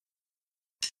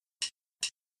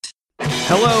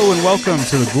Hello and welcome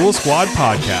to the Ghoul Squad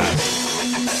podcast.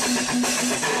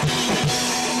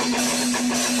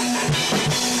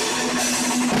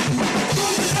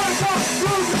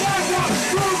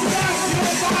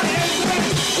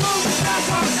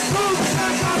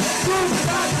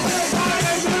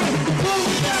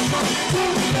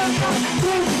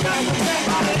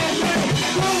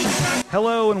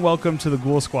 Hello and welcome to the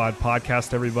Ghoul Squad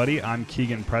podcast, everybody. I'm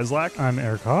Keegan Preslak. I'm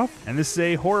Eric Hoff. And this is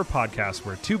a horror podcast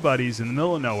where two buddies in the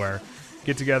middle of nowhere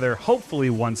get together hopefully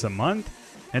once a month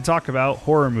and talk about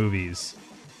horror movies.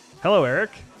 Hello,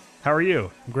 Eric. How are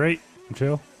you? Great. I'm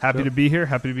chill. Happy to be here.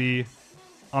 Happy to be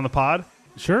on the pod.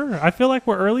 Sure. I feel like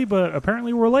we're early, but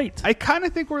apparently we're late. I kind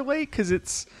of think we're late because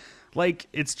it's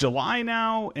July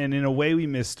now, and in a way we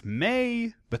missed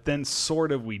May, but then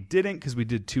sort of we didn't because we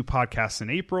did two podcasts in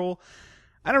April.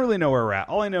 I don't really know where we're at.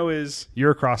 All I know is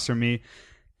you're across from me,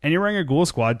 and you're wearing a Ghoul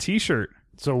Squad t-shirt.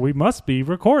 So we must be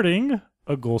recording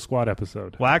a Ghoul Squad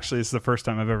episode. Well, actually, it's the first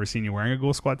time I've ever seen you wearing a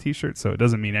Ghoul Squad t-shirt, so it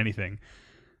doesn't mean anything.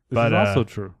 This is also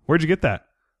true. Where'd you get that?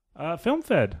 Film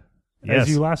Fed, yes. As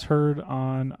you last heard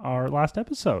on our last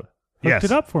episode. Yes.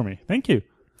 Hooked it up for me. Thank you.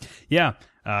 Yeah.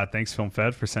 Thanks, Film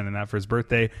Fed, for sending that for his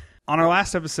birthday. On our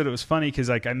last episode, it was funny because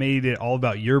I made it all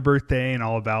about your birthday and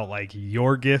all about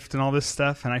your gift and all this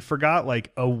stuff, and I forgot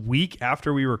a week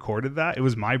after we recorded that it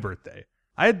was my birthday.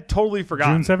 I had totally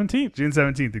forgotten. June 17th. June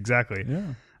 17th, exactly.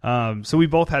 Yeah. So we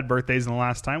both had birthdays in the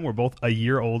last time. We're both a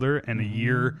year older and a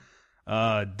year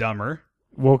dumber.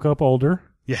 Woke up older.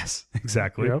 Yes,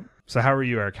 exactly. Yep. So how are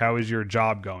you, Eric? How is your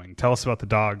job going? Tell us about the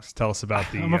dogs. Tell us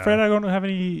about the... I'm afraid I don't have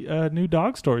any new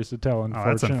dog stories to tell, unfortunately.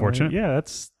 Oh, that's unfortunate. Yeah,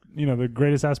 that's the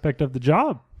greatest aspect of the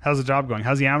job. How's the job going?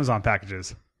 How's the Amazon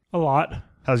packages? A lot.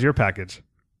 How's your package?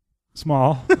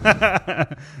 Small.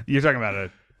 You're talking about a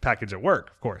package at work,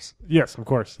 of course. Yes, of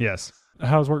course. Yes.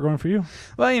 How's work going for you?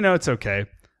 Well, it's okay.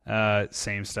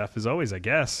 Same stuff as always, I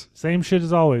guess. Same shit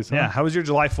as always. Huh? Yeah. How was your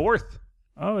July 4th?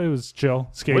 Oh, it was chill.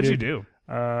 Skated. What'd you do?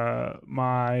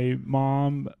 My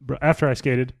mom, after I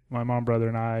skated, my mom, brother,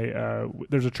 and I,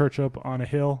 there's a church up on a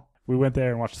hill. We went there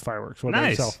and watched the fireworks. What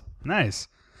about yourself? Nice.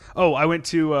 Oh, I went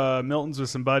to Milton's with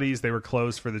some buddies. They were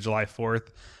closed for the July 4th.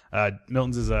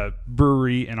 Milton's is a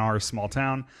brewery in our small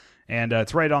town, and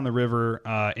it's right on the river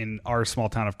in our small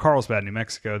town of Carlsbad, New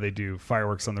Mexico. They do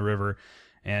fireworks on the river,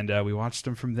 and we watched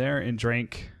them from there and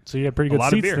drank So you had pretty good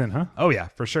seats then, huh? Oh, yeah,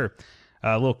 for sure.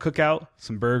 A little cookout,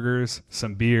 some burgers,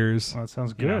 some beers. Well, that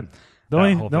sounds good. The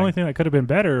only thing that could have been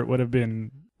better would have been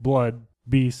blood,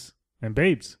 beasts, and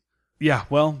babes. Yeah,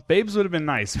 well, babes would have been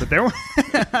nice, but there were,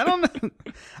 I don't know.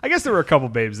 I guess there were a couple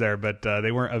babes there, but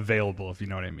they weren't available, if you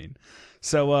know what I mean.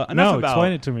 So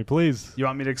explain it to me, please. You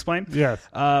want me to explain? Yes.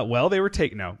 Well, they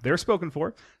were spoken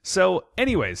for. So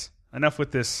anyways, enough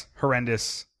with this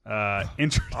horrendous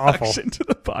introduction to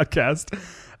the podcast.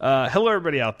 Hello,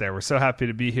 everybody out there. We're so happy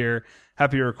to be here.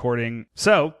 Happy recording.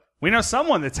 So we know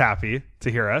someone that's happy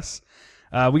to hear us.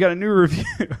 We got a new review.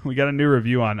 We got a new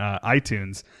review on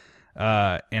iTunes.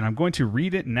 And I'm going to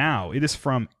read it now. It is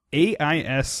from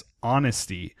AIS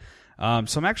Honesty.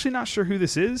 So I'm actually not sure who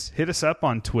this is. Hit us up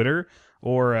on Twitter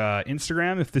or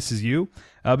Instagram if this is you.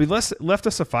 But left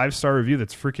us a 5-star review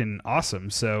that's freaking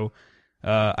awesome. So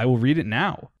I will read it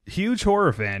now. Huge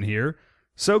horror fan here.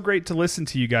 So great to listen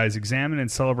to you guys examine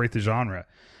and celebrate the genre.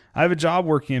 I have a job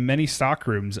working in many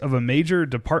stockrooms of a major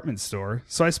department store,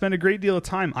 so I spend a great deal of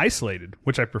time isolated,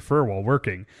 which I prefer while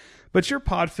working. But your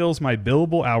pod fills my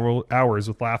billable hours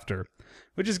with laughter,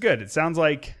 which is good. It sounds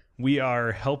like we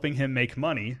are helping him make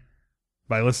money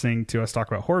by listening to us talk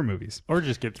about horror movies. Or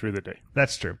just get through the day.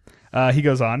 That's true. He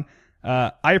goes on,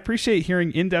 I appreciate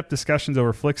hearing in-depth discussions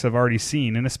over flicks I've already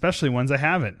seen, and especially ones I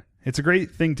haven't. It's a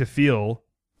great thing to feel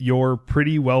you're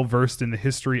pretty well versed in the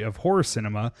history of horror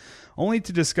cinema, only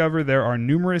to discover there are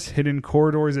numerous hidden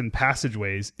corridors and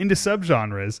passageways into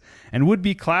subgenres and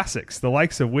would-be classics, the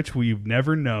likes of which we've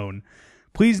never known.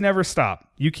 Please never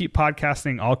stop. You keep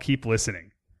podcasting, I'll keep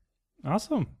listening.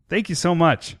 Awesome. Thank you so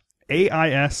much.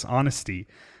 AIS Honesty.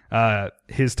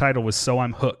 His title was So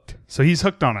I'm Hooked. So he's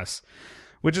hooked on us,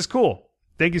 which is cool.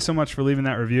 Thank you so much for leaving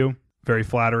that review. Very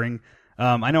flattering.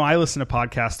 I know I listen to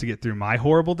podcasts to get through my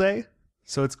horrible day,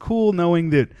 so it's cool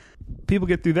knowing that people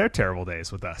get through their terrible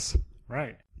days with us.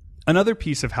 Right. Another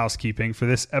piece of housekeeping for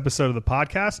this episode of the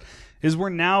podcast is we're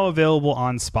now available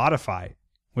on Spotify,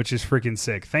 which is freaking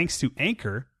sick. Thanks to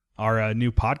Anchor, our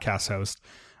new podcast host.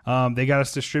 They got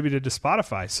us distributed to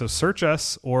Spotify. So search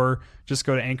us or just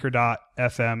go to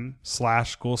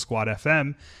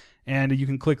anchor.fm/GhoulSquadFM and you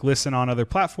can click listen on other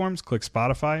platforms, click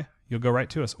Spotify. You'll go right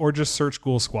to us. Or just search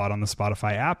Ghoul Squad on the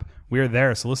Spotify app. We are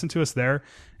there. So listen to us there.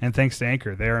 And thanks to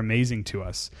Anchor. They are amazing to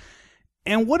us.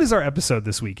 And what is our episode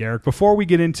this week, Eric? Before we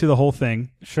get into the whole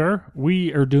thing. Sure.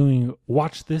 We are doing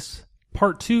Watch This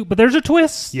Part 2, but there's a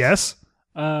twist. Yes.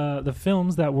 The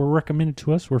films that were recommended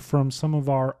to us were from some of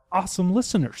our awesome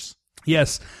listeners.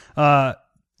 Yes.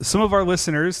 Some of our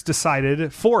listeners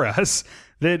decided for us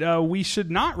that we should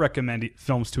not recommend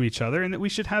films to each other and that we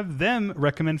should have them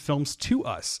recommend films to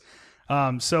us.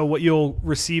 So what you'll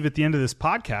receive at the end of this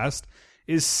podcast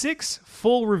is 6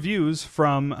 full reviews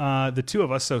from the two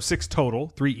of us, so 6 total,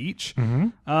 3 each.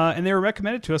 And they were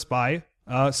recommended to us by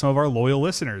some of our loyal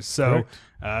listeners. So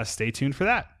stay tuned for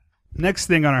that. Next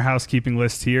thing on our housekeeping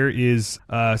list here is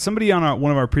somebody on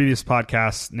one of our previous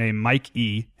podcasts named Mike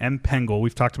E. M. Pengel.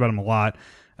 We've talked about him a lot.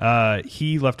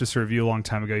 He left us a review a long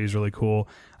time ago. He's really cool.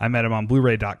 I met him on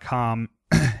Blu-ray.com.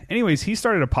 Anyways, he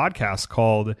started a podcast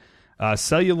called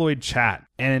Celluloid Chat,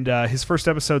 and his first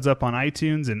episode's up on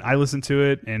iTunes, and I listened to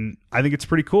it, and I think it's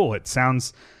pretty cool. It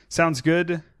sounds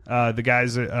good. The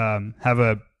guys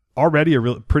have already a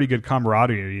pretty good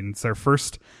camaraderie, and it's their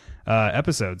first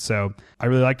episode, so I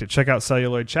really liked it. Check out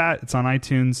Celluloid Chat. It's on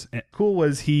iTunes. And cool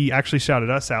was he actually shouted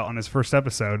us out on his first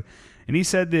episode, and he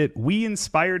said that we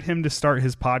inspired him to start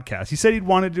his podcast. He said he'd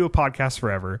wanted to do a podcast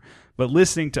forever, but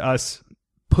listening to us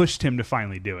pushed him to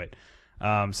finally do it.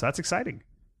 So that's exciting.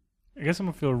 I guess I'm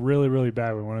going to feel really, really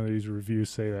bad when one of these reviews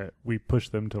say that we push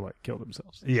them to like kill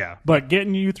themselves. Yeah. But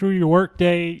getting you through your work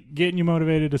day, getting you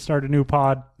motivated to start a new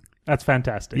pod, that's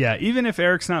fantastic. Yeah, even if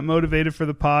Eric's not motivated for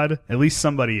the pod, at least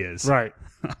somebody is. Right.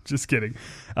 Just kidding.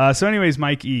 So anyways,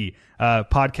 Mike E.,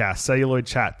 podcast, Celluloid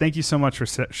Chat. Thank you so much for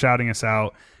shouting us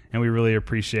out, and we really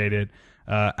appreciate it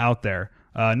out there.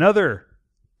 Another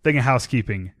thing of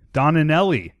housekeeping, Don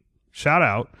Anelli, shout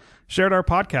out, shared our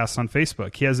podcast on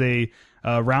Facebook. He has a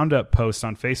roundup post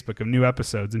on Facebook of new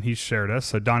episodes, and he shared us.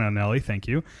 So Don Anelli, thank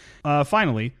you.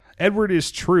 Finally, Edward is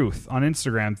Truth on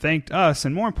Instagram thanked us,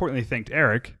 and more importantly, thanked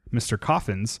Eric, Mr.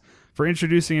 Coffins, for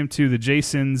introducing him to the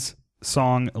Jason's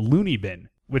song Looney Bin,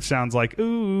 which sounds like,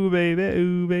 ooh, baby,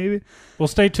 ooh, baby. Well,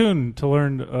 stay tuned to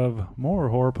learn of more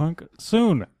horror punk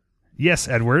soon. Yes,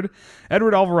 Edward.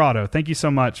 Edward Alvarado, thank you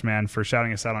so much, man, for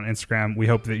shouting us out on Instagram. We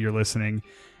hope that you're listening,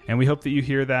 and we hope that you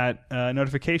hear that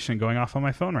notification going off on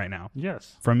my phone right now.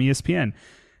 Yes. From ESPN.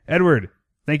 Edward,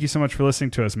 thank you so much for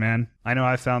listening to us, man. I know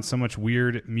I found so much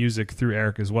weird music through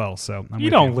Eric as well, so I'm You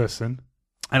don't listen.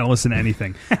 I don't listen to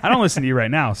anything. I don't listen to you right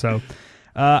now, so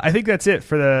I think that's it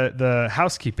for the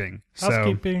housekeeping.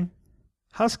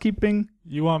 Housekeeping.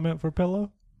 You want mint for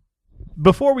pillow?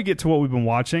 Before we get to what we've been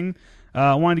watching,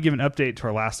 I wanted to give an update to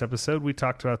our last episode. We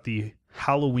talked about the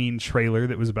Halloween trailer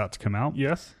that was about to come out.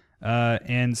 Yes.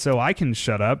 And so I can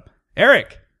shut up.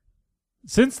 Eric!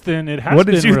 Since then, it has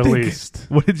been released.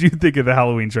 What did you think of the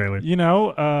Halloween trailer? You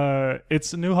know,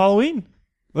 it's a new Halloween.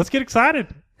 Let's get excited.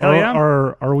 Hell yeah.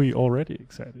 Are we already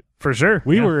excited? For sure.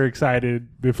 We were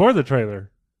excited before the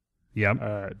trailer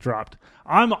dropped.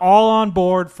 I'm all on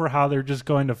board for how they're just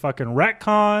going to fucking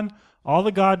retcon all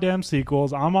the goddamn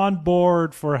sequels. I'm on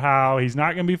board for how he's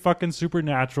not going to be fucking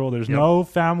supernatural. There's no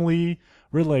family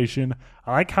relation.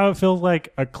 I like how it feels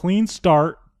like a clean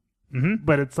start,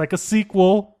 but it's like a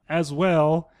sequel as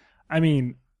well. I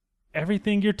mean,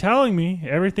 everything you're telling me,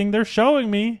 everything they're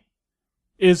showing me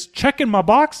is checking my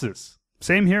boxes.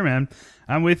 Same here, man.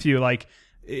 I'm with you. Like,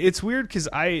 it's weird because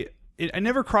I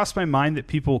never crossed my mind that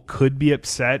people could be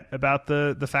upset about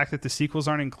the fact that the sequels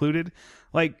aren't included.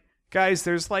 Like, guys,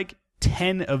 there's like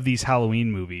 10 of these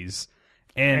Halloween movies.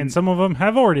 And some of them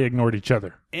have already ignored each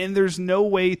other. And there's no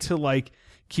way to, like,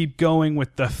 keep going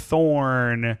with The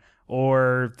Thorn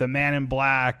or The Man in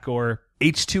Black or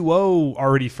H2O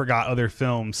already forgot other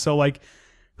films. So, like,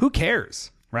 who cares,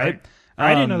 right?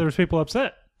 I didn't know there was people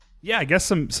upset. Yeah, I guess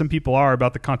some people are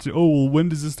about the content. Oh, well, when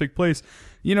does this take place?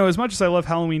 You know, as much as I love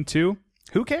Halloween 2,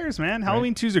 who cares, man?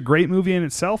 Halloween 2 is a great movie in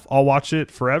itself. I'll watch it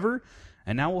forever.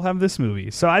 And now we'll have this movie.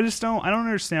 So I don't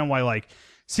understand why, like,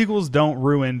 sequels don't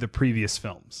ruin the previous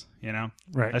films, you know?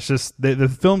 Right. That's just, the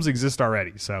films exist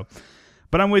already, so.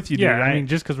 But I'm with you, dude. Yeah, I mean,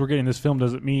 just because we're getting this film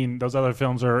doesn't mean those other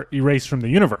films are erased from the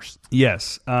universe.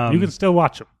 Yes. You can still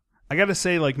watch them. I got to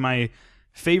say, like, my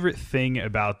favorite thing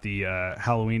about the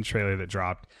Halloween trailer that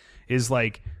dropped is,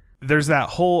 like, there's that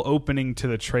whole opening to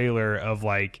the trailer of,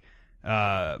 like,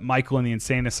 Michael in the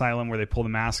insane asylum where they pull the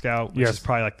mask out, which is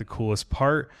probably, like, the coolest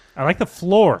part. I like the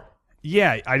floor.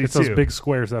 Yeah, I do it's too. Those big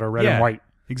squares that are red and white.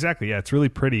 Exactly, yeah. It's really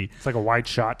pretty. It's like a wide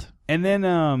shot. And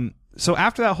then, so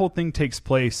after that whole thing takes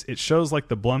place, it shows, like,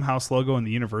 the Blumhouse logo and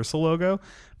the Universal logo,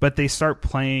 but they start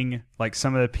playing, like,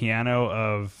 some of the piano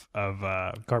of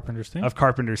Carpenter's theme. Of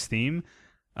Carpenter's theme.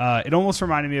 It almost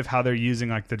reminded me of how they're using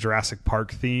like the Jurassic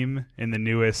Park theme in the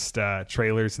newest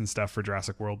trailers and stuff for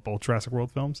Jurassic World, both Jurassic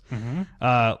World films.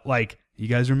 Like, you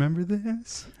guys remember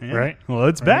this? Yeah. Right. Well,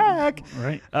 it's back.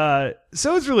 Right.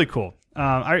 So it's really cool.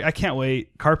 I can't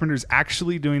wait. Carpenter's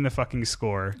actually doing the fucking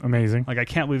score. Amazing. Like, I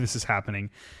can't believe this is happening.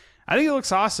 I think it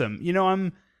looks awesome. You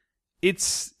know,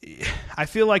 I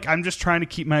feel like I'm just trying to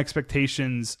keep my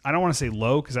expectations. I don't want to say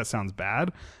low because that sounds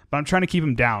bad, but I'm trying to keep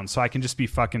them down so I can just be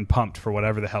fucking pumped for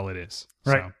whatever the hell it is.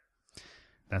 Right. So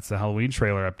that's the Halloween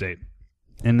trailer update.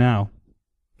 And now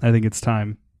I think it's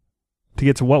time to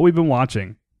get to what we've been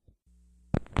watching.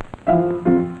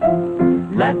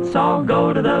 Let's all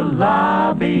go to the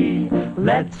lobby.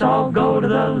 Let's all go to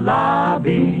the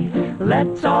lobby.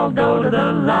 Let's all go to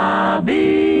the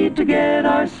lobby to get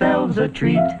ourselves a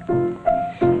treat.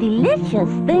 Delicious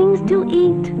things to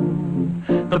eat.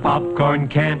 The popcorn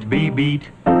can't be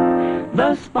beat.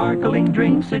 The sparkling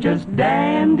drinks are just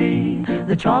dandy.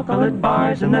 The chocolate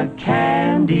bars and the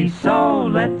candy. So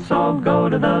let's all go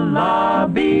to the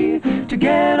lobby to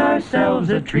get ourselves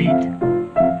a treat.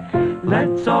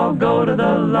 Let's all go to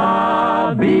the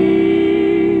lobby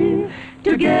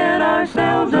to get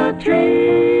ourselves a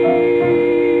treat.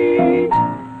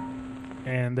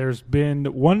 And there's been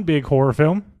one big horror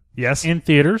film. Yes. In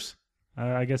theaters,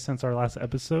 I guess since our last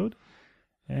episode.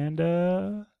 And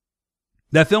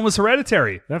that film was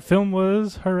Hereditary. That film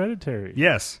was Hereditary.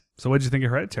 Yes. So what did you think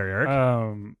of Hereditary, Eric?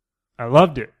 I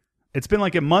loved it. It's been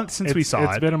like a month since we saw it.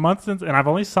 It's been a month since, and I've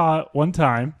only saw it one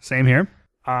time. Same here.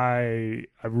 I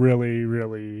really,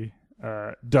 really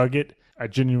dug it. I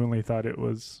genuinely thought it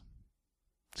was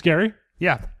scary.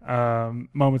 Yeah.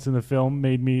 Moments in the film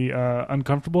made me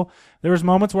uncomfortable. There was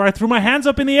moments where I threw my hands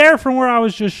up in the air from where I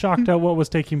was just shocked at what was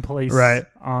taking place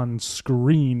on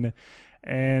screen.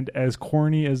 And as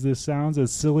corny as this sounds,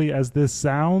 as silly as this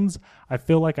sounds, I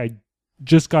feel like I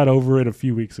just got over it a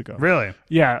few weeks ago. Really?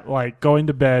 Yeah, like going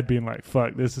to bed being like,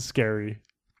 fuck, this is scary.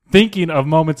 Thinking of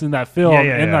moments in that film,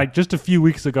 and like just a few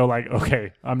weeks ago, like,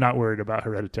 okay, I'm not worried about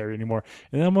Hereditary anymore.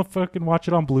 And then I'm going to fucking watch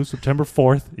it on Blue September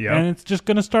 4th, and it's just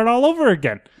going to start all over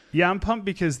again. Yeah, I'm pumped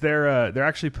because they're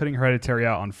actually putting Hereditary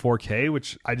out on 4K,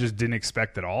 which I just didn't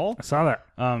expect at all. I saw that.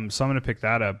 So I'm going to pick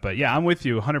that up. But yeah, I'm with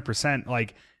you 100%.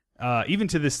 Like, even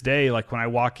to this day, like when I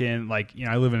walk in, like, you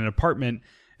know, I live in an apartment,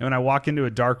 and when I walk into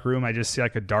a dark room, I just see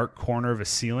like a dark corner of a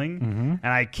ceiling,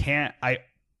 and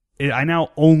I now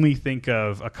only think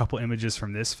of a couple images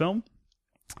from this film.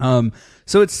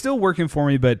 So it's still working for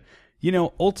me, but, you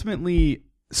know, ultimately,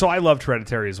 so I loved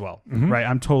Hereditary as well, right?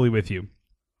 I'm totally with you.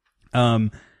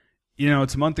 You know,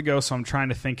 it's a month ago, so I'm trying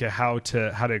to think of how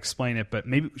to explain it, but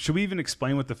maybe, should we even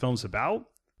explain what the film's about?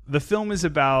 The film is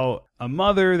about a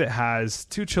mother that has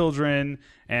two children,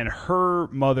 and her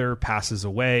mother passes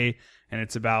away, and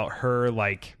it's about her,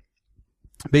 like,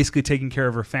 basically taking care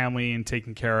of her family and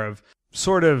taking care of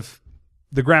sort of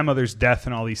the grandmother's death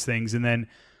and all these things. And then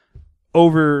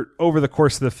over the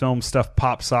course of the film, stuff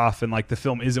pops off, and like the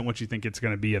film isn't what you think it's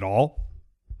going to be at all.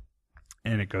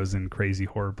 And it goes in crazy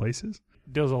horror places.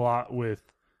 Deals a lot with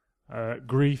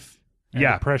grief and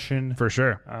depression. For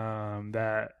sure.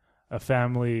 That a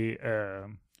family,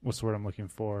 what's the word I'm looking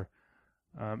for?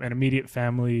 An immediate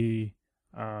family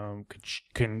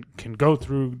can go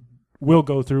through, will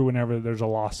go through whenever there's a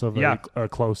loss of a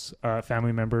close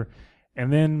family member.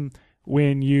 And then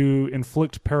when you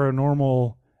inflict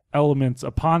paranormal elements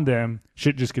upon them,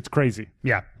 shit just gets crazy.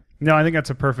 Yeah. No, I think that's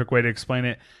a perfect way to explain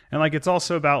it. And like, it's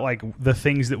also about like the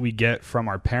things that we get from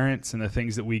our parents and the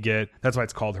things that we get. That's why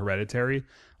it's called Hereditary.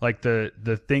 Like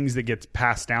the things that gets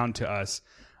passed down to us,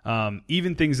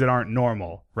 even things that aren't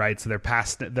normal, right? So they're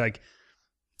passed, like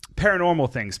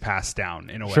paranormal things passed down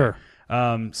in a way. Sure.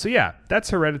 So yeah, that's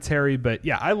Hereditary, but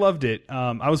yeah, I loved it.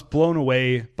 I was blown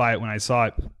away by it when I saw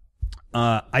it.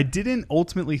 I didn't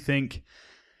ultimately think,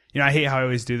 you know, I hate how I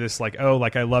always do this, like, oh,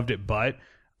 like I loved it, but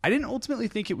I didn't ultimately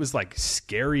think it was like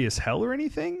scary as hell or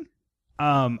anything.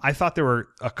 I thought there were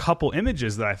a couple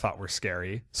images that I thought were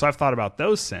scary, so I've thought about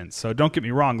those since. So don't get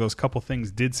me wrong, those couple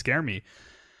things did scare me.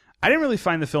 I didn't really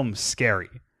find the film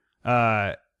scary,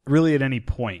 really at any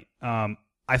point. I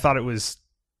thought it was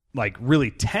like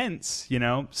really tense, you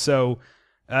know, so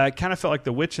it kind of felt like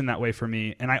The Witch in that way for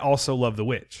me, and I also love The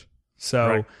Witch.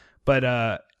 So, but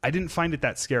I didn't find it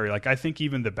that scary. Like, I think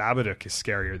even The Babadook is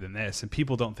scarier than this, and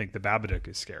people don't think The Babadook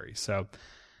is scary. So,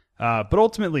 but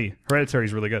ultimately, Hereditary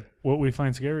is really good. What we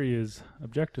find scary is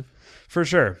objective. For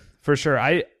sure. For sure.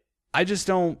 I just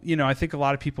don't, you know, I think a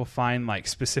lot of people find like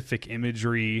specific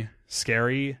imagery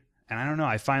scary, and I don't know.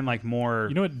 I find like more...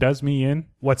 You know what does me in?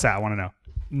 What's that? I want to know.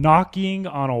 Knocking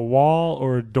on a wall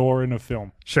or a door in a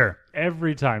film. Sure.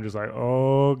 every time, just like,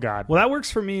 oh God. Well, that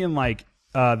works for me in like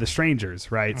The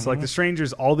Strangers, right? So like The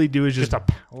Strangers, all they do is just a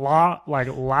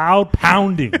loud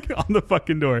pounding on the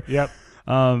fucking door. Yep.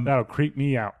 That'll creep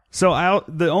me out. So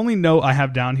the only note I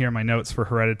have down here in my notes for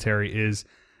Hereditary is,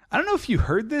 I don't know if you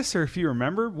heard this or if you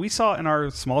remember, we saw it in our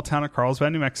small town of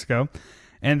Carlsbad, New Mexico,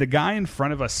 and the guy in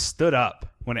front of us stood up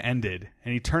when it ended,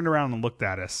 and he turned around and looked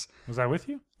at us. Was I with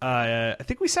you? I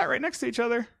think we sat right next to each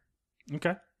other.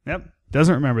 Okay. Yep.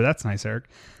 Doesn't remember. That's nice, Eric.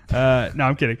 No,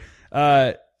 I'm kidding.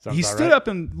 He stood up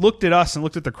and looked at us and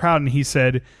looked at the crowd, and he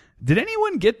said, "Did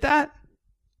anyone get that?"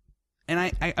 And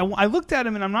I looked at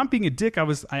him, and I'm not being a dick. I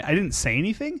didn't say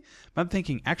anything, but I'm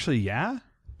thinking, actually, yeah.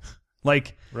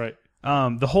 Like, right.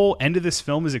 The whole end of this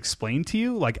film is explained to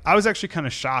you. Like, I was actually kind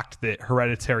of shocked that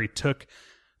Hereditary took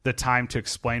the time to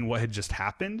explain what had just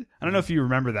happened. I don't know if you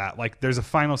remember that. Like, there's a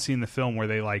final scene in the film where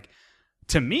they, like,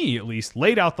 to me at least,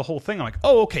 laid out the whole thing. I'm like,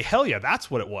 oh, okay, hell yeah,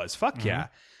 that's what it was. Fuck yeah.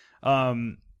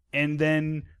 And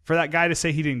then for that guy to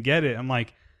say he didn't get it, I'm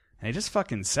like, they just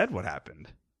fucking said what happened.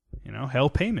 You know, hell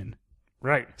payment.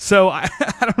 Right. So I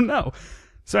don't know.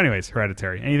 So anyways,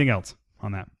 Hereditary. Anything else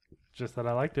on that? Just that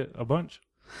I liked it a bunch.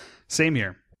 Same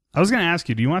here. I was going to ask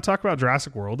you, do you want to talk about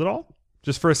Jurassic World at all?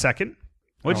 Just for a second?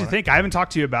 What did you think? I haven't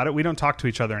talked to you about it. We don't talk to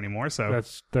each other anymore, so.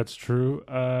 That's true.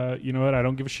 You know what? I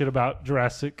don't give a shit about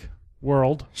Jurassic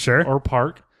World. Sure. Or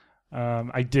Park.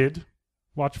 I did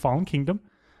watch Fallen Kingdom.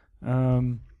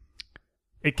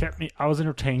 It kept me, I was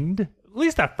entertained. At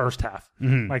least that first half.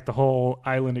 Mm-hmm. Like the whole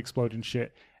island explosion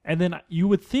shit. And then you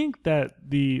would think that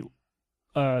the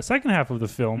second half of the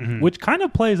film, which kind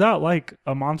of plays out like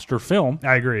a monster film.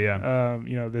 I agree, yeah.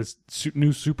 You know, this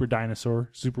new super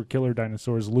killer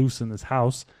dinosaur is loose in this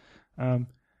house.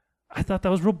 I thought that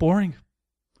was real boring.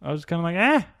 I was kind of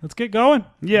like, let's get going.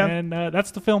 Yeah. And that's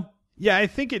the film. Yeah, I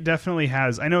think it definitely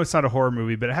has. I know it's not a horror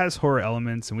movie, but it has horror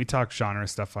elements, and we talk genre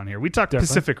stuff on here. We talk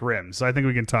Pacific Rim, so I think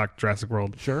we can talk Jurassic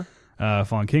World. Sure.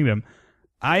 Fallen Kingdom.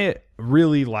 I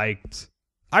really liked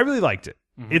it.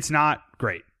 It's not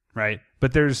great, right?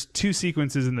 But there's two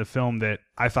sequences in the film that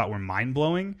I thought were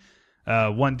mind-blowing.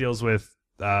 One deals with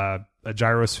a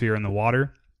gyrosphere in the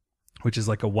water, which is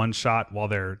like a one-shot while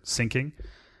they're sinking.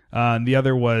 And the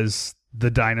other was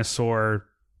the dinosaur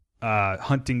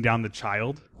hunting down the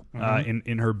child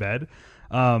in her bed.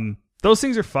 Those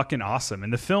things are fucking awesome.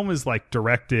 And the film is like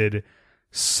directed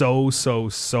so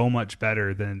much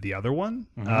better than the other one.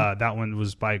 That one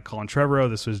was by Colin Trevorrow.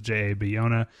 This was J.A.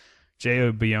 Bayona.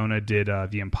 J.A. Bayona did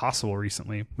The Impossible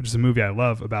recently, which is a movie I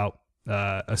love about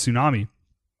a tsunami.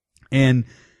 And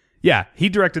yeah, he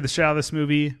directed the shit out of this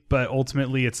movie, but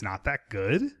ultimately it's not that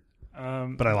good.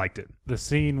 But I liked it. The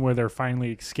scene where they're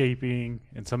finally escaping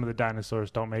and some of the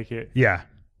dinosaurs don't make it. Yeah.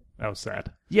 That was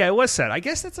sad. Yeah, it was sad. I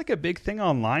guess that's like a big thing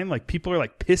online. Like people are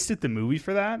like pissed at the movie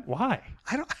for that. Why?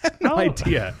 I have no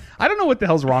idea. I don't know what the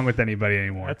hell's wrong with anybody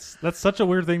anymore. That's such a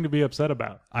weird thing to be upset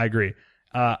about. I agree.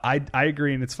 I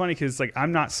agree, and it's funny because like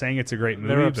I'm not saying it's a great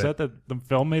movie. They're upset that the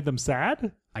film made them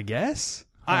sad? I guess.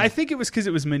 I think it was because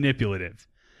it was manipulative.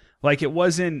 Like it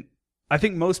wasn't. I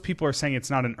think most people are saying it's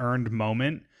not an earned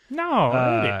moment. No,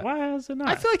 why is it not?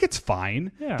 I feel like it's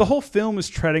fine. Yeah. The whole film is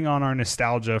treading on our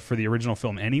nostalgia for the original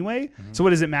film anyway. So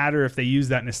what does it matter if they use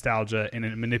that nostalgia in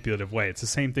a manipulative way? It's the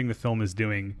same thing the film is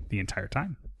doing the entire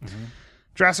time.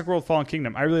 Jurassic World Fallen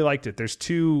Kingdom, I really liked it. There's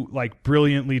two like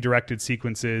brilliantly directed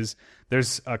sequences.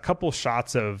 There's a couple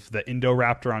shots of the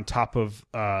Indoraptor on top of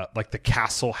like the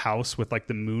castle house with like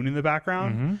the moon in the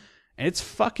background. And it's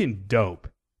fucking dope.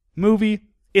 Movie,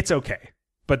 it's okay.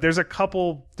 But there's a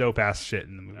couple dope ass shit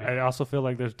in the movie. I also feel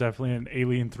like there's definitely an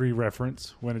Alien 3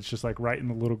 reference when it's just like right in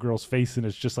the little girl's face and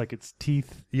it's just like its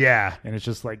teeth. Yeah. And it's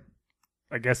just like,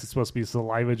 I guess it's supposed to be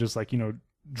saliva just like, you know,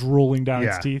 drooling down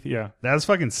its teeth. Yeah. That was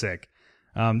fucking sick.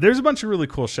 There's a bunch of really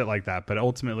cool shit like that, but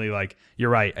ultimately, like,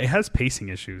 you're right. It has pacing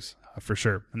issues for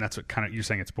sure. And that's what kind of, you're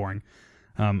saying it's boring.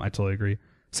 I totally agree.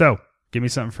 So, give me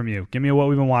something from you. Give me what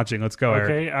we've been watching. Let's go,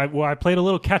 Okay. Eric. I played a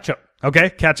little catch up.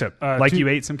 Okay. Ketchup. You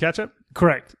ate some ketchup?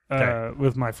 Correct.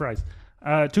 With my fries.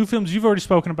 Two films you've already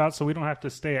spoken about, so we don't have to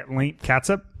stay at length.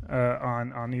 Catsup?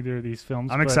 On either of these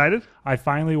films. I'm excited. I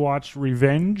finally watched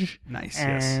Revenge. Nice.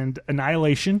 And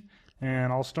Annihilation.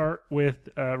 And I'll start with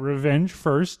Revenge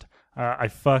first. I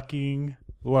fucking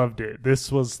loved it.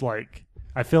 This was like,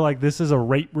 I feel like this is a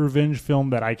rape revenge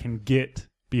film that I can get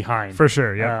behind. For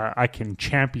sure, yeah. I can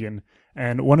champion.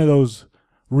 And one of those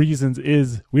reasons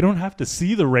is we don't have to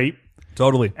see the rape.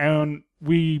 Totally. And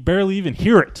we barely even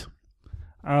hear it.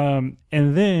 And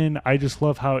then I just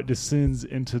love how it descends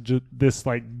into this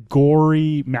like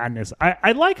gory madness.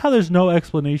 I like how there's no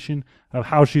explanation of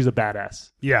how she's a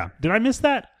badass. Yeah. Did I miss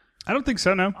that? I don't think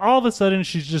so, no. All of a sudden,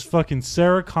 she's just fucking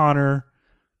Sarah Connor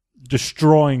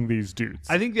destroying these dudes.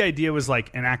 I think the idea was like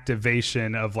an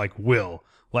activation of like will.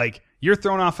 Like, you're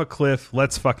thrown off a cliff,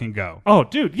 let's fucking go. Oh,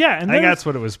 dude, yeah. And I think that's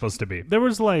what it was supposed to be. There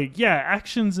was like,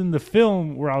 actions in the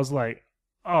film where I was like,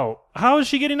 oh, how is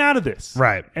she getting out of this?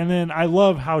 Right. And then I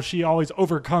love how she always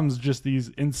overcomes just these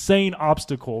insane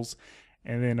obstacles.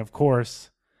 And then, of course,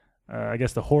 I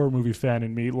guess the horror movie fan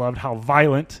in me loved how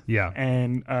violent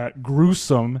and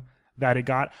gruesome that it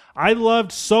got. I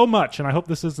loved so much, and I hope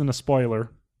this isn't a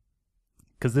spoiler,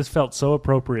 because this felt so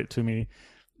appropriate to me,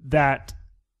 that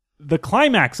the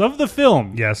climax of the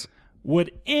film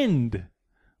would end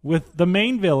with the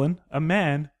main villain, a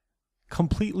man,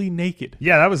 completely naked.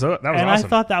 Yeah, that was awesome. And I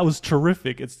thought that was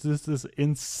terrific. It's just this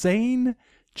insane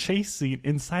chase scene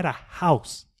inside a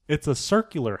house. It's a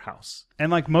circular house.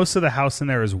 And like most of the house in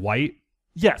there is white.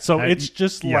 Yeah, so it's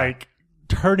just like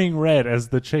turning red as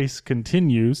the chase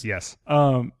continues. Yes.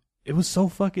 It was so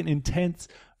fucking intense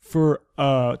for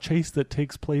a chase that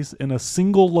takes place in a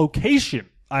single location.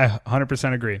 I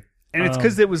 100% agree. And it's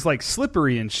because it was like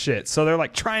slippery and shit. So they're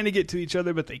like trying to get to each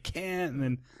other, but they can't. And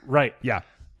then right. Yeah.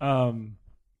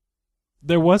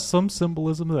 There was some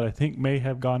symbolism that I think may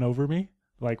have gone over me.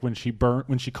 Like when she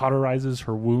cauterizes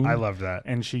her wound. I love that.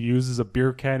 And she uses a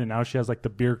beer can, and now she has like the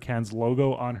beer can's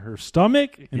logo on her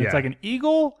stomach. And it's like an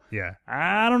eagle. Yeah.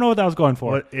 I don't know what that was going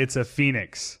for. Well, it's a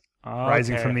phoenix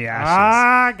rising from the ashes.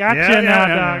 Ah, gotcha now,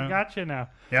 dog. Gotcha now.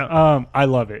 Yeah. I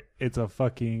love it. It's a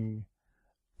fucking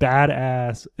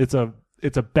badass. It's a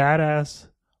badass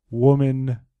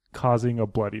woman causing a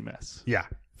bloody mess. Yeah.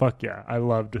 Fuck yeah. I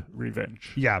loved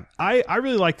Revenge. Yeah. I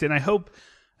really liked it, and I hope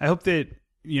that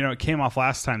it came off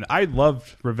last time. I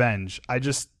loved Revenge.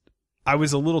 I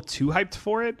was a little too hyped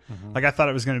for it. Mm-hmm. Like I thought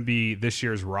it was going to be this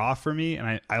year's Raw for me,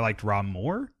 and I liked Raw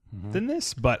more than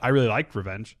this, but I really liked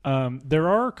Revenge. There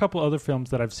are a couple other films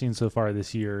that I've seen so far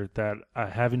this year that I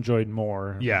have enjoyed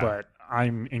more, but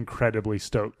I'm incredibly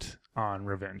stoked on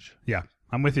Revenge. Yeah,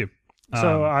 I'm with you.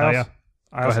 So I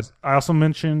also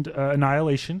mentioned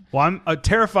Annihilation. Well, I'm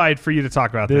terrified for you to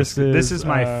talk about this. This is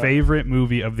my favorite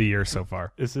movie of the year so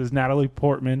far. This is Natalie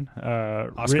Portman.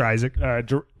 Oscar Isaac.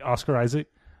 Oscar Isaac.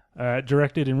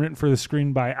 Directed and written for the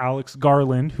screen by Alex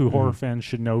Garland, who horror fans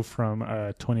should know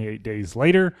from 28 Days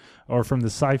Later or from the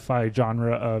sci-fi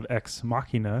genre of Ex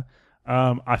Machina.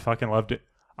 I fucking loved it.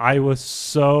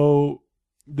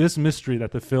 This mystery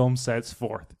that the film sets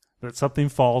forth, that something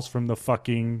falls from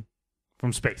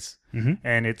space. Mm-hmm.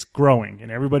 And it's growing. And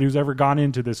everybody who's ever gone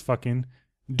into this fucking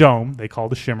dome, they call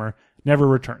the Shimmer, never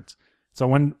returns. So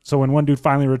when one dude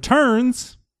finally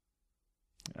returns,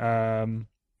 another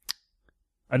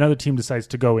team decides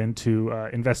to go in to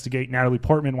investigate. Natalie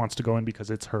Portman wants to go in because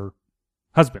it's her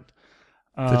husband.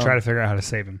 To try to figure out how to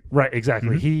save him. Right,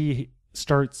 exactly. Mm-hmm. He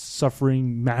starts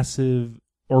suffering massive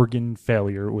organ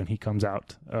failure when he comes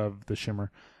out of the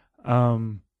Shimmer.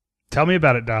 Tell me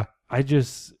about it, Da.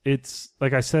 It's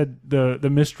like I said, the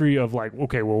mystery of like,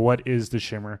 okay, well, what is the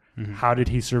Shimmer? Mm-hmm. How did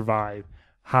he survive?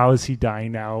 How is he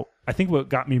dying now? I think what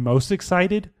got me most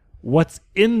excited, what's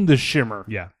in the Shimmer?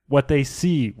 Yeah. What they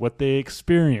see, what they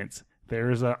experience.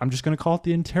 I'm just going to call it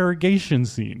the interrogation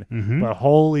scene. Mm-hmm. But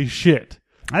holy shit.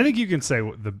 I think you can say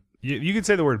you can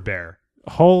say the word bear.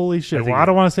 Holy shit. I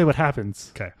don't want to say what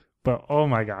happens. Okay. But oh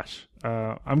my gosh.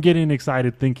 I'm getting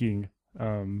excited thinking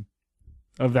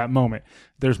of that moment.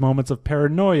 There's moments of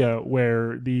paranoia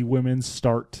where the women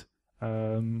start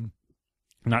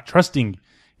not trusting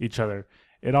each other.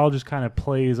 It all just kind of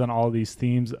plays on all these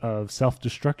themes of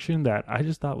self-destruction that I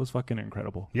just thought was fucking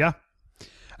incredible. Yeah.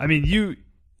 I mean,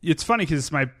 it's funny because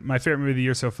it's my favorite movie of the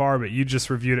year so far, but you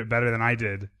just reviewed it better than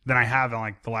I have in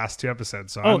like the last 2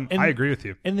 episodes. So I agree with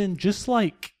you. And then just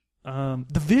like the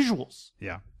visuals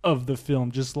of the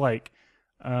film, just like...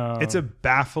 it's a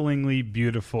bafflingly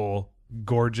beautiful,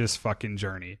 gorgeous fucking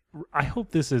journey. I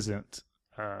hope this isn't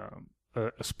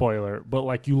a spoiler, but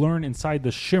like you learn inside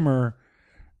the Shimmer...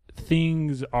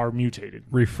 things are mutated,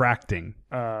 refracting,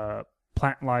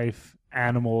 plant life,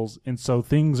 animals, and so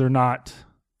things are not,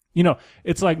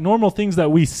 it's like normal things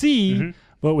that we see,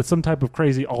 but with some type of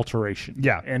crazy alteration.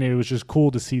 Yeah, and it was just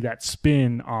cool to see that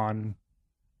spin on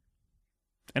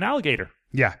an alligator.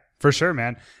 Yeah, for sure,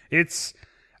 man.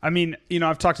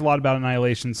 I've talked a lot about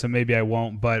Annihilation, so maybe I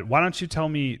won't, but why don't you tell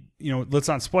me, let's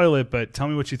not spoil it, but tell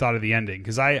me what you thought of the ending,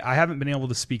 because I haven't been able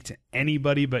to speak to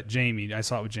anybody but Jamie. I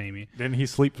saw it with Jamie. Didn't he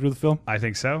sleep through the film? I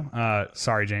think so.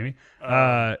 Sorry, Jamie.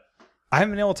 I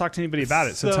haven't been able to talk to anybody about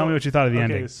it, so tell me what you thought of the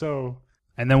ending.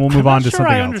 And then we'll move on to something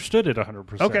else. I understood it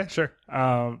 100%. Okay, sure.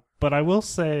 But I will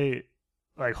say,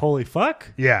 like, holy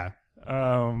fuck. Yeah.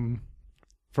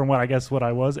 from what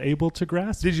I was able to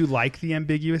grasp. Did you like the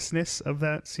ambiguousness of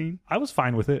that scene? I was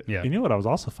fine with it. Yeah. You know what I was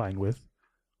also fine with?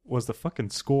 Was the fucking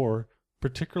score,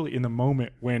 particularly in the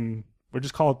moment when, we'll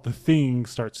just call it the Thing,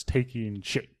 starts taking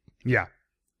shit. Yeah.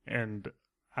 And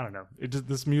I don't know.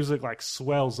 This music like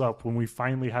swells up when we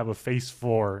finally have a face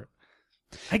for,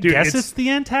 I guess it's the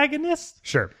antagonist?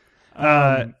 Sure.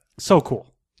 So cool.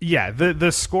 Yeah,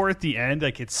 the score at the end,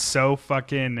 like, it's so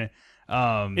fucking...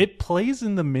 it plays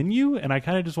in the menu, and I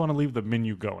kind of just want to leave the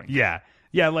menu going. Yeah.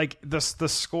 Yeah, like, the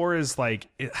score is, like...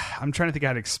 I'm trying to think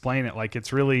how to explain it. Like,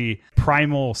 it's really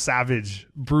primal, savage,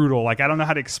 brutal. Like, I don't know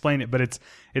how to explain it, but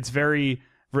it's very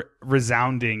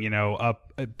resounding,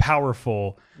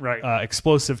 powerful, right.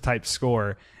 Explosive type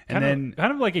score. And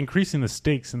kind of like increasing the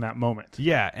stakes in that moment.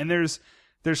 Yeah, and there's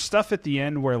stuff at the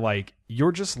end where, like,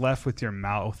 you're just left with your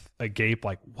mouth agape,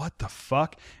 like, what the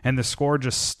fuck? And the score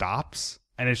just stops,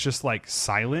 and it's just, like,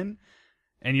 silent,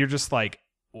 and you're just like,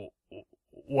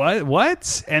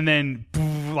 what? And then,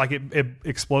 like, it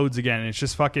explodes again, and it's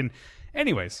just fucking...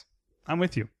 Anyways, I'm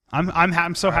with you.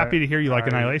 I'm so happy to hear you like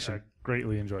Annihilation. I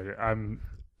greatly enjoyed it. I'm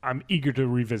eager to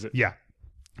revisit. Yeah.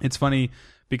 It's funny,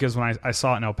 because when I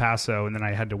saw it in El Paso, and then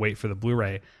I had to wait for the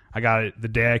Blu-ray, I got it the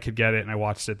day I could get it, and I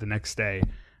watched it the next day.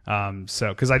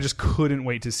 Because I just couldn't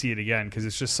wait to see it again, because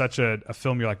it's just such a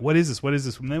film. You're like, what is this? What is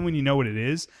this? And then when you know what it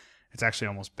is, it's actually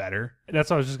almost better. That's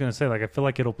what I was just going to say. Like, I feel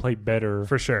like it'll play better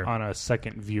for sure on a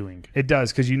second viewing. It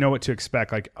does, because you know what to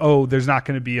expect. Like, oh, there's not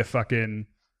going to be a fucking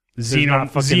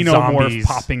xenomorph zombies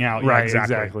popping out. Right, yeah,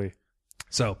 exactly.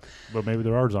 So, but maybe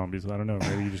there are zombies. I don't know.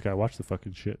 Maybe you just gotta watch the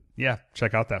fucking shit. Yeah,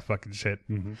 check out that fucking shit.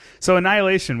 Mm-hmm. So,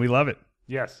 Annihilation, we love it.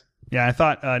 Yes. Yeah, I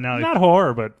thought Natalie... Not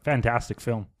horror, but fantastic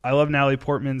film. I love Natalie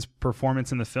Portman's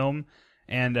performance in the film,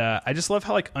 and I just love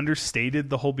how, like, understated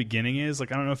the whole beginning is.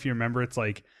 Like, I don't know if you remember, it's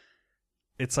like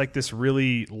this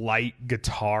really light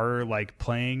guitar, like,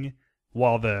 playing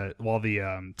while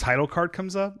the title card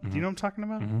comes up. Mm-hmm. Do you know what I'm talking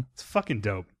about? Mm-hmm. It's fucking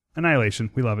dope. Annihilation,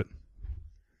 we love it.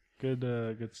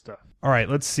 Good stuff. All right,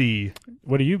 let's see.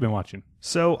 What have you been watching?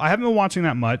 So I haven't been watching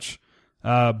that much,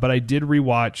 but I did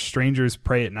rewatch Strangers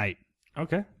Pray at Night.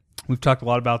 Okay. We've talked a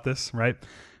lot about this, right?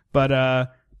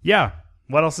 But yeah,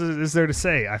 what else is there to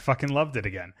say? I fucking loved it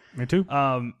again. Me too.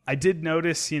 I did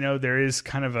notice, there is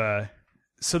kind of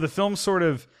so the film sort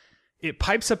of, it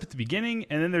pipes up at the beginning,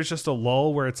 and then there's just a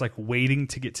lull where it's like waiting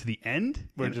to get to the end.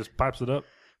 Where it just pipes it up.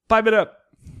 Pipe it up.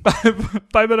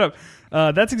 Pipe it up.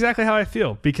 That's exactly how I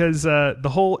feel, because the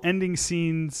whole ending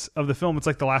scenes of the film, it's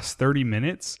like the last 30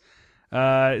 minutes,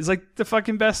 is like the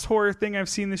fucking best horror thing I've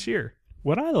seen this year.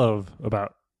 What I love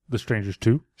about The Strangers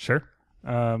 2, sure,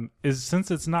 is since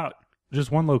it's not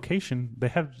just one location, they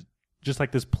have just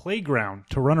like this playground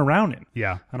to run around in.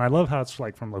 Yeah. And I love how it's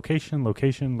like from location.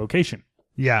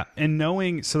 Yeah, and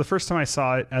knowing, so the first time I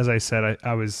saw it, as I said,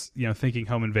 I was thinking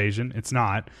home invasion. It's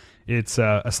not. It's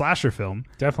a slasher film.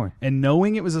 Definitely. And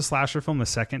knowing it was a slasher film the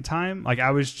second time, like,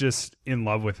 I was just in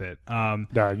love with it. You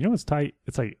know what's tight?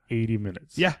 It's like 80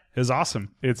 minutes. Yeah, it was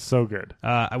awesome. It's so good.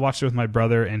 I watched it with my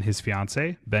brother and his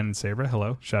fiance, Ben and Sabra.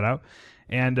 Hello, shout out.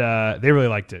 And they really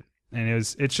liked it. And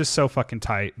it's just so fucking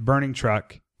tight. Burning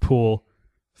truck, pool,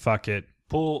 fuck it.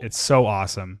 Pool. It's so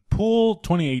awesome. Pool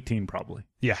 2018 probably.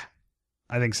 Yeah.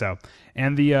 I think so.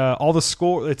 And the all the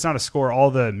score, it's not a score,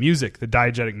 all the music, the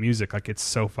diegetic music, like, it's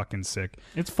so fucking sick.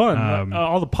 It's fun.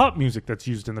 All the pop music that's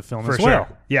used in the film for as sure.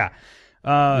 well. Yeah.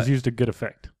 It's used to good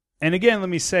effect. And again, let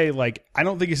me say, like, I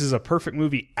don't think this is a perfect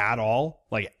movie at all.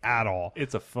 Like, at all.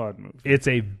 It's a fun movie. It's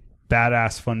a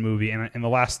badass fun movie. And in the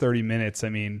last 30 minutes, I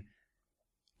mean,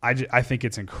 I think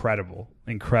it's incredible.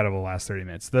 Incredible last 30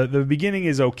 minutes. The beginning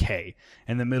is okay.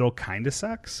 And the middle kind of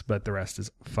sucks, but the rest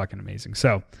is fucking amazing.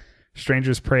 So,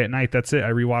 Strangers Pray at Night. That's it.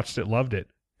 I rewatched it. Loved it.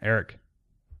 Eric,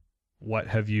 what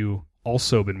have you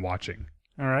also been watching?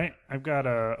 All right. I've got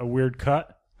a weird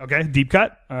cut. Okay. Deep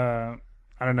cut? I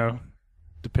don't know.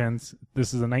 Depends. This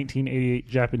is a 1988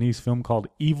 Japanese film called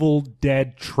Evil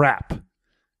Dead Trap.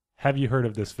 Have you heard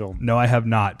of this film? No, I have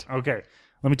not. Okay.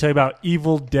 Let me tell you about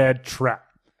Evil Dead Trap.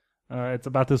 It's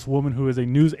about this woman who is a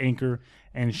news anchor,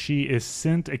 and she is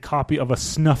sent a copy of a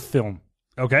snuff film.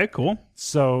 Okay, cool.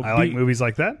 So I like movies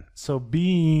like that. So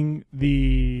being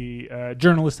the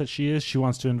journalist that she is, she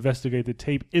wants to investigate the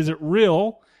tape. Is it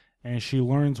real? And she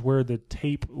learns where the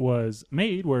tape was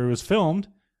made, where it was filmed.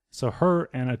 So her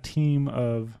and a team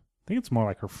of, I think it's more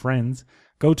like her friends,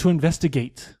 go to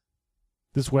investigate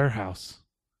this warehouse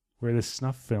where this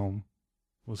snuff film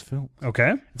was filmed.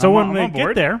 Okay. So when they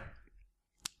get there,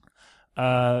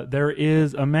 there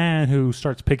is a man who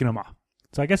starts picking them off.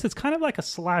 So I guess it's kind of like a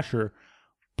slasher,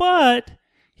 but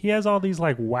he has all these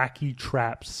like wacky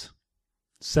traps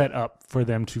set up for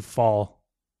them to fall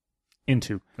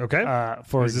into. Okay.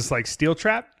 Is this like Steel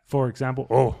Trap? For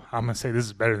example, I'm going to say this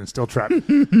is better than Steel Trap.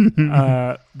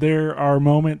 There are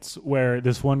moments where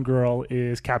this one girl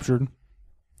is captured.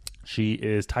 She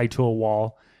is tied to a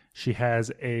wall. She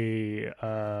has a,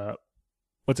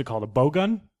 what's it called? A bow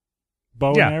gun?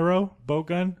 And arrow? Bow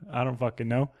gun? I don't fucking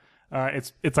know.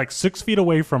 It's like 6 feet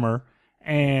away from her,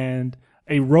 and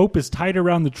a rope is tied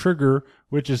around the trigger,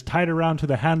 which is tied around to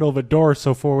the handle of a door.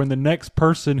 So for when the next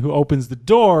person who opens the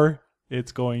door,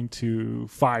 it's going to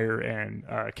fire and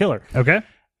kill her. Okay.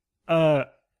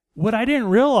 What I didn't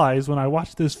realize when I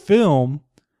watched this film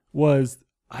was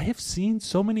I have seen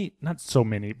not so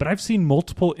many, but I've seen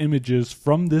multiple images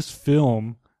from this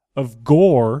film of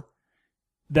gore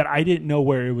that I didn't know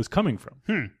where it was coming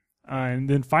from. And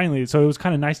then finally, so it was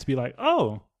kind of nice to be like,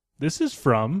 oh, this is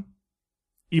from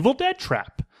Evil Dead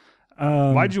Trap.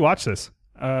 Why'd you watch this?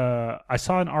 I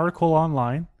saw an article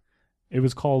online. It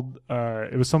was called,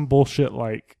 it was some bullshit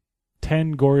like the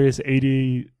 10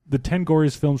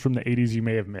 goriest films from the 80s you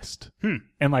may have missed.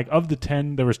 And like of the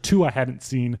 10, there was 2 I hadn't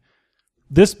seen,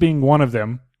 this being one of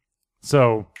them.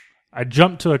 So I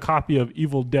jumped to a copy of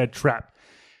Evil Dead Trap.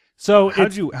 So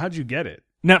how'd you get it?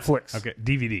 Netflix. Okay,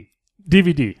 DVD.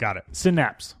 Got it.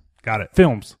 Synapse. Got it.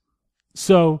 Films.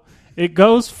 So it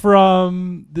goes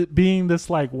from being this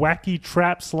like wacky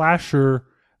trap slasher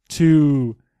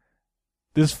to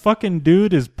this fucking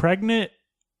dude is pregnant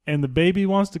and the baby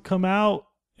wants to come out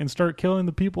and start killing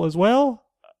the people as well.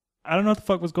 I don't know what the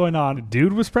fuck was going on. The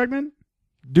dude was pregnant?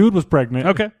 Dude was pregnant.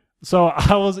 Okay. So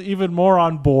I was even more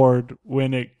on board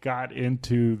when it got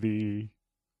into the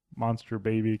monster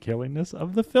baby killingness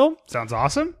of the film. Sounds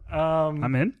awesome.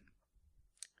 I'm in.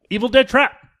 Evil Dead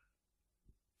Trap.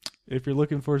 If you're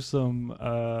looking for some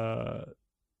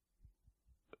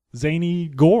zany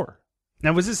gore.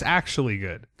 Now, was this actually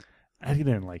good? I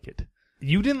didn't like it.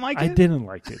 You didn't like it? I didn't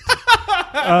like it.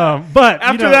 But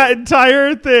after that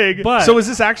entire thing. So is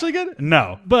this actually good?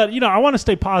 No. But, I want to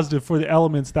stay positive for the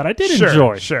elements that I did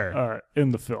enjoy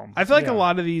in the film. I feel like a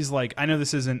lot of these, like, I know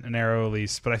this isn't an Arrow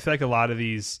release, but I feel like a lot of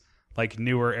these, like,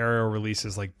 newer Arrow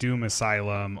releases, like Doom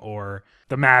Asylum or...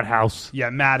 The Madhouse. Yeah,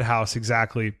 Madhouse,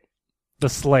 exactly. The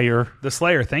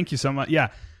Slayer, thank you so much. Yeah.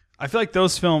 I feel like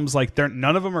those films, like,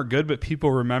 none of them are good, but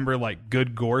people remember, like,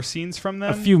 good gore scenes from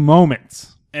them. A few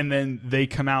moments. And then they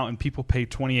come out and people pay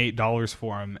 $28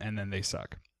 for them, and then they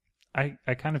suck. I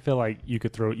kind of feel like you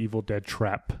could throw Evil Dead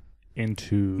Trap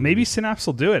into... Maybe Synapse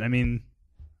will do it. I mean...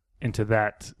 Into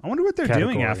that I wonder what they're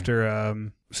doing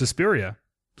after Suspiria.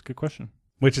 It's a good question.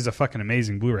 Which is a fucking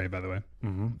amazing Blu-ray, by the way.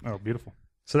 Mm-hmm. Oh, beautiful.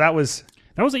 So that was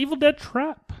Evil Dead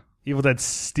Trap. Evil Dead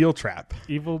Steel Trap.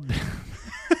 What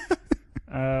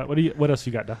else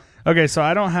you got, Duh? Okay, so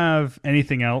I don't have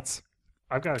anything else.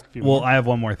 I've got a few. Well, I have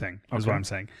one more thing. Is what I'm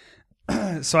saying.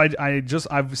 So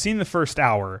I've seen the first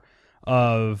hour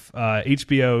of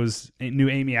HBO's new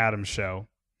Amy Adams show,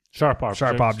 Sharp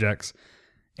Objects,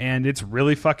 and it's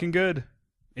really fucking good.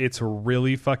 It's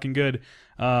really fucking good.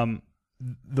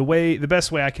 The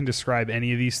best way I can describe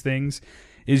any of these things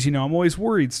is, I'm always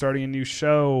worried starting a new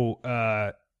show.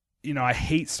 I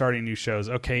hate starting new shows.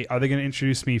 Okay, are they going to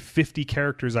introduce me 50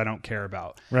 characters I don't care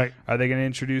about? Right. Are they going to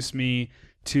introduce me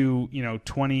to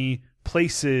 20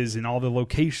 places and all the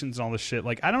locations and all this shit?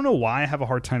 Like, I don't know why I have a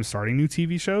hard time starting new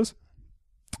TV shows.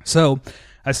 So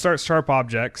I start Sharp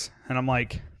Objects and I'm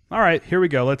like, all right, here we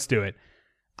go, let's do it.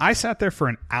 I sat there for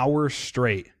an hour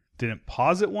straight, didn't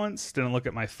pause it once, didn't look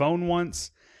at my phone once,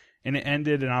 and it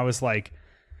ended and I was like,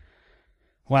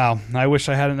 wow, I wish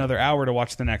I had another hour to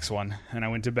watch the next one, and I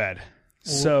went to bed.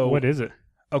 So what is it?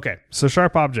 Okay, so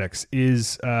Sharp Objects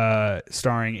is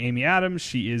starring Amy Adams.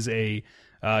 She is a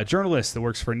journalist that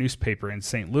works for a newspaper in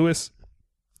St. Louis.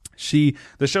 The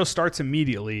show starts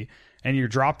immediately, and you're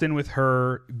dropped in with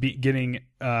her getting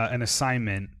an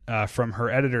assignment from her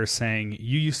editor saying,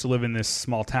 you used to live in this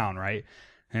small town, right?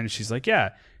 And she's like,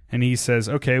 yeah. And he says,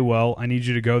 okay, well, I need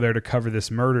you to go there to cover this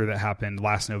murder that happened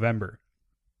last November.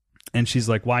 And she's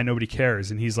like, why? Nobody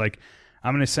cares. And he's like,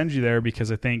 I'm going to send you there because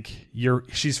I think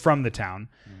she's from the town.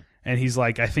 And he's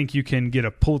like, I think you can get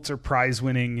a Pulitzer Prize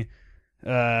winning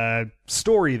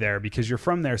story there because you're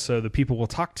from there. So the people will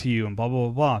talk to you and blah, blah,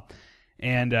 blah, blah.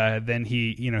 And then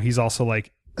he's also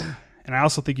like, and I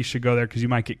also think you should go there because you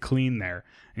might get clean there.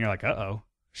 And you're like, uh-oh,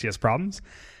 she has problems.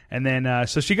 And then,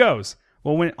 so she goes.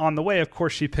 Well, when on the way, of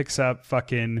course, she picks up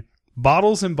fucking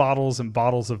bottles and bottles and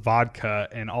bottles of vodka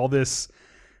and all this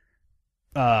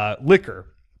liquor.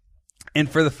 And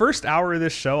for the first hour of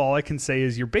this show, all I can say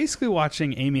is you're basically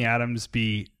watching Amy Adams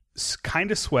be kind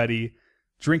of sweaty,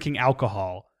 drinking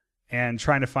alcohol, and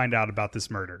trying to find out about this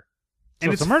murder.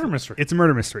 So it's a murder mystery. It's a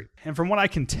murder mystery. And from what I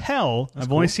can tell,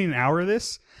 I've only seen an hour of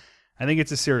this. I think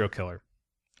it's a serial killer.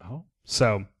 Oh.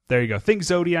 So there you go. Think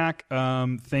Zodiac.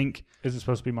 Think. Is it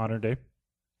supposed to be modern day?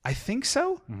 I think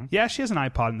so. Mm-hmm. Yeah, she has an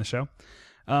iPod in the show.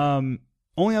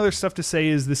 Only other stuff to say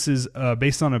is this is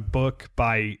based on a book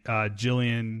by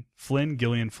Gillian Flynn,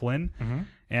 Mm-hmm.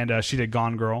 and she did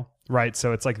Gone Girl, right?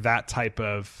 So it's like that type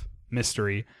of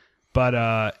mystery.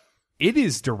 But it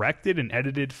is directed and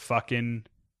edited fucking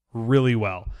really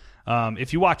well.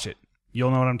 If you watch it,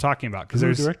 you'll know what I'm talking about. Because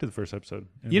who directed the first episode?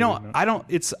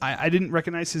 I didn't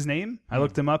recognize his name. I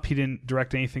looked him up. He didn't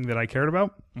direct anything that I cared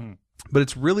about. But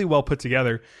it's really well put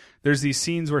together. There's these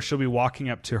scenes where she'll be walking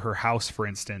up to her house, for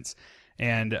instance,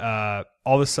 and all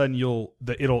of a sudden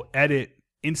it'll edit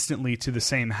instantly to the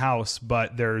same house,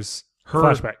 but there's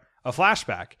a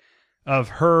flashback of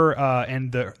her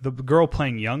and the girl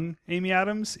playing young Amy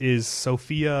Adams is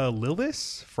Sophia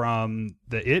Lillis from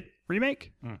the It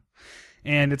remake.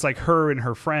 And it's like her and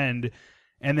her friend,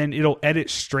 and then it'll edit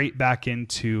straight back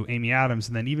into Amy Adams,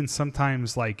 and then even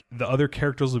sometimes like the other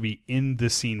characters will be in the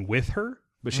scene with her,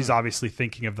 but she's obviously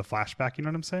thinking of the flashback, you know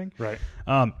what I'm saying? Right.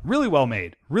 Really well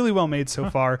made so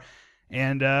far.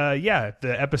 And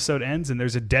the episode ends and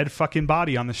there's a dead fucking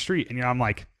body on the street, and I'm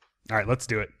like, all right, let's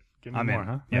do it. I'm in.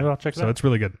 Huh? Yeah, maybe I'll check it out. So it's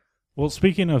really good. Well,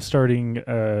 speaking of starting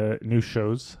new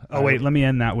shows. Wait, let me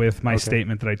end that with my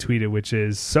statement that I tweeted, which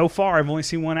is, so far I've only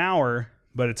seen 1 hour,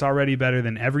 but it's already better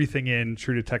than everything in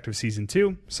True Detective Season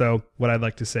 2. So what I'd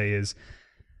like to say is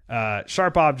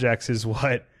Sharp Objects is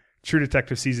what True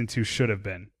Detective Season 2 should have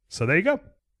been. So there you go.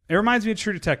 It reminds me of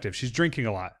True Detective. She's drinking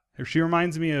a lot. She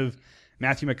reminds me of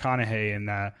Matthew McConaughey in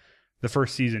the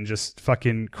first season, just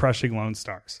fucking crushing Lone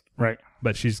Stars. Right.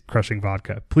 But she's crushing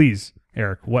vodka. Please,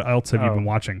 Eric, what else have you been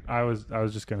watching? I was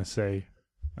just going to say,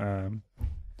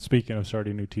 speaking of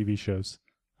starting new TV shows,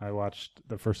 I watched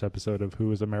the first episode of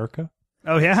Who is America?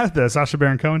 Oh, yeah? The Sacha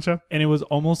Baron Cohen show? And it was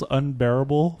almost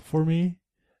unbearable for me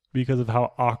because of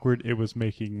how awkward it was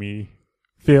making me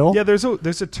feel. Yeah, there's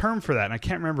a term for that, and I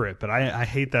can't remember it, but I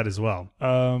hate that as well.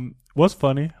 Was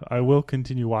funny. I will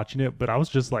continue watching it, but I was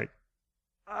just like,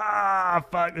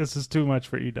 fuck, this is too much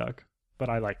for E-Duck. But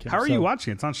I like him. How are you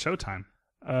watching? It's on Showtime.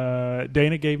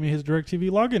 Dana gave me his DirecTV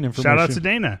login information. Shout out to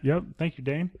Dana. Yep. Thank you,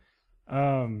 Dane.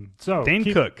 So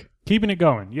Dane Cook. Keeping it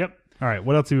going. Yep. All right.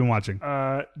 What else have you been watching?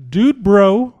 Dude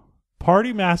Bro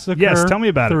Party Massacre. Yes, tell me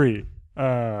about 3.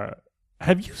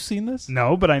 Have you seen this?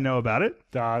 No, but I know about it.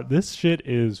 This shit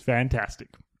is fantastic.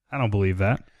 I don't believe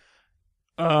that.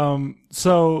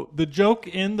 So the joke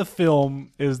in the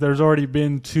film is there's already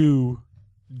been 2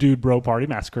 Dude Bro Party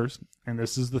Massacres, and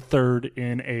this is the third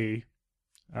in a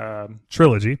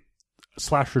trilogy.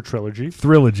 Slasher trilogy.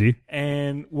 Thrilogy.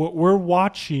 And what we're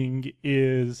watching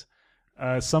is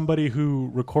somebody who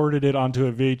recorded it onto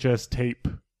a VHS tape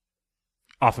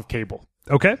off of cable.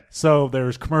 Okay. So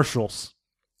there's commercials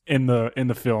in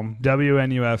the film.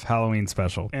 WNUF Halloween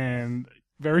special. And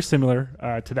very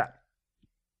similar to that.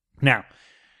 Now,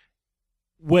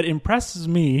 what impresses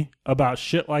me about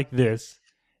shit like this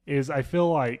is I feel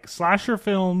like slasher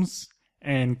films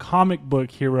and comic book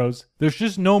heroes, there's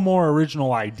just no more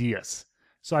original ideas.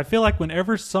 So I feel like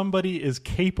whenever somebody is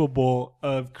capable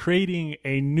of creating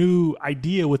a new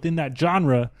idea within that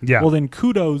genre, well, then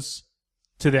kudos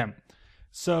to them.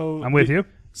 So I'm with you.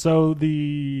 So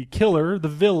the killer, the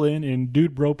villain in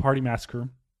Dude Bro Party Massacre,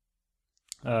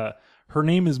 her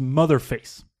name is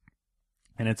Motherface.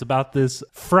 And it's about this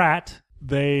frat.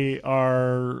 They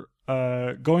are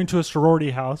going to a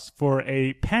sorority house for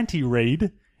a panty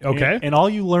raid. Okay. And all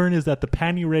you learn is that the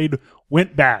panty raid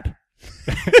went bad.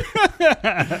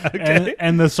 Okay.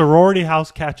 And the sorority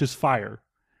house catches fire.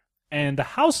 And the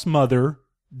house mother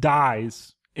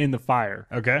dies in the fire.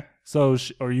 Okay. So,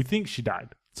 or you think she died.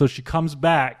 So she comes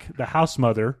back, the house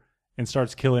mother, and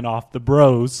starts killing off the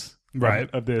bros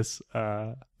of this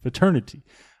fraternity.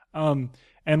 And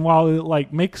while it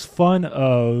like makes fun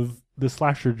of the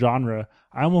slasher genre,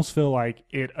 I almost feel like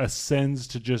it ascends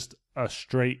to just a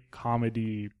straight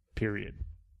comedy period.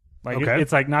 Like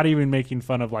it's like not even making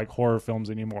fun of like horror films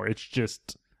anymore. It's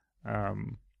just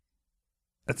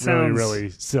it sounds really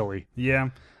silly. Yeah.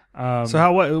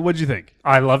 So what'd you think?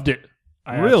 I loved it.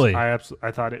 Really? I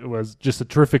thought it was just a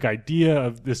terrific idea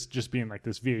of this just being like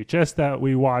this VHS that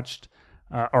we watched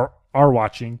or are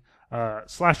watching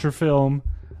slasher film.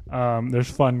 There's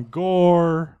fun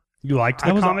gore. You liked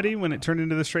the comedy when it turned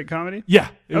into the straight comedy? Yeah,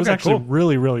 it was actually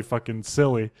really, really fucking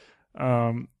silly.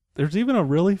 There's even a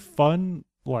really fun,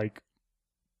 like,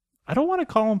 I don't want to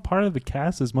call them part of the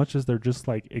cast as much as they're just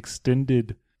like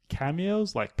extended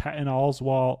cameos, like Patton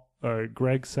Oswalt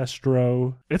Greg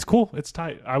Sestero. It's cool. It's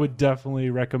tight. I would definitely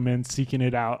recommend seeking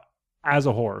it out as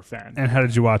a horror fan. And how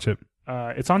did you watch it?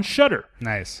 It's on Shudder.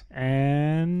 Nice.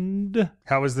 And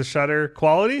how was the Shudder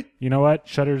quality? You know what?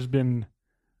 Shudder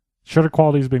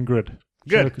quality's been good.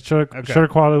 Good. Shudder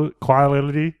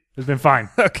quality has been fine.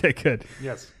 Okay, good.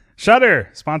 Yes. Shudder,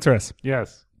 sponsor us.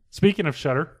 Yes. Speaking of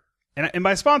Shudder. And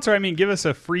by sponsor, I mean give us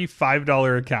a free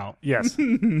 $5 account. Yes.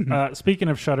 Speaking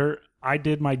of Shudder, I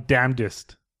did my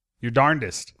damnedest. Your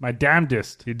darndest. My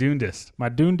damnedest. Your doondest. My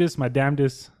doondest, my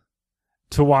damnedest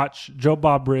to watch Joe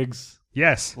Bob Briggs'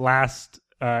 last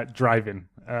drive-in.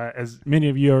 As many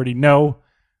of you already know,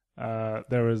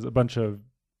 there was a bunch of,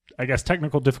 I guess,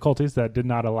 technical difficulties that did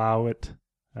not allow it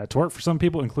to work for some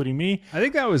people, including me. I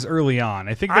think that was early on.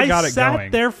 I think they got it going. I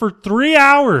sat there for 3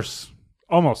 hours.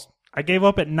 Almost. I gave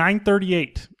up at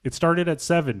 9:38. It started at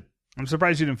 7. I'm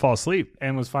surprised you didn't fall asleep.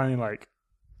 And was finally like,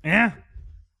 eh.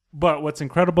 But what's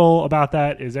incredible about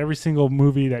that is every single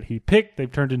movie that he picked,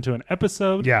 they've turned into an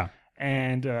episode. Yeah.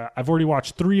 And I've already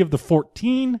watched 3 of the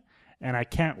 14, and I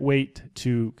can't wait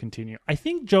to continue. I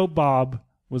think Joe Bob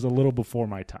was a little before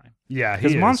my time. Yeah,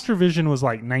 because Monster Vision was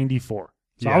like 94.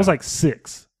 So I was like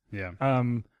 6. Yeah.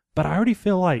 But I already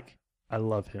feel like I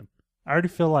love him. I already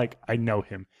feel like I know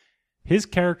him. His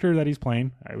character that he's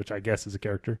playing, which I guess is a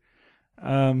character,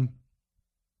 that's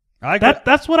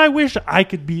what I wish I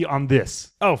could be on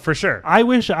this. Oh, for sure. I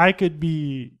wish I could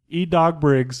be E-Dog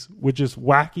Briggs with just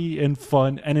wacky and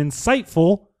fun and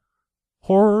insightful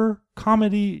horror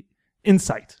comedy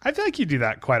insight. I feel like you do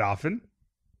that quite often.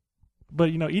 But,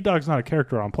 E-Dog's not a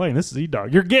character I'm playing. This is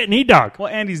E-Dog. You're getting E-Dog. Well,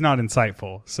 and he's not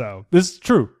insightful, so. This is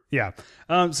true. Yeah.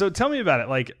 So tell me about it.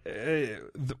 Like,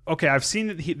 okay, I've seen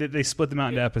that they split them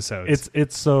out into episodes.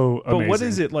 It's so amazing. But what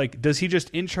is it like? Does he just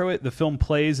intro it, the film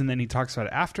plays, and then he talks about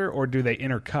it after, or do they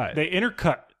intercut? They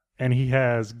intercut, and he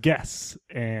has guests.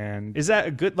 And is that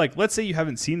a good, like, let's say you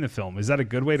haven't seen the film. Is that a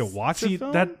good way to watch a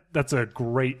film? That's a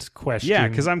great question. Yeah,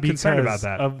 because I'm concerned about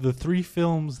that. Of the 3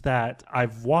 films that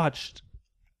I've watched,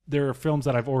 there are films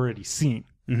that I've already seen.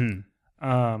 Mm-hmm.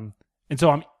 And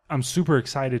so I'm super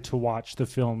excited to watch the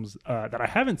films that I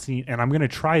haven't seen, and I'm going to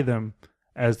try them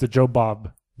as the Joe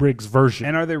Bob Briggs version.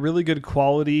 And are they really good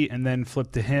quality and then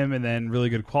flip to him and then really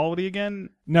good quality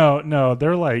again? No,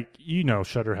 they're like,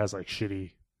 Shudder has like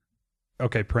shitty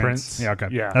prints. Yeah, okay.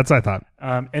 Yeah. That's what I thought.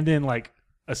 And then like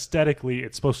aesthetically,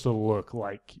 it's supposed to look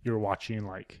like you're watching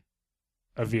like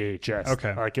a VHS.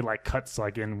 Okay. Like it like cuts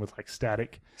like in with like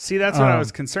static. See, that's what I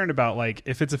was concerned about. Like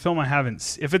if it's a film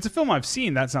if it's a film I've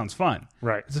seen, that sounds fun.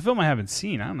 Right. If it's a film I haven't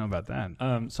seen, I don't know about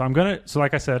that. So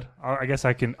like I said, I guess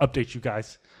I can update you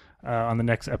guys on the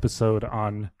next episode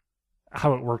on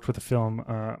how it worked with the film.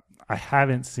 I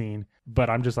haven't seen, but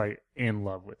I'm just like in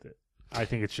love with it. I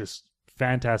think it's just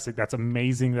fantastic. That's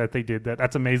amazing that they did that.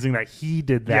 That's amazing that he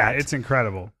did that. Yeah, it's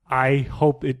incredible. I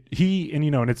hope and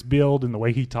its build and the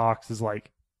way he talks is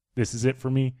like, this is it for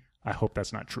me. I hope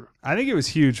that's not true. I think it was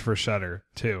huge for Shudder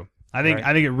too. I think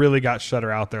it really got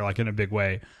Shudder out there like in a big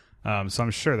way. So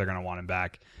I'm sure they're going to want him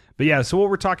back. But yeah, so what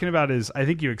we're talking about is, I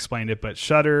think you explained it, but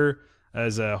Shudder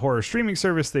as a horror streaming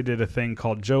service, they did a thing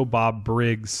called Joe Bob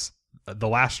Briggs, The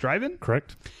Last Drive-In.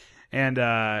 Correct. And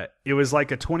it was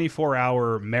like a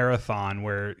 24-hour marathon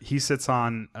where he sits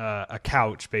on a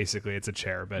couch, basically. It's a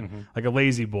chair, but like a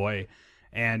lazy boy,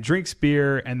 and drinks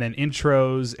beer and then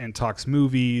intros and talks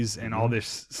movies and all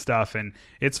this stuff. And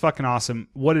it's fucking awesome.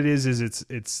 What it is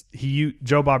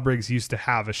Joe Bob Briggs used to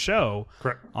have a show.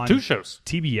 Correct. On 2 shows.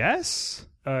 TBS?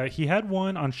 He had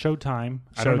one on Showtime.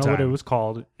 I don't know what it was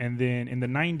called. And then in the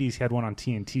 90s, he had one on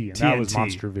TNT. And that was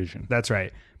Monster Vision. That's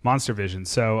right. Monster Vision.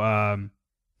 So,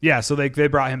 yeah, so they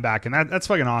brought him back, and that's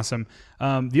fucking awesome.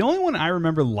 The only one I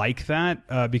remember like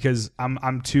that, because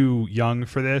I'm too young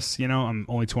for this, I'm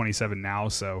only 27 now,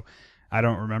 so I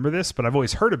don't remember this, but I've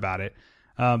always heard about it.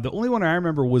 The only one I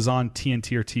remember was on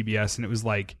TNT or TBS, and it was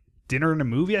like Dinner and a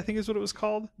Movie, I think is what it was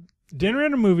called. Dinner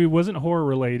and a Movie wasn't horror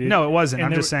related. No, it wasn't.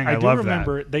 I'm just saying I love that. I do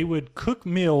remember they would cook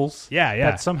meals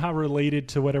that somehow related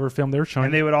to whatever film they were showing.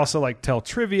 And they would also like tell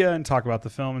trivia and talk about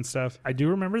the film and stuff. I do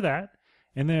remember that.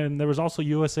 And then there was also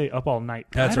USA Up All Night.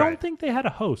 That's right. I don't think they had a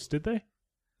host, did they?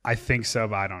 I think so,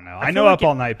 but I don't know. I know Up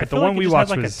All Night, but the one we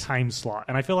watched was a time slot,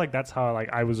 and I feel like that's how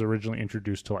I was originally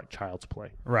introduced to like Child's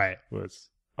Play. Right, was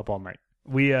Up All Night.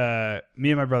 Me and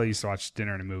my brother used to watch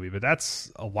Dinner and a Movie, but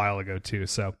that's a while ago too.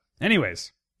 So,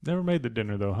 anyways, never made the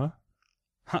dinner though,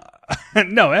 huh?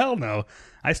 No, hell no.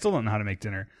 I still don't know how to make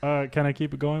dinner. Can I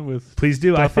keep it going with? Please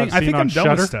do. I think I'm done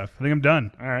with stuff. I think I'm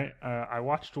done. All right. I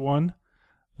watched one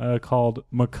called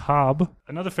Macabre.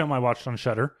 Another film I watched on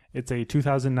Shudder. It's a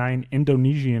 2009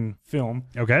 Indonesian film.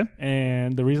 Okay.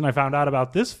 And the reason I found out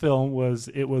about this film was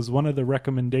it was one of the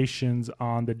recommendations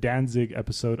on the Danzig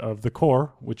episode of The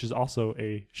Core, which is also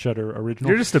a Shudder original.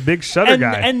 You're just a big Shudder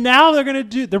guy. And now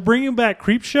they're bringing back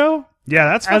Creepshow. Yeah,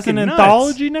 that's as an nuts.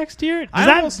 anthology next year.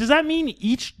 Does that mean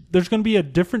there's going to be a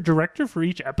different director for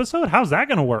each episode? How's that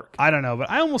going to work? I don't know, but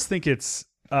I almost think it's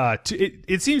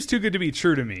it seems too good to be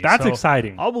true to me. That's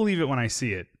exciting. I'll believe it when I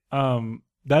see it.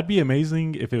 That'd be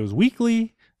amazing if it was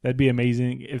weekly. That'd be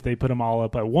amazing if they put them all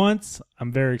up at once.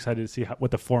 I'm very excited to see what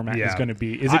the format is going to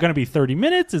be. Is it going to be 30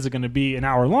 minutes? Is it going to be an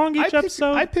hour long each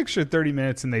episode? I pictured 30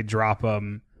 minutes and they drop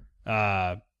them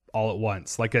all at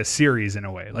once, like a series in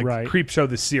a way, like Creepshow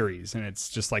the series, and it's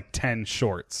just like 10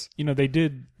 shorts. They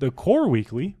did The Core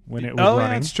weekly when it was running.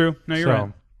 Yeah, that's true. No, you're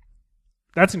right.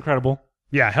 That's incredible.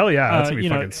 Yeah, hell yeah, that's gonna be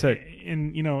fucking sick.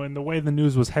 And the way the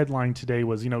news was headlined today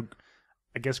was,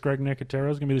 I guess Greg Nicotero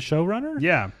is gonna be the showrunner.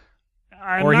 Yeah,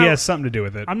 he has something to do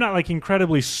with it. I'm not like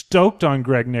incredibly stoked on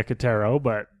Greg Nicotero,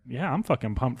 but yeah, I'm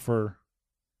fucking pumped for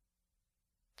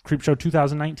Creepshow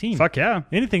 2019. Fuck yeah.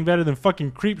 Anything better than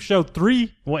fucking Creepshow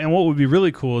 3. Well, and what would be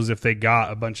really cool is if they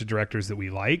got a bunch of directors that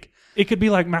we like. It could be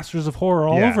like Masters of Horror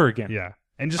all over again. Yeah.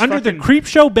 And just under the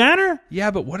Creepshow banner? Yeah,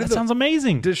 but that sounds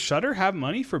amazing. Does Shudder have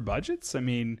money for budgets? I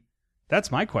mean,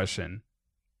 that's my question.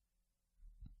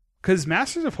 Because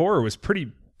Masters of Horror was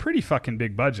pretty fucking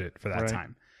big budget for that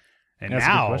time. And that's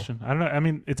now, a good question. I don't know. I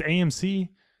mean, it's AMC.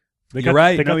 They got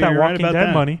that Walking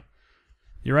Dead money.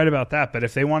 You're right about that, but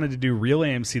if they wanted to do real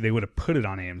AMC, they would have put it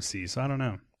on AMC, so I don't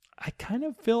know. I kind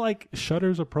of feel like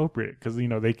Shudder's appropriate because,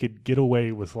 they could get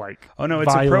away with like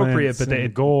it's appropriate, but they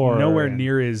gore nowhere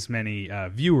near as many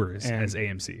viewers as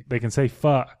AMC. They can say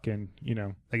fuck and,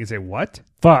 They can say what?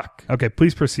 Fuck. Okay,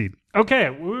 please proceed.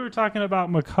 Okay, we were talking about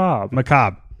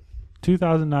Macabre.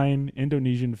 2009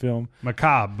 Indonesian film.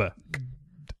 Macabre.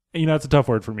 It's a tough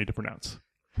word for me to pronounce.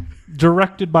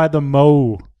 Directed by the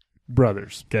Mo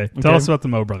brothers. Okay. Tell us about the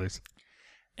Mo brothers.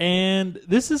 And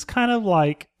this is kind of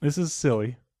like, this is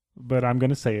silly, but I'm going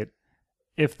to say it.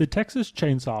 If the Texas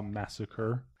Chainsaw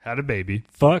Massacre had a baby,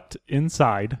 fucked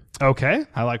inside. Okay.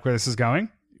 I like where this is going.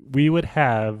 We would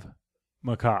have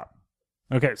Macabre.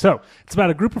 Okay. So it's about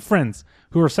a group of friends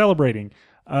who are celebrating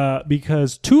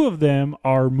because two of them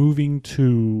are moving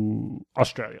to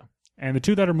Australia. And the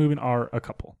two that are moving are a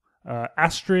couple.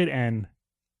 Astrid and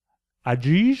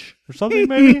Ajij or something,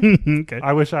 maybe? Okay.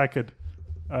 I wish I could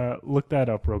look that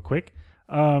up real quick.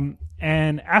 And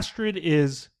Astrid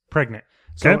is pregnant.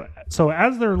 So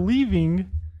as they're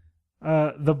leaving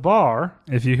the bar...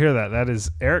 If you hear that, that is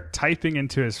Eric typing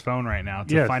into his phone right now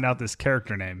to find out this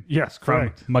character name. Yes,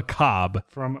 correct. From Macabre.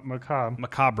 From Macabre.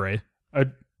 Macabre.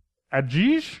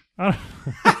 Ajij?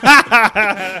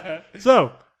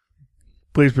 So...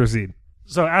 Please proceed.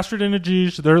 So Astrid and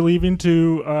Ajij, they're leaving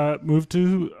to move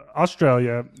to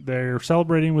Australia. They're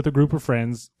celebrating with a group of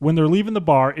friends. When they're leaving the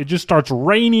bar, it just starts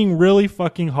raining really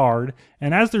fucking hard.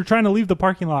 And as they're trying to leave the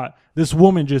parking lot, this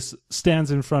woman just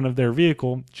stands in front of their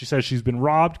vehicle. She says she's been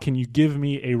robbed. Can you give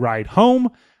me a ride home?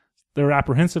 They're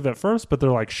apprehensive at first, but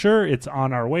they're like, sure, it's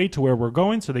on our way to where we're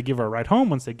going. So they give her a ride home.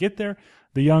 Once they get there,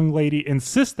 the young lady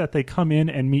insists that they come in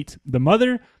and meet the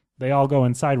mother. They all go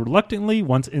inside reluctantly.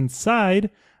 Once inside,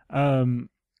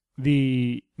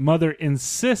 the mother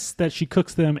insists that she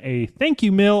cooks them a thank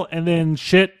you meal, and then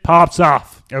shit pops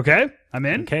off. Okay, I'm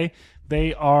in. Okay,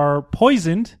 they are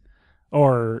poisoned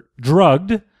or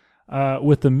drugged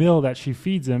with the meal that she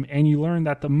feeds them, and you learn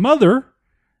that the mother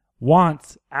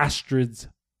wants Astrid's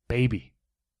baby.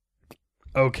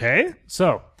 Okay,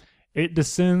 so it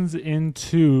descends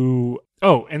into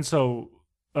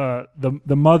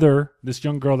the mother, this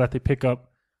young girl that they pick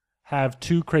up, have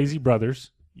two crazy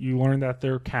brothers. You learn that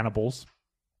they're cannibals.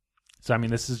 So, I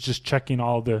mean, this is just checking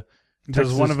all the...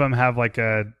 Does one of them have like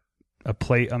a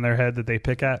plate on their head that they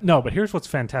pick at? No, but here's what's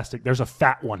fantastic. There's a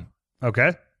fat one.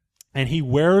 Okay. And he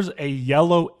wears a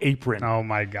yellow apron. Oh,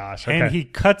 my gosh. Okay. And he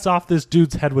cuts off this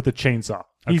dude's head with a chainsaw.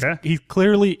 Okay. He's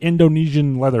clearly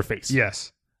Indonesian Leatherface.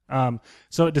 Yes.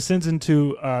 So it descends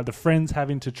into the friends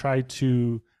having to try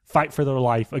to fight for their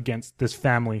life against this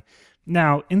family.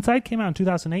 Now, Inside came out in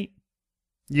 2008.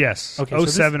 Yes. Okay.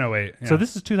 07, 08. Yeah. So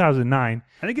this is 2009.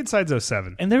 I think Inside's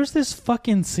 07. And there's this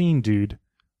fucking scene, dude,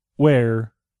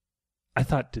 where I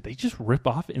thought, did they just rip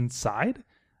off Inside?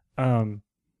 One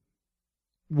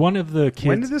of the kids...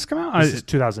 When did this come out? This is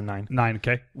 2009. 9,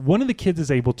 okay. One of the kids is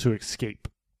able to escape.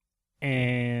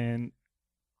 And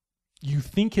you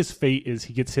think his fate is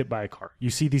he gets hit by a car. You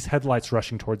see these headlights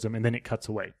rushing towards him, and then it cuts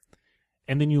away.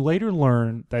 And then you later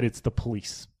learn that it's the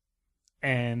police.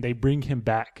 And they bring him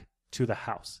back to the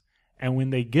house. And when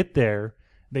they get there,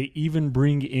 they even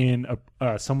bring in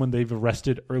someone they've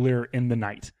arrested earlier in the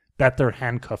night that they're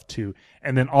handcuffed to.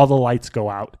 And then all the lights go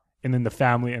out. And then the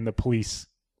family and the police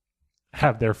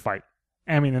have their fight.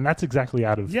 I mean, and that's exactly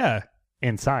out of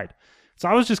Inside. So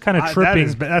I was just kind of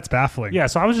tripping. That's baffling. Yeah,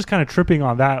 so I was just kind of tripping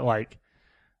on that. Like,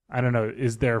 I don't know.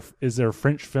 Is there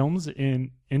French films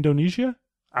in Indonesia?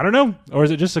 I don't know. Or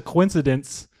is it just a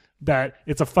coincidence that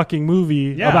it's a fucking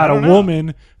movie about a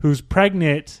woman who's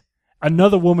pregnant,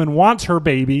 another woman wants her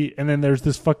baby, and then there's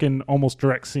this fucking almost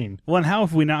direct scene. Well, and how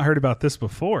have we not heard about this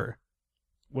before?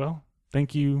 Well,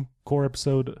 thank you, Core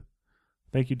episode.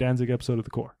 Thank you, Danzig episode of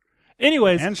the Core.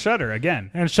 Anyways. And Shudder again.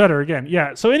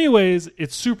 Yeah. So anyways,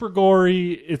 it's super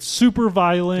gory. It's super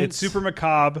violent. It's super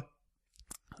macabre.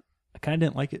 I kind of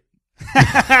didn't like it.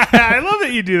 I love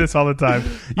that you do this all the time.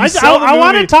 I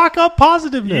want to talk up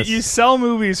positiveness. You sell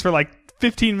movies for like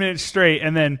 15 minutes straight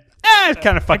and then I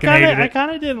kind of fucking hated it. I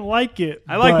kind of didn't like it.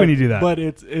 I like when you do that. But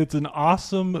it's an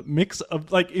awesome mix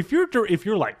of, like, if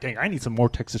you're like, dang, I need some more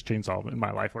Texas Chainsaw in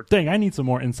my life, or dang, I need some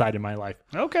more Inside in my life.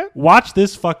 Okay. Watch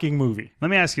this fucking movie. Let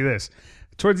me ask you this.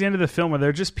 Towards the end of the film, are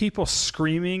there just people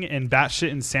screaming and batshit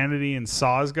insanity and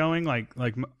saws going like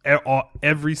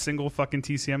every single fucking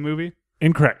TCM movie?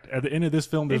 Incorrect. At the end of this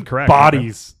film, there's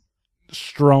bodies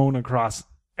strewn across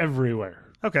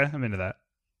everywhere. Okay, I'm into that.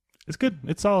 It's good.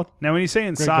 It's solid. Now, when you say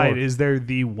Inside, is there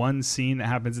the one scene that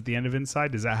happens at the end of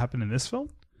Inside? Does that happen in this film?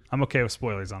 I'm okay with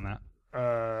spoilers on that.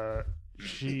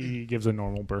 She gives a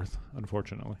normal birth,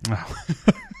 unfortunately. Oh.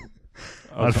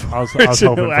 I was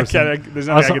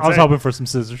hoping for some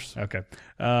scissors. Okay.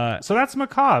 So that's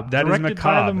Macabre. That is directed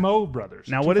Macabre. by the Mo brothers.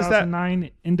 Now, what is that? 2009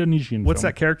 Indonesian What's film.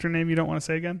 that character name you don't want to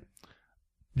say again?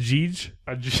 Jeej?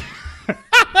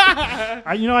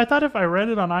 I thought if I read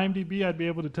it on IMDb, I'd be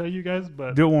able to tell you guys,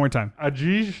 but... Do it one more time.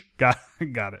 Ajij. Got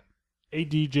it.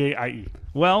 A-D-J-I-E.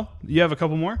 Well, you have a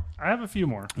couple more? I have a few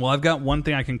more. Well, I've got one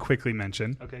thing I can quickly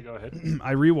mention. Okay, go ahead.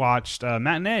 I rewatched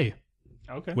Matinee.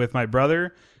 Okay. With my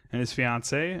brother and his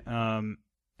fiance. And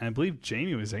I believe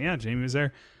Jamie was there. Yeah, Jamie was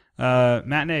there.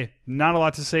 Matinee. Not a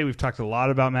lot to say. We've talked a lot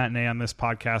about Matinee on this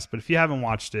podcast, but if you haven't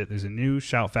watched it, there's a new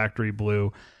Shout Factory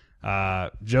Blue.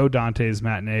 Joe Dante's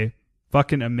Matinee.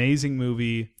 Fucking amazing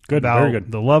movie. Good, about very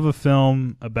good. The love of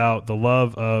film, about the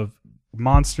love of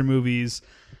monster movies,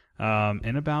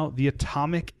 and about the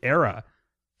atomic era.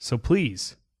 So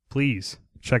please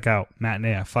check out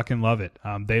Matinee. I fucking love it.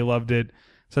 They loved it.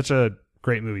 Such a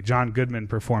great movie. John Goodman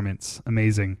performance.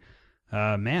 Amazing.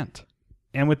 Mant.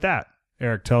 And with that,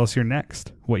 Eric, tell us your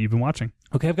next. What you've been watching.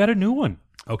 Okay, I've got a new one.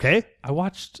 Okay. I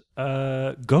watched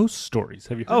Ghost Stories.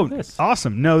 Have you heard of this?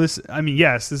 Awesome. No,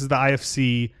 yes, this is the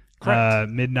IFC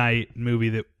midnight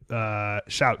movie that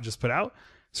Shout just put out.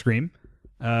 Scream.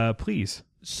 Please.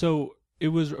 So it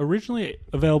was originally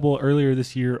available earlier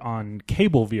this year on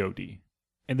cable VOD.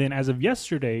 And then as of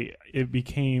yesterday, it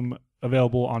became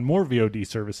available on more VOD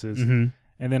services. Mm-hmm.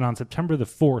 And then on September the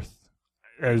 4th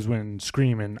is when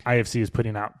Scream and IFC is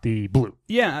putting out the Blue.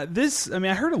 Yeah,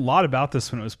 I heard a lot about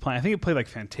this when it was playing. I think it played like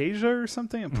Fantasia or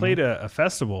something. It played a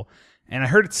festival, and I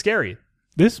heard it's scary.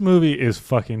 This movie is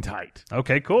fucking tight.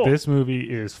 Okay, cool. This movie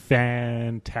is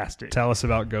fantastic. Tell us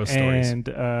about Ghost Stories.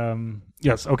 And,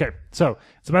 yes, okay. So,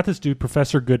 it's about this dude,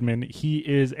 Professor Goodman. He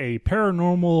is a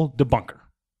paranormal debunker.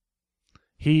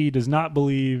 He does not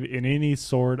believe in any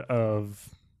sort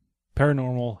of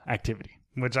paranormal activity.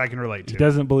 Which I can relate to. He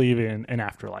doesn't believe in an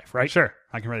afterlife, right? Sure.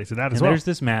 I can relate to that as and well. There's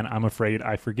this man, I'm afraid,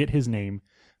 I forget his name,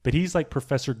 but he's like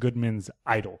Professor Goodman's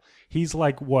idol. He's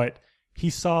like what he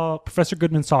saw, Professor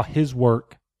Goodman saw his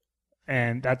work,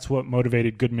 and that's what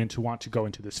motivated Goodman to want to go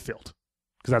into this field.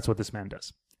 Because that's what this man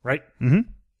does, right? Mm-hmm.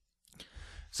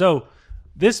 So,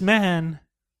 this man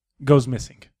goes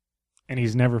missing, and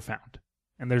he's never found.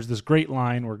 And there's this great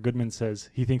line where Goodman says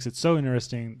he thinks it's so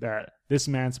interesting that this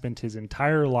man spent his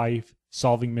entire life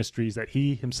solving mysteries that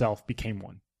he himself became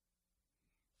one.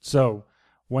 So,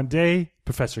 one day,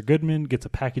 Professor Goodman gets a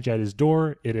package at his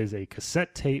door. It is a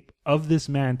cassette tape of this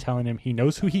man telling him he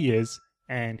knows who he is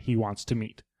and he wants to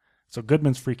meet. So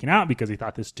Goodman's freaking out because he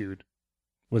thought this dude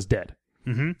was dead.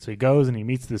 Mm-hmm. So he goes and he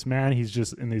meets this man. He's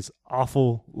just in these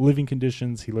awful living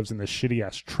conditions. He lives in this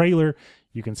shitty-ass trailer.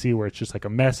 You can see where it's just like a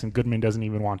mess, and Goodman doesn't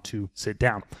even want to sit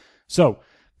down. So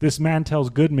this man tells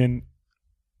Goodman,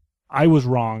 I was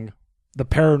wrong. The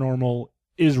paranormal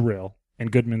is real.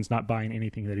 And Goodman's not buying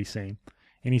anything that he's saying.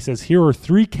 And he says, here are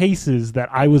 3 cases that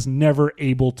I was never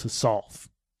able to solve.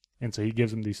 And so he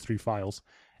gives him these 3 files.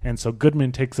 And so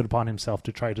Goodman takes it upon himself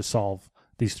to try to solve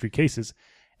these 3 cases.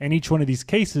 And each one of these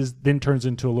cases then turns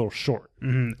into a little short.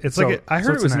 Mm-hmm. It's I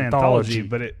heard it was an anthology,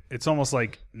 but it's almost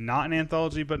like not an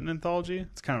anthology, but an anthology.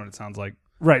 It's kind of what it sounds like.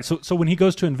 Right. So when he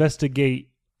goes to investigate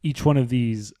each one of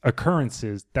these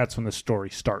occurrences, that's when the story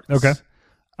starts. Okay.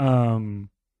 And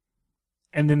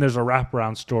then there's a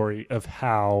wraparound story of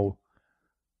how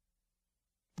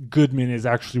Goodman is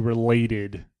actually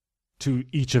related to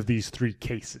each of these 3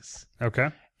 cases. Okay.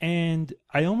 And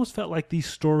I almost felt like these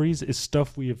stories is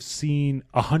stuff we have seen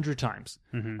 100 times.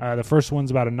 Mm-hmm. The first one's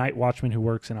about a night watchman who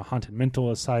works in a haunted mental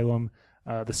asylum.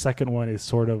 The second one is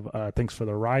sort of Thanks for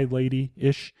the Ride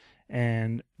Lady-ish.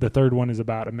 And the third one is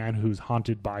about a man who's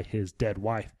haunted by his dead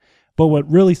wife. But what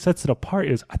really sets it apart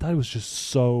is I thought it was just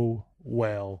so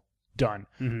well done.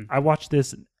 Mm-hmm. I watched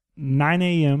this 9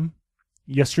 a.m.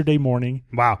 yesterday morning.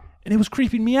 Wow. And it was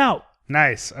creeping me out.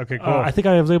 Nice. Okay, cool. I think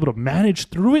I was able to manage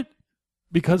through it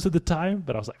because of the time,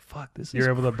 but I was like, fuck, this is... You're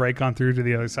able to break on through to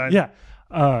the other side? Yeah.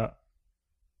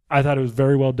 I thought it was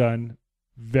very well done,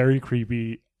 very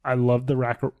creepy. I love the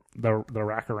rack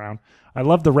around. I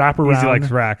love the wraparound. Easy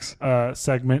likes racks.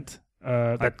 Segment.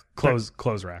 That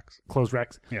close racks. Close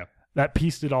racks. Yeah. That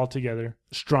pieced it all together.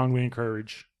 Strongly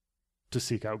encourage to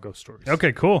seek out ghost stories.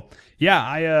 Okay, cool. Yeah,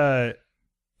 I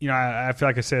feel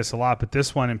like I say this a lot, but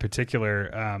this one in particular,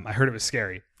 I heard it was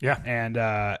scary. Yeah.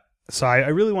 And so I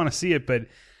really want to see it, but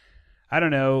I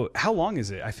don't know. How long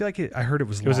is it? I feel like I heard it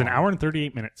was long. It was an hour and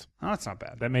 38 minutes. Oh, that's not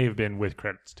bad. That may have been with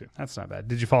credits, too. That's not bad.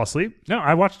 Did you fall asleep? No,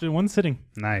 I watched it in one sitting.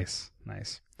 Nice.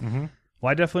 Mm-hmm.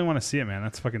 Well, I definitely want to see it, man.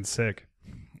 That's fucking sick.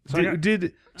 So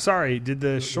did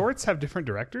the shorts have different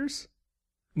directors?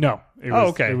 No.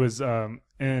 Okay. It was,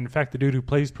 in fact, the dude who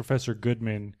plays Professor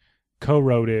Goodman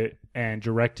co-wrote it and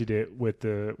directed it with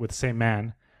the same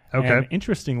man. Okay. And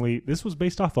interestingly, this was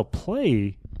based off a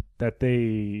play that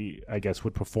they, I guess,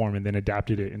 would perform and then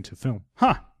adapted it into film.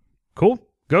 Huh. Cool.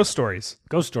 Ghost Stories.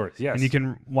 Ghost Stories, yes. And you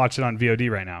can watch it on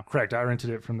VOD right now. Correct. I rented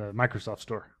it from the Microsoft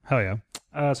store. Hell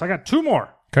yeah. So I got 2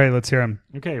 more. Okay, let's hear them.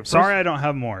 Okay. Sorry I don't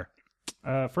have more.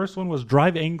 First one was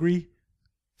Drive Angry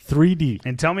 3D.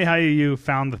 And tell me how you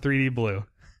found the 3D blue.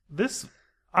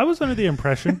 I was under the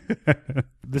impression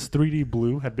this 3D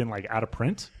blue had been like out of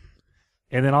print.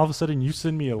 And then all of a sudden you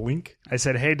send me a link. I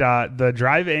said, hey, Dot, the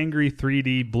Drive Angry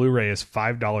 3D Blu-ray is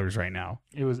 $5 right now.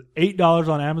 It was $8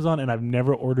 on Amazon, and I've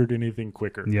never ordered anything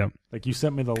quicker. Yep. Like, you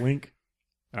sent me the link,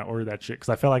 and I ordered that shit because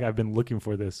I felt like I've been looking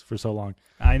for this for so long.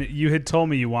 You had told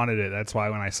me you wanted it. That's why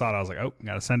when I saw it, I was like, oh,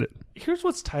 gotta send it. Here's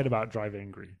what's tight about Drive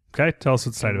Angry. Okay, tell us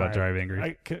what's tight about Drive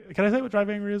Angry. Can I say what Drive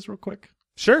Angry is real quick?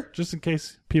 Sure. Just in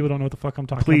case people don't know what the fuck I'm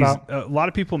talking about. Please. A lot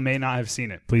of people may not have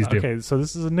seen it. Please do. Okay, so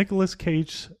this is a Nicolas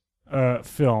Cage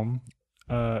film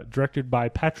directed by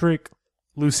Patrick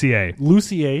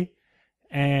Lussier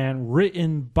and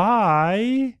written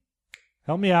by,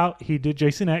 help me out, he did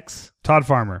Jason X. Todd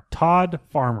Farmer.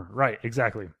 Right,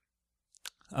 exactly.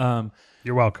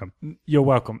 You're welcome. You're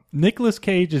welcome. Nicolas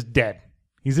Cage is dead.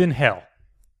 He's in hell,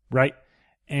 right?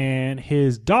 And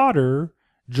his daughter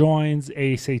joins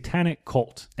a satanic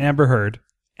cult. Amber Heard.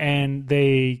 And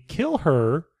they kill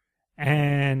her,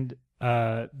 and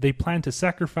they plan to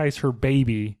sacrifice her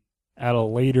baby at a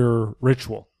later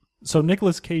ritual. So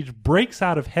Nicolas Cage breaks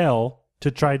out of hell to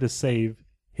try to save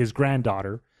his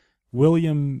granddaughter.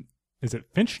 William, is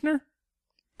it Fichtner?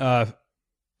 Fichtner.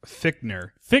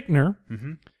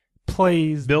 Mm-hmm.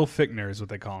 Plays... Bill Fichtner is what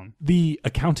they call him. The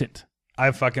accountant. I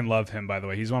fucking love him, by the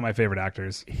way. He's one of my favorite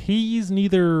actors. He's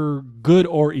neither good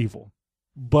or evil.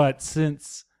 But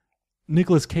since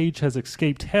Nicolas Cage has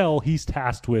escaped hell, he's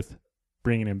tasked with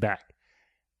bringing him back.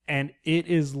 And it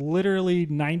is literally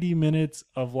 90 minutes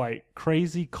of like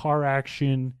crazy car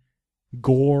action,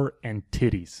 gore, and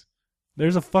titties.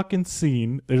 There's a fucking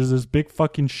scene. There's this big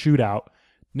fucking shootout.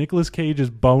 Nicolas Cage is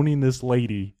boning this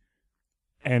lady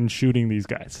and shooting these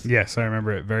guys. Yes, I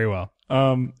remember it very well.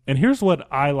 And here's what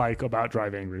I like about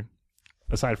Drive Angry,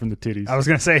 aside from the titties. I was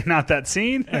going to say, not that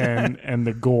scene. and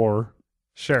the gore.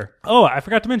 Sure. Oh, I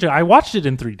forgot to mention, I watched it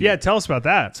in 3D. Yeah, tell us about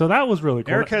that. So that was really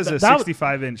cool. Eric has a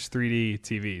 65-inch 3D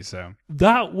TV, so.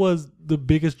 That was the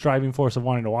biggest driving force of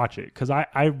wanting to watch it, because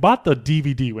I bought the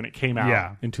DVD when it came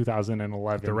out in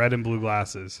 2011. The red and blue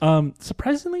glasses.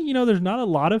 Surprisingly, there's not a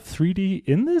lot of 3D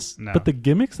in this, but the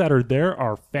gimmicks that are there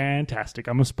are fantastic.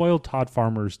 I'm going to spoil Todd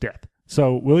Farmer's death.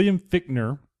 So William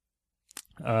Fichtner.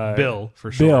 Bill,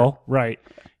 for sure. Bill, right.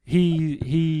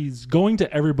 He's going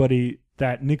to everybody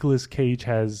that Nicolas Cage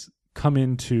has come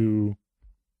into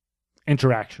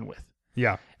interaction with.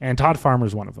 Yeah. And Todd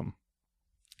Farmer's one of them.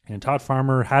 And Todd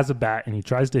Farmer has a bat, and he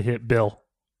tries to hit Bill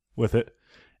with it.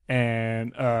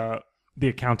 And the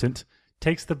accountant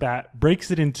takes the bat,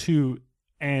 breaks it in two,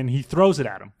 and he throws it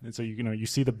at him. And so you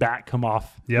see the bat come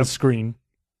off the Yep. screen,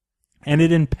 and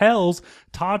it impels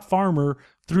Todd Farmer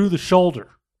through the shoulder.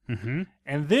 Mm-hmm.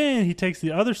 And then he takes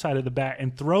the other side of the bat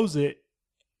and throws it,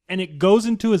 and it goes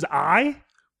into his eye,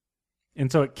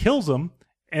 and so it kills him.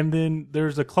 And then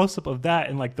there's a close-up of that,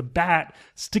 and like the bat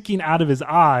sticking out of his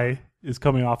eye is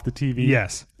coming off the TV.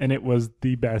 Yes. And it was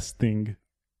the best thing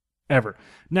ever.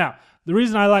 Now, the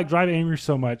reason I like Drive Angry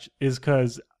so much is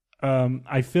because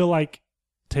I feel like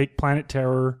take Planet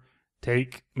Terror,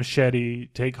 take Machete,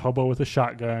 take Hobo with a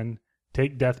Shotgun,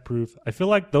 take Death Proof. I feel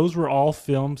like those were all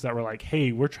films that were like,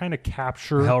 hey, we're trying to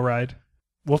capture... Hellride.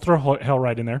 We'll throw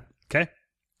Hellride in there. Okay.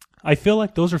 I feel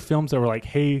like those are films that were like,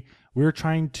 hey, we're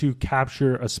trying to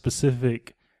capture a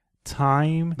specific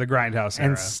time The Grindhouse and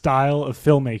era. style of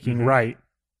filmmaking, Mhm. right,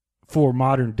 for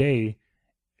modern day,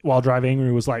 while Drive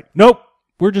Angry was like, nope,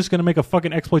 we're just going to make a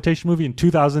fucking exploitation movie in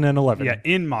 2011. Yeah,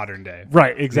 in modern day.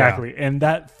 Right, exactly. And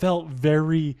that felt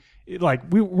very, like,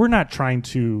 we're not trying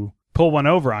to... Pull one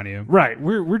over on you. Right,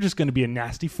 we're just going to be a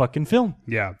nasty fucking film.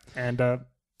 Yeah. And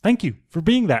thank you for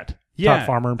being that, Yeah, Todd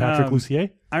Farmer and Patrick Lussier.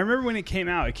 I remember when it came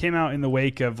out in the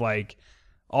wake of like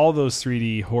all those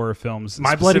 3D horror films.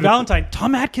 My Bloody Valentine.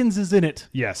 Tom Atkins is in it.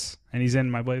 Yes, and he's in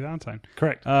My Bloody Valentine.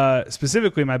 Correct.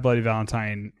 Specifically, My Bloody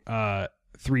Valentine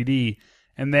 3D,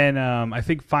 and then I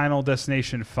think Final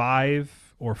Destination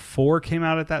 5 or 4 came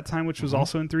out at that time, which was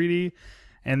also in 3D.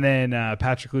 And then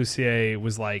Patrick Lussier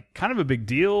was like kind of a big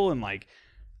deal, and like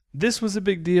this was a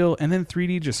big deal. And then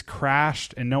 3D just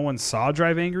crashed, and no one saw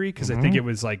Drive Angry because I think it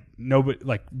was like nobody,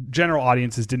 like general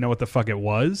audiences didn't know what the fuck it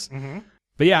was.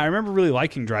 But yeah, I remember really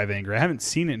liking Drive Angry. I haven't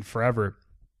seen it in forever.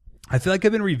 I feel like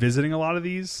I've been revisiting a lot of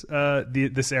these,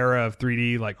 this era of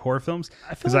 3D like horror films,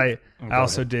 because I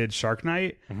also did Shark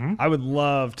Night. I would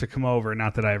love to come over,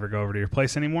 not that I ever go over to your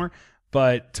place anymore,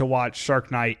 but to watch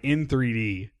Shark Night in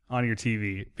 3D on your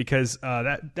TV, because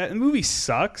that movie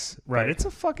sucks, Right. but it's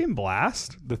a fucking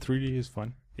blast. The 3D is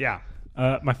fun. Yeah.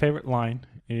 My favorite line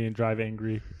in Drive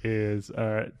Angry is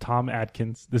Tom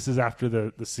Atkins. This is after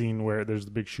the scene where there's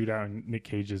the big shootout and Nick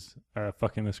Cage is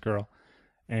fucking this girl.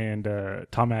 And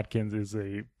Tom Atkins is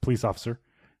a police officer,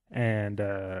 and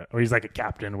or he's like a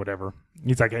captain or whatever.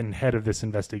 He's like in head of this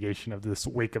investigation of this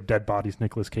wake of dead bodies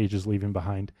Nicolas Cage is leaving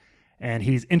behind. And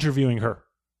he's interviewing her.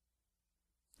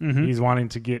 Mm-hmm. He's wanting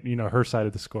to get, her side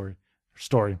of the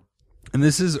story. And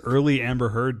this is early Amber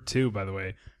Heard too, by the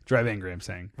way. Drive Angry, I'm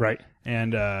saying. Right.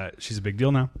 And she's a big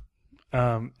deal now.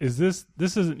 Is this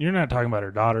isn't, you're not talking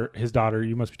about his daughter.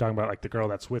 You must be talking about like the girl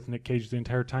that's with Nick Cage the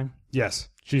entire time. Yes.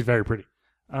 She's very pretty.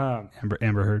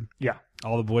 Amber Heard. Yeah.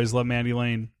 All the boys love Mandy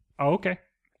Lane. Oh, okay.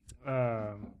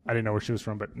 I didn't know where she was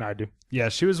from, but now I do. Yeah,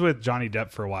 she was with Johnny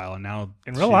Depp for a while, and now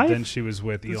In real life? Then she was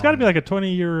with Elon. There's got to be like a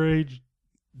 20-year age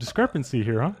discrepancy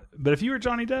here, huh? But if you were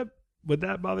Johnny Depp, would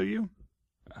that bother you?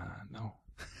 No.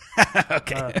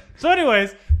 Okay. So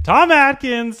anyways, Tom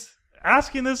Atkins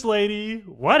asking this lady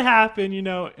what happened,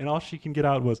 and all she can get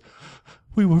out was,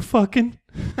 we were fucking.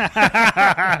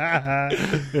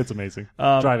 It's amazing.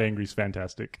 Drive Angry's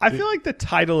fantastic. I feel like the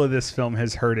title of this film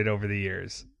has hurt it over the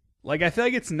years. Like, I feel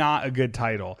like it's not a good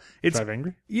title. It's Drive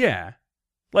Angry? Yeah.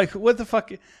 Like, what the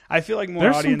fuck? I feel like more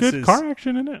There's audiences... some good car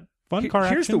action in it. Fun car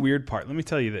action. Here's the weird part. Let me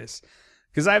tell you this.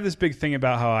 Because I have this big thing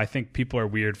about how I think people are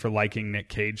weird for liking Nick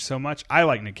Cage so much. I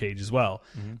like Nick Cage as well.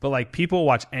 Mm-hmm. But like, people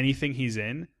watch anything he's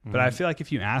in. But I feel like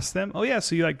if you ask them, oh yeah,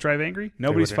 so you like Drive Angry?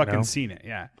 Nobody's wouldn't fucking know. seen it.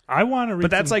 Yeah. I want to read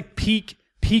But that's like peak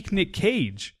Nick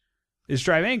Cage is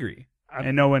Drive Angry.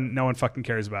 And no one fucking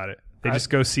cares about it. They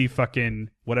just go see fucking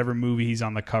whatever movie he's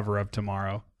on the cover of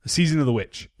tomorrow. Season of the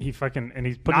Witch. he's putting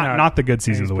out Not the good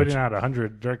Season of the Witch. He's putting out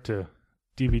 100 direct to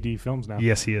DVD films now.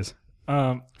 Yes, he is.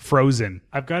 Um, Frozen.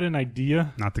 I've got an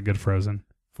idea Not the good Frozen.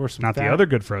 for some. Not the other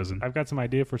good Frozen. I've got some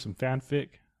idea for some fanfic.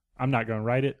 I'm not going to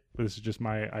write it, but this is just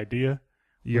my idea.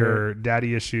 Your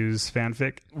daddy issues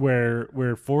fanfic.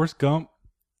 Where Forrest Gump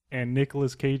and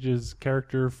Nicolas Cage's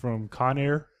character from Con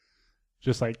Air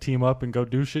just like team up and go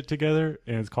do shit together,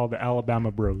 and it's called the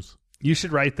Alabama Bros. You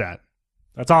should write that.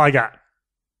 That's all I got.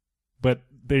 But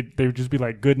they would just be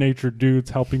like good-natured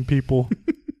dudes helping people.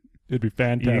 It'd be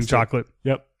fantastic. Eating chocolate.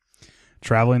 Yep.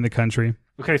 Traveling the country.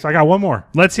 Okay, so I got one more.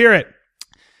 Let's hear it.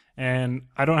 And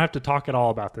I don't have to talk at all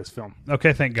about this film.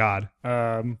 Okay, thank God.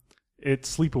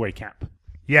 It's Sleepaway Camp.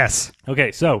 Yes.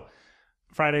 Okay, so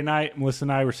Friday night, Melissa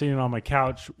and I were sitting on my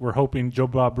couch. We're hoping Joe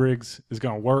Bob Briggs is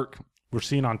going to work. We're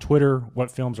seeing on Twitter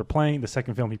what films are playing. The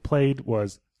second film he played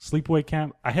was Sleepaway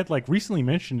Camp. I had like recently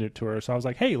mentioned it to her, so I was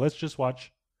like, hey, let's just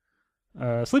watch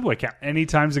Sleepaway Camp.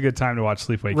 Anytime's a good time to watch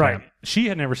Sleepaway Right. Camp. She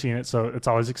had never seen it, so it's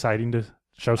always exciting to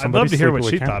show I'd somebody. love to hear what Sleepaway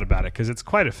she Camp. thought about it because it's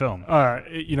quite a film.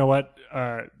 You know what?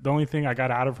 The only thing I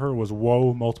got out of her was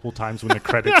whoa multiple times when the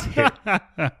credits hit.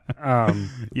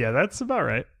 Yeah, that's about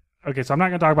right. Okay, so I'm not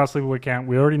going to talk about Sleepaway Camp.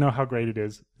 We already know how great it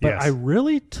is. But Yes. I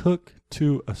really took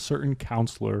to a certain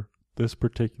counselor this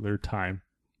particular time.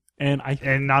 And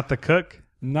not the cook.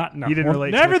 not no, You didn't well,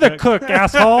 relate to never the the cook,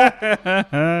 asshole.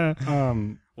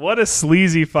 What a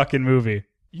sleazy fucking movie.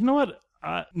 You know what?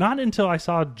 Not until I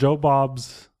saw Joe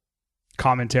Bob's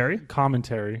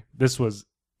Commentary. This was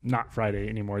not Friday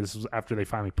anymore. This was after they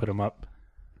finally put him up.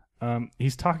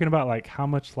 He's talking about like how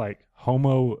much like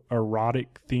homoerotic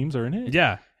themes are in it.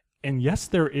 Yeah. And yes,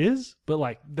 there is, but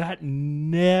like that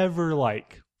never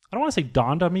like, I don't want to say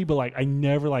dawned on me, but like I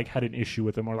never like had an issue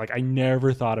with him, or like I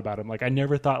never thought about him. Like I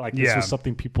never thought like this was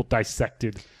something people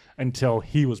dissected until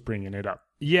he was bringing it up.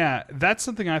 Yeah, that's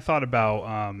something I thought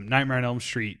about Nightmare on Elm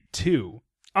Street 2.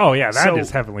 Oh yeah, that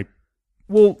is heavily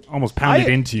almost pounded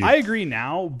into you. I agree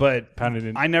now, but Pounded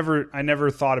in. I never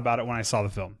thought about it when I saw the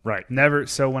film. Right. Never.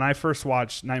 So when I first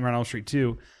watched Nightmare on Elm Street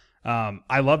 2,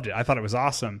 I loved it. I thought it was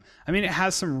awesome. I mean, it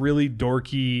has some really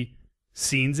dorky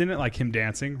scenes in it, like him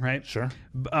dancing, right? Sure.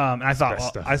 And I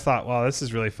thought, well, this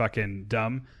is really fucking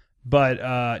dumb.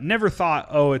 But never thought,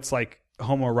 oh, it's like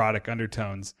homoerotic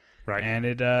undertones. Right. And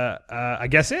it, I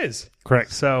guess, is.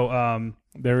 Correct. So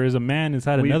There is a man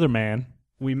inside another man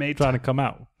we may trying to come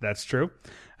out. That's true.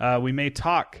 We may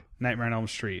talk Nightmare on Elm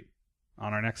Street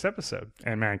on our next episode.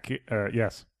 And man,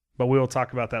 yes. But we will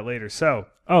talk about that later. So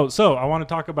I want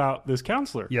to talk about this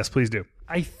counselor. yes, please do.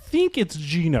 I think it's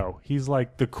Gino. He's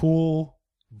like the cool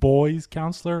boys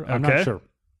counselor. I'm Okay. not sure.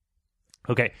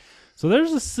 Okay. So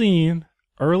there's a scene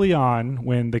early on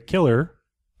when the killer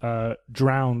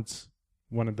drowns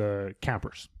one of the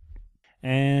campers.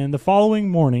 And the following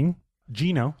morning,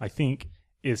 Gino, I think,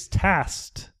 is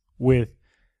tasked with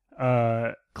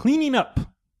cleaning up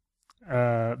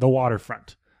the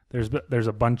waterfront. There's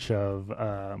a bunch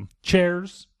of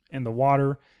chairs in the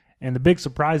water, and the big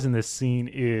surprise in this scene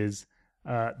is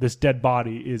this dead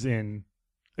body is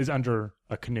under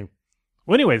a canoe.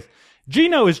 Well, anyways,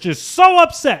 Gino is just so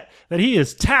upset that he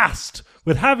is tasked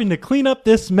with having to clean up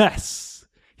this mess.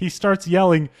 He starts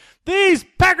yelling, "These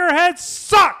peckerheads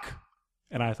suck!"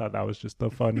 And I thought that was just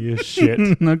the funniest shit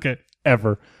Okay.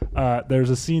 ever. There's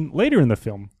a scene later in the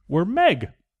film where Meg,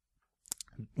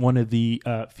 one of the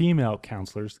female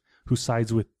counselors who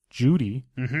sides with Judy,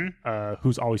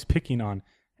 who's always picking on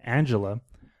Angela,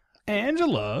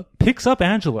 picks up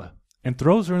Angela and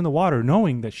throws her in the water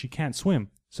knowing that she can't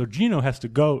swim. So Gino has to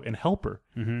go and help her.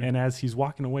 And as he's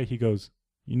walking away, he goes,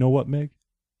 "You know what, Meg?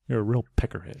 You're a real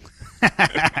peckerhead."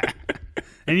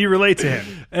 And you relate to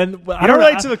him. And You don't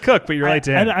relate to the cook, but you relate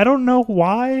to him. I don't know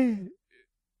why.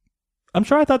 I'm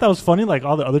sure I thought that was funny like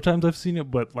all the other times I've seen it,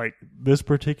 but like this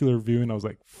particular viewing, I was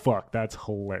like, fuck, that's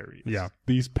hilarious. Yeah.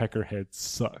 These peckerheads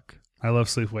suck. I love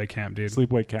Sleepaway Camp, dude.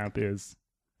 Sleepaway Camp is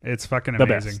It's fucking the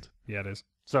amazing. best. Yeah, it is.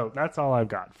 So that's all I've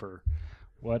got for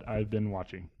what I've been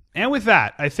watching. And with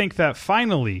that, I think that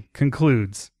finally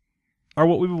concludes our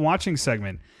What We've Been Watching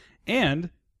segment. And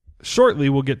shortly,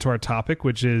 we'll get to our topic,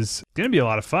 which is going to be a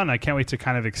lot of fun. I can't wait to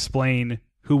kind of explain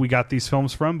who we got these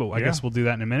films from, but I guess we'll do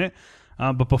that in a minute.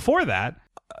 But before that,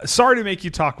 sorry to make you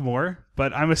talk more,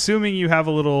 but I'm assuming you have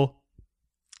a little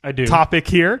topic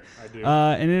here. I do.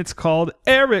 And it's called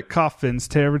Eric Coffin's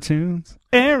Terror Tunes.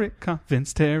 Eric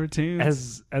Coffin's Terror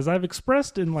Tunes. As I've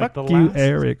expressed in like Fuck the you, last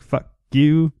Eric. Fuck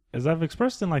you. As I've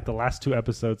expressed in like the last 2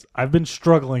 episodes, I've been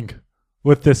struggling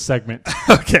with this segment.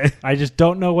 Okay. I just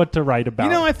don't know what to write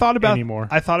about. I thought about anymore.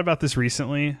 I thought about this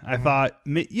recently. I thought,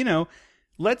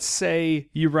 let's say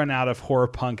you run out of horror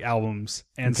punk albums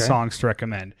and songs to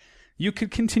recommend. You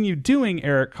could continue doing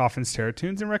Eric Coffin's Terror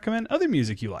Tunes and recommend other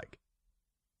music you like.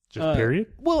 Just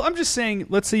period? Well, I'm just saying,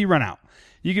 let's say you run out.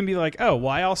 You can be like, oh, well,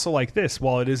 I also like this.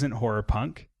 While it isn't horror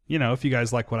punk, if you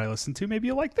guys like what I listen to, maybe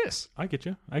you'll like this. I get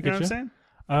you. You know what I'm saying?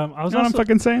 What I'm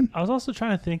fucking saying? I was also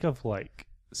trying to think of like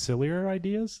sillier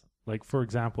ideas. Like, for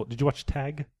example, did you watch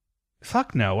Tag?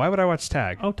 Fuck no. Why would I watch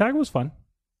Tag? Oh, Tag was fun.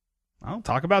 I'll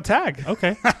talk about Tag.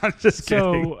 Okay. I'm just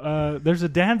kidding. So there's a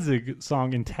Danzig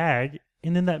song in Tag,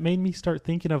 and then that made me start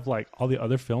thinking of like all the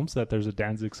other films that there's a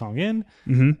Danzig song in.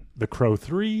 Mm-hmm. The Crow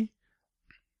 3,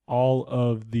 all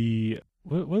of the...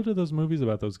 What are those movies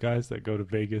about those guys that go to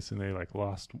Vegas and they like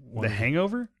lost one? The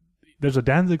Hangover? There's a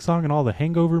Danzig song in all the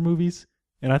Hangover movies,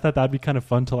 and I thought that'd be kind of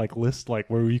fun to like list like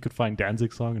where you could find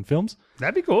Danzig song in films.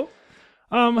 That'd be cool.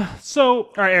 So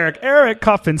all right, Eric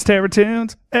Coffin's Terror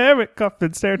Tunes. Eric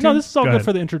Coffin's Terror Tunes. No, this is all Go good ahead.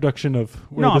 for the introduction of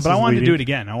where No, this but is I wanted leading. to do it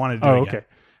again. Okay.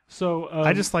 So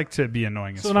I just like to be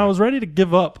annoying. So when I was ready to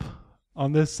give up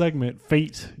on this segment,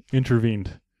 fate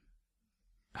intervened.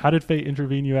 How did fate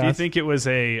intervene, you asked? Do you think it was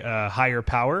a higher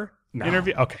power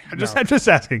interview? Okay, I'm just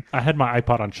asking. I had my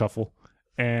iPod on shuffle.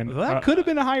 And well, that could have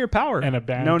been a higher power. And a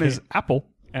band known as Apple.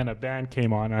 And a band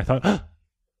came on, and I thought,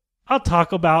 I'll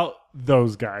talk about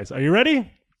those guys. Are you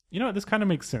ready? You know what? This kind of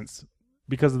makes sense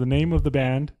because of the name of the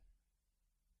band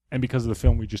and because of the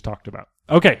film we just talked about.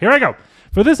 Okay, here I go.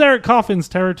 For this Eric Coffin's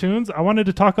Terror Tunes, I wanted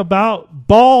to talk about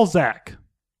Balzac.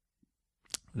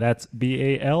 That's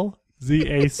Balzac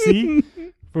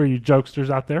for you jokesters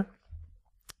out there.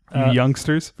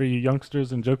 Youngsters. For you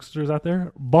youngsters and jokesters out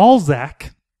there.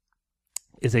 Balzac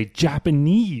is a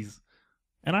Japanese.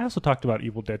 And I also talked about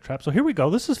Evil Dead Trap. So here we go.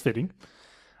 This is fitting.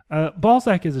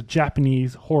 Balzac is a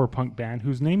Japanese horror punk band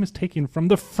whose name is taken from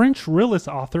the French realist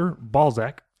author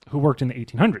Balzac, who worked in the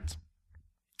 1800s.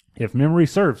 If memory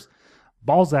serves,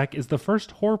 Balzac is the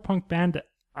first horror punk band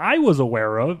I was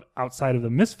aware of outside of the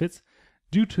Misfits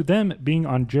due to them being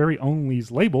on Jerry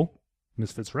Only's label,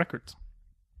 Misfits Records.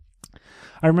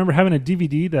 I remember having a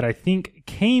DVD that I think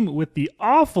came with the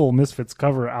awful Misfits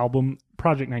cover album,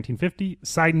 Project 1950.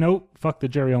 Side note, fuck the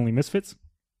Jerry Only Misfits.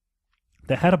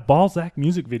 That had a Balzac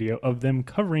music video of them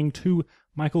covering two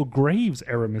Michael Graves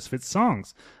era Misfits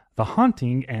songs, The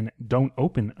Haunting and Don't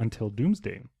Open Until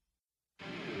Doomsday.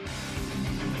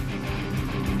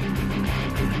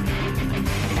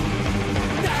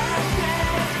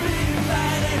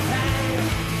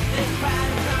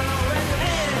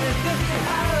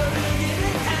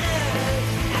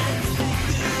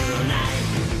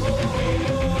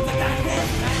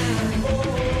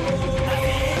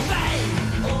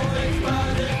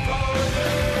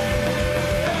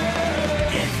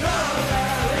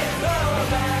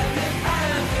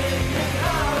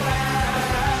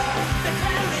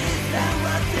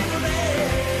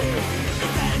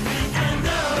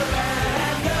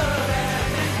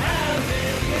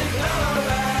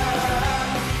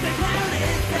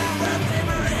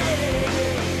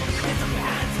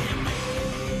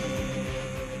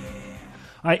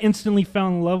 I instantly fell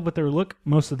in love with their look,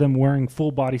 most of them wearing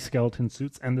full-body skeleton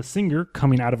suits, and the singer,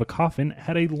 coming out of a coffin,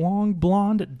 had a long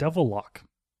blonde devil lock.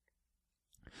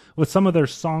 With some of their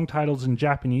song titles in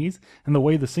Japanese and the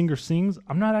way the singer sings,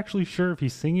 I'm not actually sure if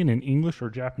he's singing in English or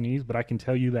Japanese, but I can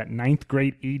tell you that 9th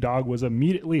grade E-Dog was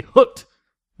immediately hooked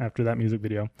after that music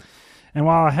video. And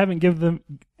while I haven't given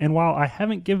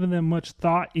them much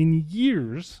thought in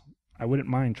years, I wouldn't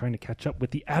mind trying to catch up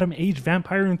with the Atom Age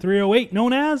vampire in 308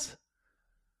 known as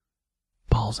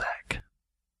Balzac.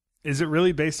 Is it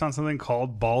really based on something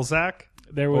called Balzac?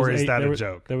 Or is that a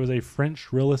joke? There was a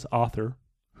French realist author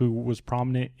who was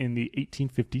prominent in the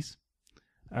 1850s.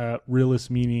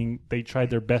 Realist meaning they tried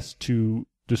their best to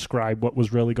describe what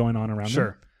was really going on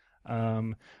around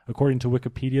them. According to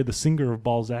Wikipedia, the singer of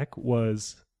Balzac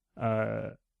was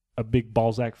a big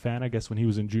Balzac fan, I guess, when he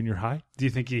was in junior high. Do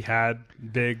you think he had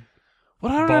big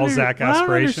Balzac aspirations? What I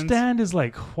don't understand is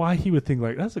like why he would think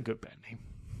like, that's a good band name.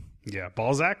 Yeah,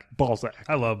 Balzac? Balzac.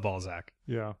 I love Balzac.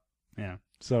 Yeah. Yeah.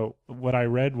 So what I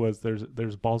read was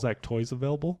there's Balzac toys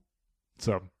available.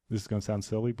 So this is going to sound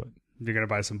silly, but you're going to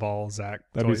buy some Balzac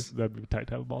toys? That'd be tight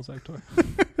to have a Balzac toy.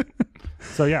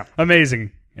 So yeah.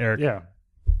 Amazing, Eric. Yeah.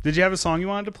 Did you have a song you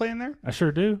wanted to play in there? I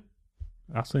sure do.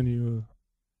 I'll send you...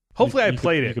 Hopefully I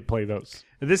played it. You could play those.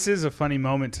 This is a funny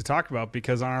moment to talk about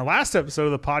because on our last episode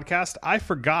of the podcast, I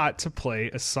forgot to play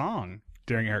a song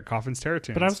during Eric Coffin's Terror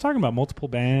Tunes. But I was talking about multiple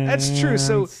bands. That's true.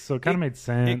 So it kind of made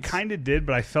sense. It kind of did,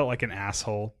 but I felt like an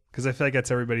asshole because I feel like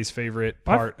that's everybody's favorite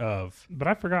part of... But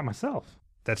I forgot myself.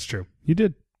 That's true. You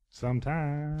did.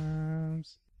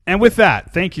 Sometimes. And with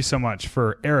that, thank you so much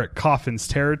for Eric Coffin's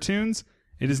Terror Tunes.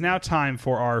 It is now time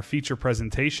for our feature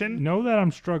presentation. Know that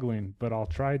I'm struggling, but I'll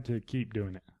try to keep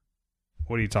doing it.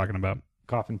 What are you talking about?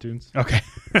 Coffin tunes. Okay.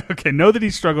 Okay. Know that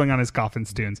he's struggling on his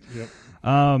Coffin's tunes. Yep.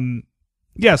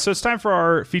 Yeah, so it's time for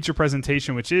our feature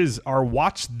presentation, which is our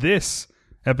Watch This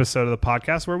episode of the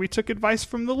podcast where we took advice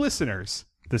from the listeners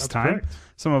this That's time. correct.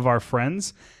 Some of our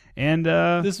friends. And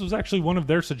this was actually one of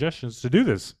their suggestions to do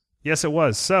this. Yes, it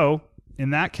was. So, in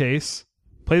that case,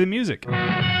 play the music.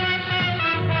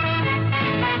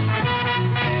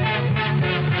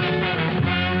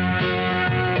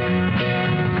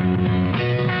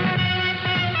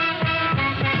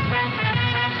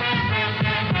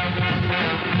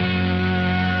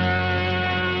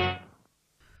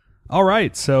 All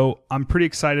right, so I'm pretty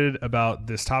excited about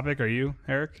this topic. Are you,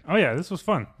 Eric? Oh, yeah, this was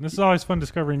fun. This is always fun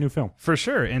discovering new film. For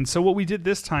sure. And so what we did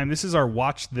this time, this is our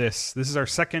Watch This. This is our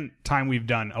second time we've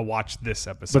done a Watch This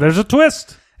episode. But there's a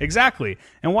twist. Exactly.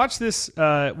 And Watch This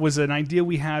was an idea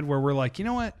we had where we're like, you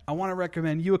know what? I want to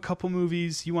recommend you a couple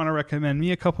movies. You want to recommend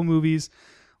me a couple movies.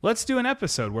 let's do an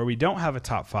episode where we don't have a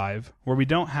top 5, where we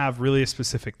don't have really a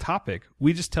specific topic.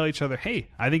 We just tell each other, hey,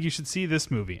 I think you should see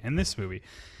this movie and this movie,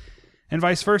 and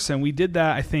vice versa. And we did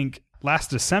that, I think, last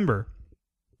December,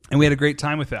 and we had a great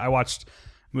time with it. I watched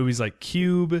movies like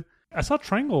Cube. I saw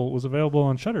Triangle was available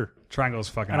on Shudder. Triangle's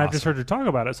fucking and awesome. I just heard you talk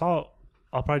about it, so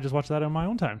I'll probably just watch that on my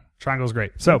own time. Triangle's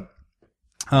great. So,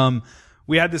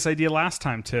 we had this idea last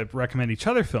time to recommend each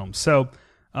other films. So,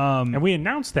 and we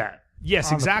announced that.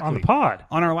 Yes, exactly. On the pod.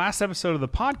 On our last episode of the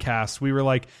podcast, we were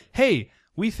like, hey,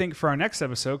 we think for our next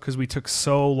episode, because we took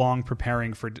so long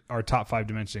preparing for our top 5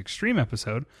 Dimension Extreme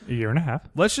episode, a year and a half,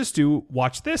 let's just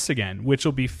watch this again, which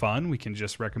will be fun. We can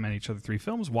just recommend each other 3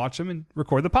 films, watch them, and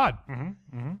record the pod.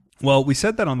 Well, we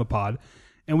said that on the pod,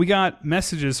 and we got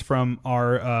messages from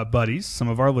our buddies, some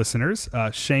of our listeners.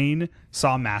 Shane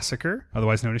Saw Massacre,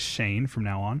 otherwise known as Shane from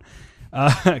now on.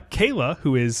 Kayla,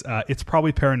 who is It's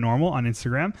Probably Paranormal on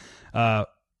Instagram.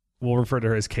 We'll refer to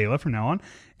her as Kayla from now on.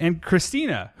 And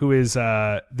Christina, who is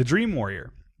the Dream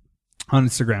Warrior on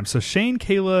Instagram. So Shane,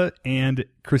 Kayla, and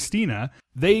Christina,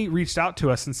 they reached out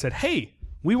to us and said, hey,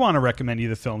 we want to recommend you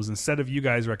the films instead of you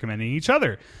guys recommending each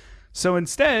other. So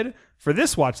instead, for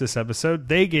this Watch This episode,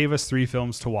 they gave us 3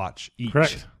 films to watch each.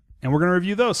 Correct. And we're going to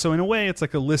review those. So in a way, it's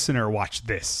like a listener watch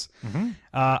this.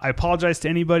 I apologize to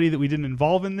anybody that we didn't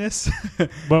involve in this.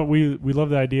 But we love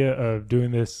the idea of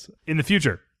doing this in the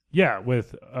future. Yeah,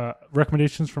 with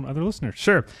recommendations from other listeners.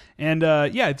 Sure. And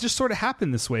it just sort of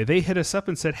happened this way. They hit us up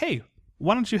and said, hey,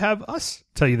 why don't you have us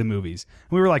tell you the movies?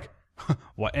 And we were like,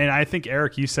 what? And I think,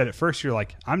 Eric, you said it first. You're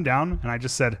like, I'm down. And I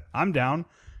just said, I'm down.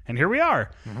 And here we are.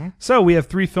 So we have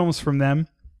 3 films from them.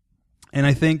 And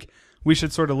I think we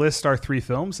should sort of list our 3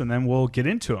 films and then we'll get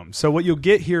into them. So what you'll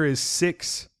get here is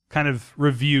 6 kind of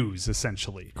reviews,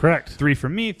 essentially. Correct. 3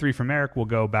 from me, 3 from Eric. We'll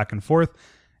go back and forth.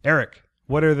 Eric,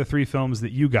 what are the 3 films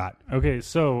that you got? Okay,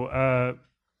 so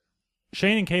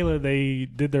Shane and Kayla, they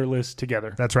did their list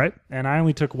together. That's right. And I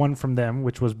only took one from them,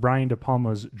 which was Brian De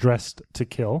Palma's Dressed to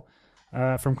Kill.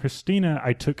 From Christina,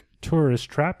 I took Tourist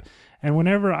Trap. And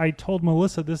whenever I told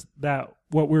Melissa that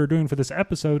what we were doing for this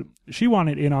episode, she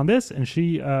wanted in on this, and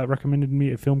she recommended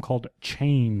me a film called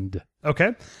Chained.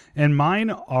 Okay. And mine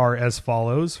are as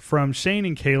follows. From Shane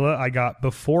and Kayla, I got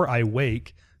Before I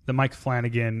Wake, the Mike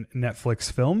Flanagan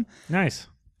Netflix film. Nice.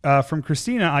 From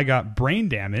Christina, I got Brain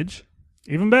Damage.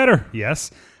 Even better.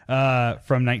 Yes.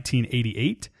 From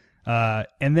 1988.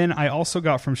 And then I also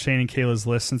got from Shane and Kayla's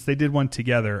list, since they did one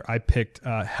together, I picked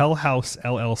Hell House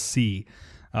LLC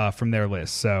from their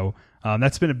list. So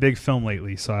that's been a big film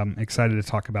lately, so I'm excited to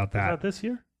talk about that. Is that this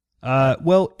year?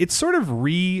 Well, it's sort of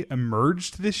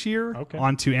re-emerged this year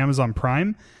onto Amazon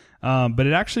Prime. But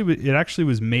it actually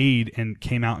was made and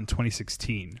came out in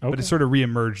 2016. But it sort of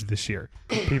re-emerged this year.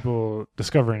 People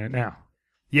discovering it now.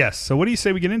 Yes. So what do you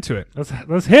say we get into it?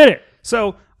 Let's hit it.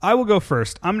 So I will go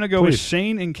first. I'm going to go with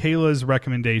Shane and Kayla's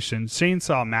recommendation. Shane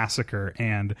Saw Massacre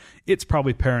and It's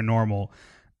Probably Paranormal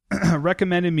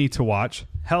recommended me to watch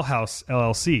Hell House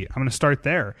LLC. I'm going to start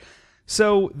there.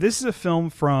 So this is a film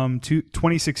from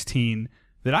 2016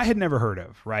 that I had never heard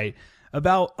of, right?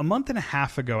 About a month and a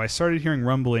half ago, I started hearing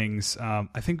rumblings.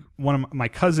 I think one of my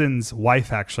cousin's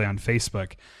wife, actually, on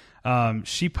Facebook,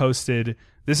 she posted,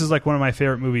 this is like one of my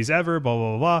favorite movies ever, blah,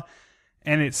 blah, blah, blah.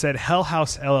 And it said Hell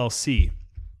House LLC.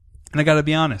 And I got to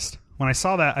be honest, when I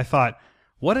saw that, I thought,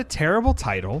 what a terrible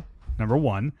title, number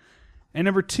one. And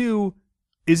number two,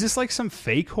 is this like some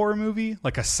fake horror movie?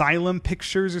 Like Asylum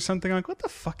Pictures or something? Like, what the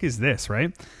fuck is this,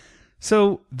 right?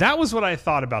 So that was what I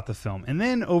thought about the film. And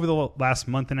then over the last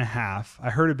month and a half,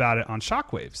 I heard about it on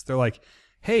Shockwaves. They're like,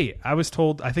 hey, I was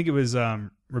told, I think it was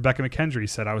Rebecca McKendry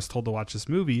said I was told to watch this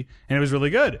movie, and it was really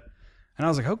good. And I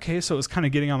was like, okay, so it was kind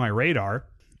of getting on my radar.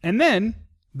 And then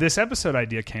this episode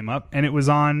idea came up, and it was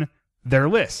on their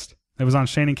list. It was on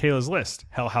Shane and Kayla's list,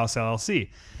 Hell House LLC.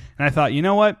 And I thought, you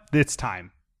know what? It's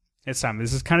time. It's time.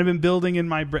 This has kind of been building in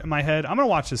my head. I'm going to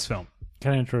watch this film.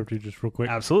 Can I interrupt you just real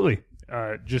quick? Absolutely.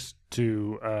 Just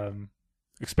to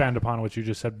expand upon what you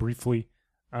just said briefly,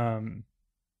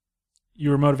 you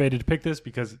were motivated to pick this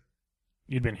because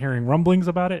you'd been hearing rumblings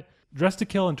about it. Dressed to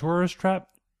Kill and Tourist Trap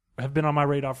have been on my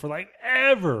radar for like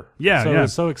ever. Yeah, so it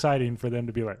was so exciting for them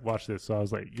to be like, watch this. So I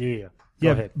was like, yeah.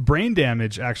 Go ahead. Brain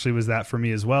Damage actually was that for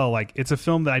me as well. Like, it's a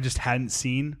film that I just hadn't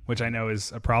seen, which I know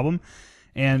is a problem.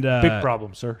 And big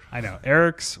problem, sir. I know.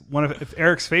 One of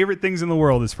Eric's favorite things in the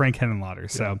world is Frank Henenlotter.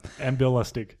 So and Bill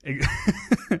Lustig.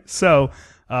 So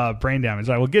Brain Damage.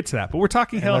 I will get to that. But we're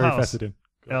talking and Hell Larry House Fessenden.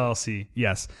 LLC.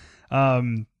 Yes.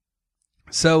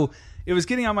 So it was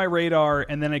getting on my radar,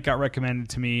 and then it got recommended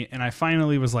to me, and I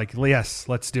finally was like, yes,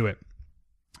 let's do it.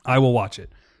 I will watch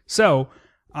it. So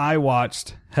I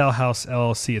watched Hell House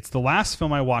LLC. It's the last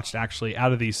film I watched, actually,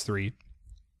 out of these three.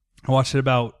 I watched it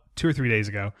about 2 or 3 days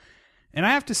ago. And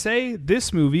I have to say,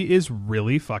 this movie is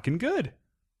really fucking good.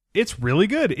 It's really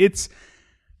good. It's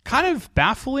kind of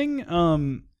baffling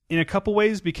in a couple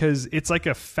ways because it's like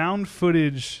a found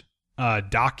footage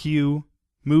docu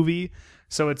movie.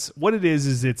 So it's what it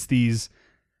is it's these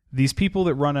people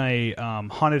that run a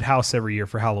haunted house every year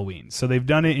for Halloween. So they've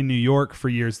done it in New York for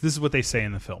years. This is what they say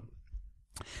in the film.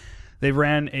 They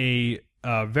ran a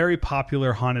very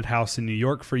popular haunted house in New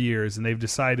York for years, and they've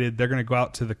decided they're going to go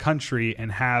out to the country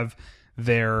and have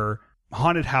their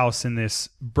haunted house in this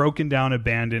broken down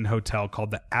abandoned hotel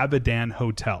called the Abadan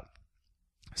Hotel.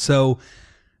 So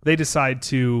they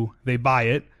they buy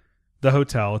it, the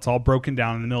hotel. It's all broken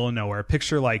down in the middle of nowhere.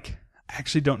 Picture like, I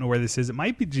actually don't know where this is. It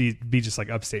might be just like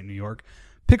upstate New York.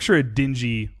 Picture a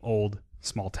dingy old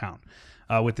small town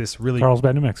with this really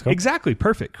Carlsbad, New Mexico. Exactly,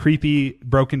 perfect, creepy,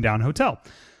 broken down hotel.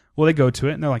 Well, they go to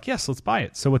it and they're like, yes, let's buy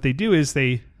it. So what they do is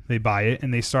they buy it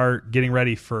and they start getting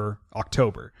ready for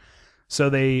October. So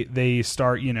they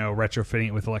start, retrofitting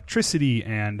it with electricity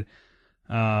and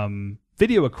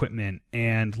video equipment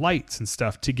and lights and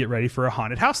stuff to get ready for a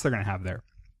haunted house they're going to have there.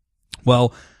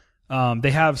 Well,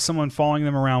 they have someone following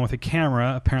them around with a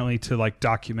camera, apparently to like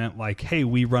document like, hey,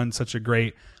 we run such a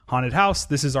great haunted house.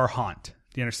 This is our haunt.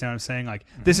 Do you understand what I'm saying? Like,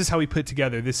 this is how we put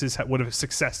together. This is what a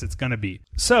success it's going to be.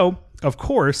 So, of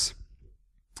course,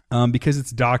 because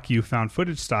it's docu found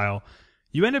footage style,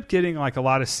 you end up getting like a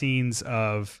lot of scenes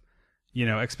of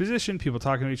exposition, people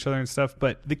talking to each other and stuff,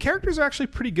 but the characters are actually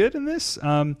pretty good in this.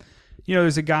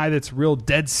 There's a guy that's real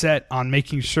dead set on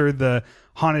making sure the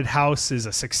haunted house is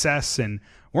a success and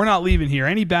we're not leaving here.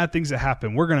 Any bad things that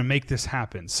happen, we're going to make this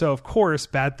happen. So, of course,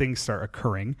 bad things start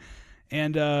occurring.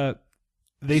 And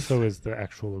So is the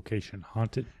actual location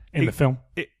haunted in the film?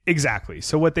 Exactly.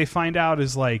 So what they find out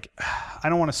is like, I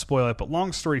don't want to spoil it, but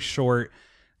long story short,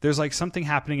 there's like something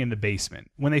happening in the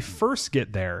basement. When they first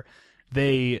get there,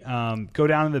 they go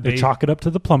down in the basement. They chalk it up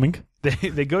to the plumbing.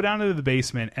 They go down into the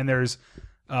basement, and there's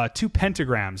 2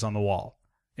 pentagrams on the wall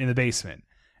in the basement.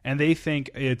 And they think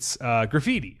it's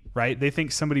graffiti, right? They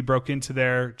think somebody broke into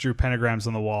there, drew pentagrams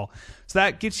on the wall. So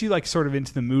that gets you like sort of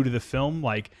into the mood of the film.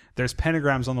 Like there's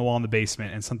pentagrams on the wall in the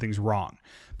basement and something's wrong.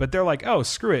 But they're like, oh,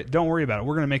 screw it. Don't worry about it.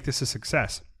 We're going to make this a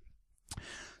success.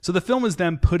 So the film is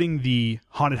them putting the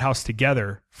haunted house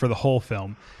together for the whole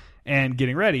film and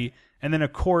getting ready. And then,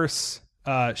 of course,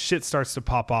 shit starts to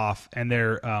pop off. And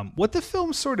they're what the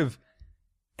film sort of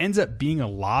ends up being a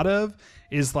lot of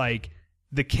is like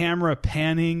the camera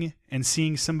panning and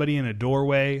seeing somebody in a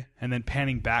doorway and then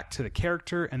panning back to the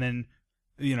character. And then,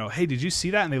 hey, did you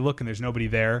see that? And they look and there's nobody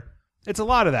there. It's a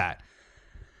lot of that.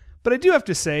 But I do have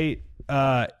to say,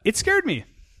 it scared me.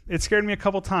 It scared me a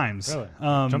couple times. Really?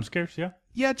 Jump scares, yeah?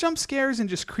 Yeah, jump scares and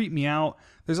just creep me out.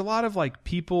 There's a lot of like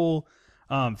people,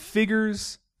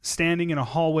 figures standing in a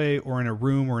hallway or in a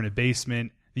room or in a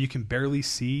basement that you can barely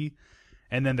see,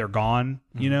 and then they're gone,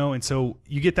 and so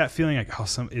you get that feeling like, oh,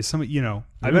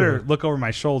 I better look over my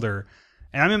shoulder,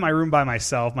 and I'm in my room by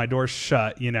myself, my door's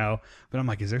shut, but I'm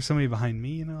like, is there somebody behind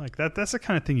me? Like that's the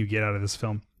kind of thing you get out of this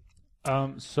film.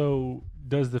 So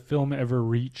does the film ever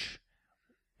reach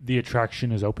the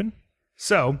attraction is open?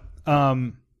 So,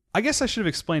 I guess I should have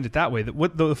explained it that way. That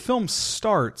what the film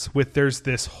starts with, there's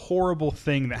this horrible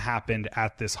thing that happened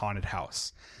at this haunted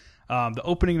house. The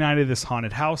opening night of this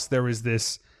haunted house, there was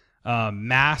this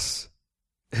mass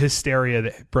hysteria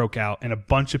that broke out, and a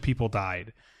bunch of people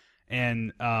died.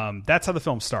 And that's how the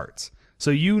film starts.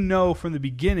 So from the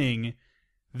beginning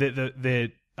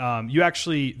that you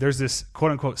actually, there's this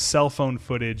quote unquote cell phone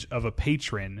footage of a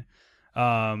patron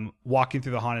walking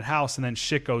through the haunted house, and then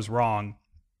shit goes wrong.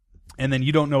 And then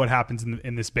you don't know what happens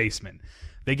in this basement.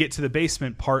 They get to the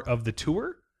basement part of the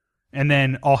tour, and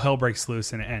then all hell breaks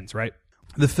loose and it ends, right?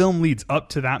 The film leads up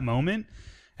to that moment,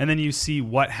 and then you see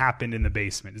what happened in the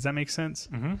basement. Does that make sense?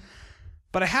 Mm-hmm.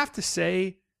 But I have to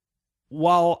say,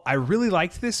 while I really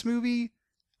liked this movie,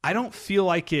 I don't feel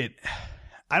like it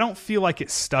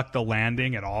stuck the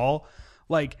landing at all.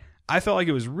 Like, I felt like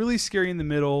it was really scary in the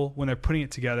middle when they're putting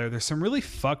it together. There's some really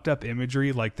fucked up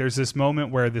imagery. Like there's this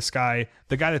moment where the guy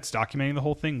that's documenting the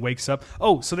whole thing wakes up.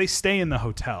 Oh, so they stay in the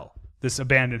hotel, this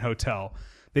abandoned hotel.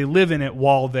 They live in it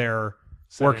while they're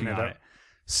working on it.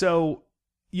 So,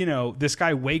 this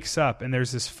guy wakes up and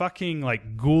there's this fucking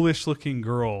like ghoulish looking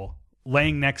girl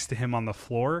laying next to him on the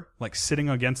floor, like sitting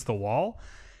against the wall.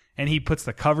 And he puts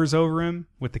the covers over him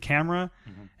with the camera,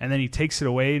 and then he takes it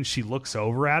away, and she looks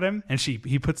over at him, and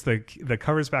he puts the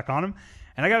covers back on him.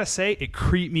 And I gotta say, it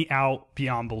creeped me out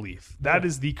beyond belief. That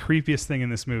is the creepiest thing in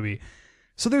this movie.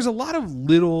 So there's a lot of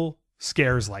little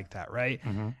scares like that, right?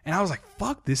 Mm-hmm. And I was like,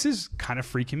 fuck, this is kind of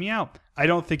freaking me out. I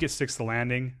don't think it sticks the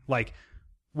landing. Like,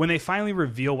 when they finally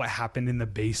reveal what happened in the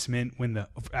basement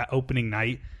at opening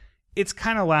night, it's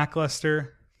kind of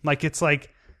lackluster. Like, it's like,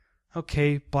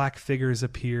 okay, black figures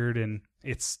appeared and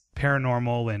it's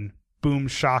paranormal and boom,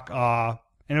 shock, awe.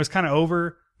 And it was kind of over.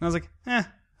 And I was like,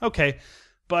 okay.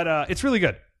 But it's really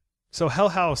good. So Hell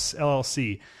House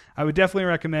LLC, I would definitely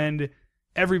recommend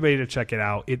everybody to check it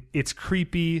out. It's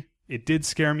creepy. It did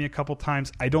scare me a couple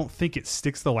times. I don't think it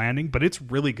sticks the landing, but it's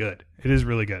really good. It is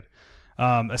really good.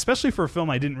 Especially for a film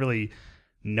I didn't really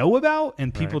know about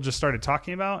and people just started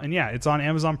talking about. And yeah, it's on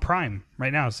Amazon Prime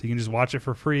right now, so you can just watch it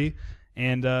for free.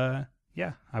 And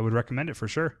yeah, I would recommend it for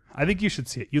sure. I think you should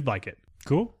see it. You'd like it.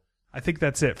 Cool. I think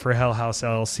that's it for Hell House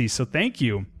LLC. So thank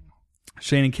you,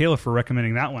 Shane and Kayla, for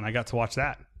recommending that one. I got to watch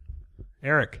that.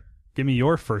 Eric, give me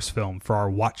your first film for our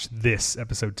Watch This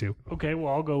episode 2. Okay,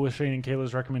 well, I'll go with Shane and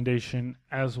Kayla's recommendation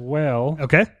as well.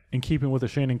 Okay. In keeping with the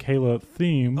Shane and Kayla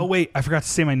theme. Oh, wait, I forgot to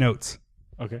say my notes.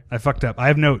 Okay. I fucked up. I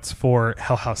have notes for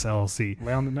Hell House LLC.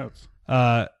 Lay on the notes.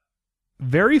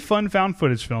 Very fun found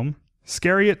footage film.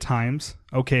 Scary at times,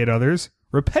 okay at others.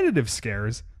 Repetitive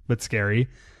scares, but scary.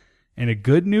 And a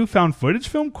good new found footage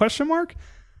film, ?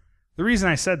 The reason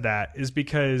I said that is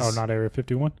because... Oh, not Area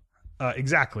 51?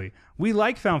 Exactly. We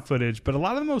like found footage, but a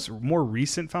lot of the more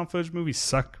recent found footage movies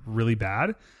suck really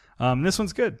bad. This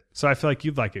one's good. So I feel like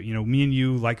you'd like it. You know, me and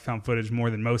you like found footage more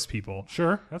than most people.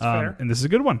 Sure, that's fair. And this is a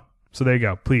good one. So there you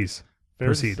go. Please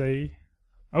proceed.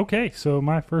 Okay, so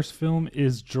my first film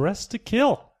is Dressed to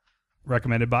Kill.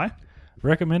 Recommended by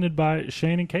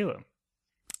Shane and Kayla.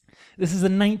 This is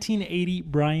a 1980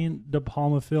 Brian De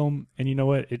Palma film, and you know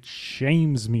what? It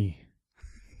shames me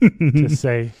to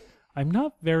say I'm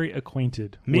not very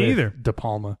acquainted with either. De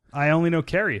Palma. I only know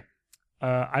Carrie.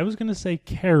 I was going to say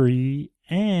Carrie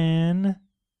and...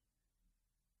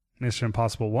 Mission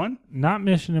Impossible 1? Not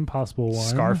Mission Impossible 1.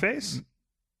 Scarface?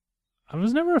 I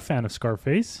was never a fan of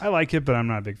Scarface. I like it, but I'm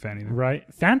not a big fan either. Right.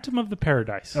 Phantom of the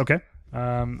Paradise. Okay.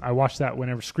 I watched that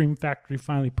whenever Scream Factory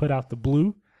finally put out the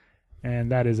blue,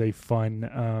 and that is a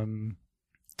fun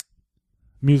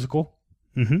musical.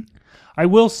 Mm-hmm. I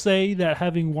will say that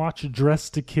having watched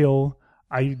Dressed to Kill,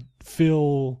 I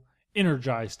feel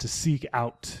energized to seek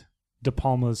out De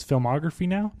Palma's filmography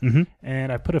now. Mm-hmm.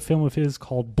 And I put a film of his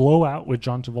called Blowout with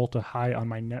John Travolta high on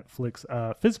my Netflix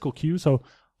physical queue. So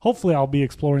hopefully I'll be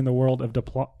exploring the world of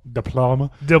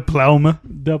diplomacy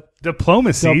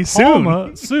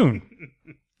soon.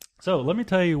 So let me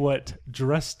tell you what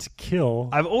Dressed to Kill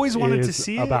I've always wanted to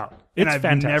see about. It's I've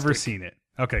fantastic. Never seen it.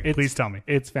 Okay, please tell me.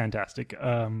 It's fantastic.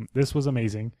 This was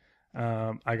amazing.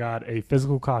 I got a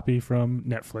physical copy from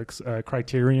Netflix.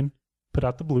 Criterion put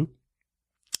out the blue.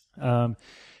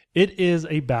 It is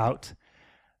about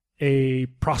a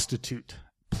prostitute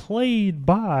played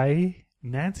by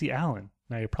Nancy Allen.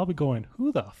 Now you're probably going,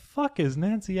 who the fuck is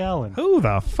Nancy Allen? Who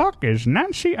the fuck is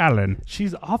Nancy Allen?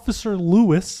 She's Officer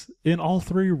Lewis in all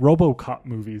 3 RoboCop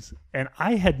movies. And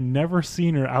I had never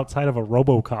seen her outside of a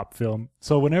RoboCop film.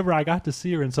 So whenever I got to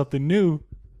see her in something new,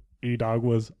 E-Dog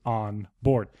was on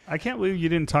board. I can't believe you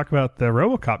didn't talk about the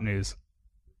RoboCop news.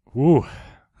 Ooh.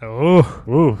 Oh,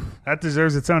 ooh. That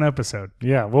deserves its own episode.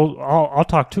 Yeah, well, I'll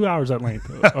talk 2 hours at length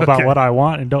about what I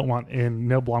want and don't want in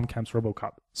Neil Blomkamp's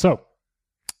RoboCop. So,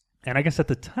 and I guess at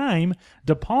the time,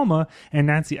 De Palma and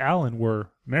Nancy Allen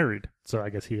were married. So I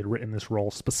guess he had written this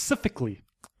role specifically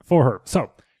for her.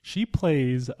 So she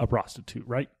plays a prostitute,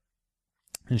 right?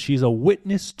 And she's a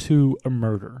witness to a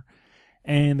murder.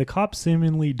 And the cops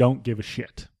seemingly don't give a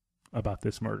shit about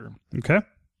this murder. Okay.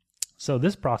 So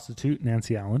this prostitute,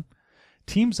 Nancy Allen,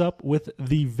 teams up with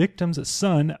the victim's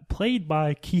son, played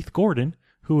by Keith Gordon,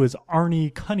 who is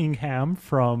Arnie Cunningham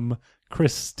from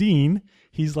Christine.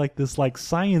 He's like this like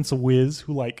science whiz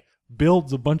who like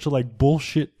builds a bunch of like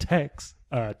bullshit tech.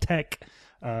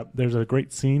 There's a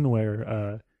great scene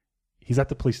where he's at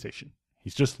the police station.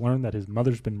 He's just learned that his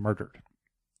mother's been murdered.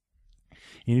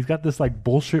 And he's got this like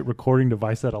bullshit recording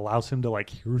device that allows him to like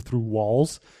hear through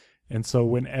walls. And so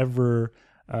whenever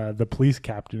the police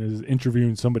captain is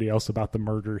interviewing somebody else about the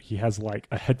murder, he has like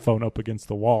a headphone up against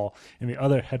the wall and the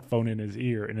other headphone in his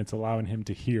ear, and it's allowing him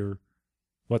to hear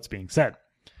what's being said.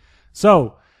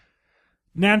 So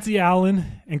Nancy Allen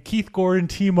and Keith Gordon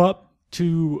team up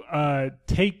to to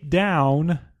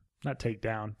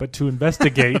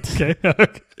investigate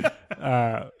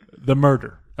the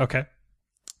murder. Okay.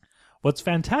 What's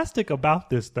fantastic about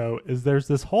this, though, is there's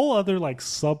this whole other like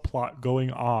subplot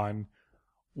going on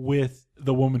with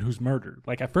the woman who's murdered.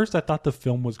 Like at first I thought the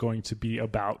film was going to be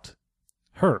about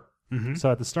her. Mm-hmm.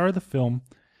 So at the start of the film,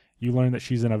 you learn that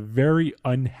she's in a very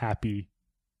unhappy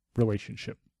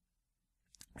relationship.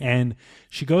 And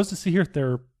she goes to see her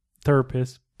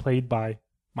therapist, played by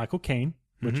Michael Caine,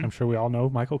 which I'm sure we all know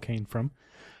Michael Caine from.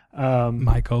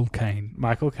 Michael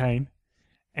Caine.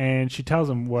 And she tells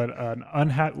him what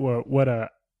a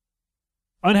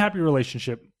unhappy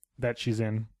relationship that she's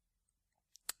in.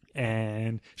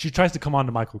 And she tries to come on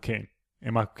to Michael Caine.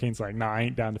 And Michael Caine's like, nah, I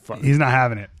ain't down to fuck. He's not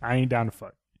having it. I ain't down to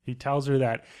fuck. He tells her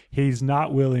that he's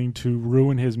not willing to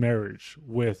ruin his marriage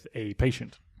with a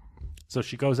patient. So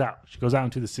she goes out. She goes out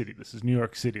into the city. This is New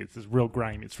York City. This is real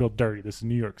grimy. It's real dirty. This is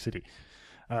New York City.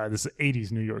 This is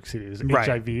 80s New York City. There's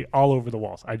HIV all over the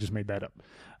walls. I just made that up.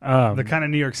 The kind of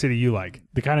New York City you like.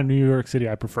 The kind of New York City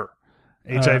I prefer.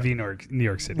 HIV New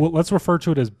York City. Well, let's refer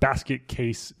to it as Basket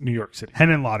Case New York City.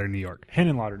 Henenlotter, New York.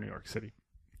 Henenlotter, New York City.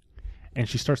 And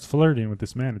she starts flirting with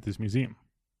this man at this museum.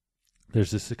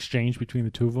 There's this exchange between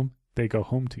the two of them. They go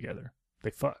home together.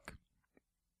 They fuck.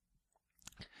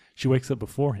 She wakes up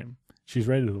before him. She's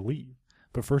ready to leave.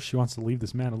 But first she wants to leave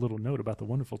this man a little note about the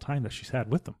wonderful time that she's had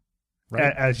with him.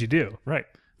 Right? As you do. Right.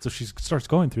 So she starts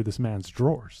going through this man's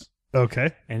drawers.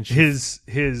 Okay. And his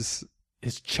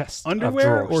chest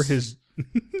underwear of drawers. or his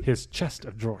his chest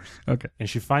of drawers. Okay. And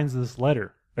she finds this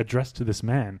letter addressed to this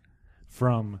man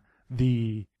from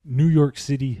the New York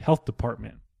City Health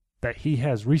Department that he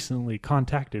has recently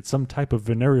contacted some type of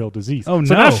venereal disease. Oh,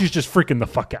 so no. now she's just freaking the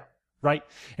fuck out. Right?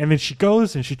 And then she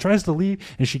goes and she tries to leave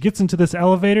and she gets into this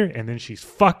elevator and then she's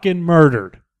fucking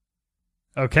murdered.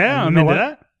 Okay, I'm into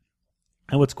that.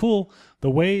 And what's cool, the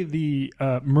way the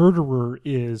murderer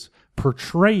is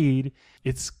portrayed,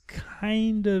 it's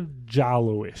kind of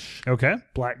Giallo-ish. Okay.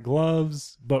 Black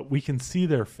gloves, but we can see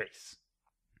their face.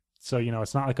 So,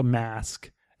 it's not like a mask.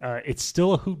 It's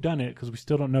still a whodunit because we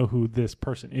still don't know who this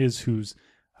person is who's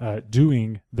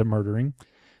doing the murdering.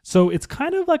 So it's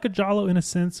kind of like a Giallo in a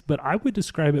sense, but I would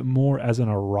describe it more as an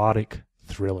erotic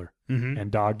thriller. Mm-hmm.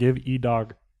 And give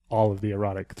E-Dog all of the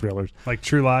erotic thrillers. Like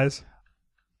True Lies?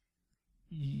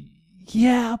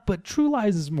 Yeah, but True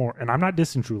Lies is more, and I'm not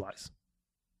dissing True Lies,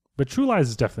 but True Lies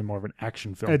is definitely more of an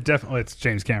action film. It's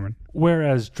James Cameron.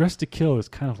 Whereas Dressed to Kill is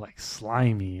kind of like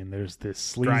slimy, and there's this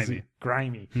sleazy,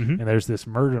 grimy, Mm-hmm. and there's this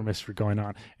murder mystery going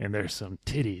on, and there's some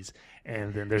titties,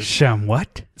 and then there's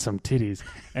what? Some titties,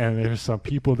 and there's some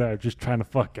people that are just trying to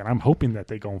fuck, and I'm hoping that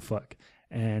they go and fuck.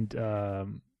 And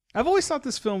I've always thought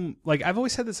this film, I've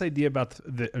always had this idea about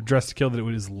the Dressed to Kill that it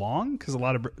was long, because a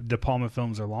lot of De Palma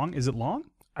films are long. Is it long?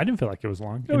 I didn't feel like it was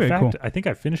long. Okay, in fact, cool. I think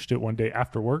I finished it one day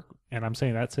after work, and I'm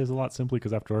saying that says a lot simply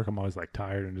because after work I'm always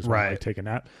tired and just want to take a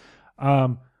nap.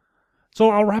 So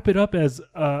I'll wrap it up as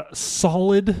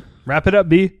solid. Wrap it up,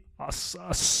 B. A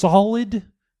solid,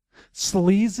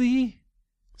 sleazy,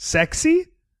 sexy.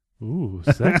 Ooh,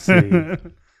 sexy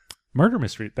murder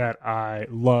mystery that I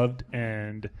loved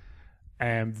and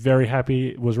am very happy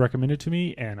it was recommended to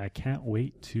me, and I can't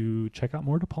wait to check out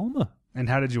more De Palma. And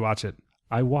how did you watch it?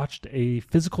 I watched a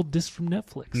physical disc from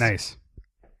Netflix. Nice.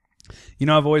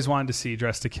 I've always wanted to see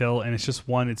Dressed to Kill, and it's just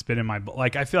one. It's been in my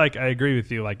I feel like I agree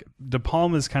with you. De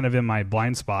Palma's kind of in my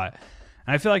blind spot,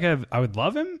 and I feel like I would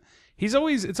love him. It's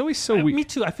always so weird. Me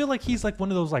too. I feel like he's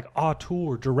one of those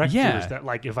auteur directors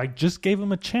that if I just gave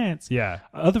him a chance. Yeah.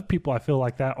 Other people I feel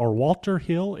like that are Walter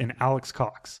Hill and Alex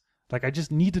Cox. I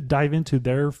just need to dive into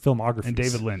their filmography. And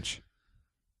David Lynch.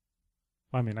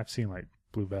 I mean, I've seen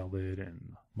Blue Velvet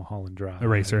and Mulholland Drive.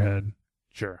 Eraserhead.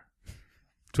 Sure.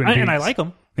 Twin Peaks. And I like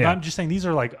them. Yeah. I'm just saying these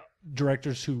are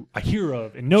directors who I hear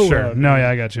of and know sure. of. No, yeah,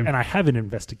 I got you. And I haven't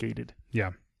investigated.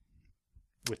 Yeah.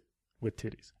 With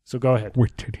titties. So go ahead.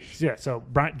 With titties. Yeah. So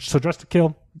Dressed to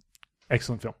Kill,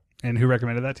 excellent film. And who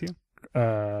recommended that to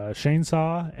you? Shane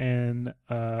Saw, and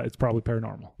it's probably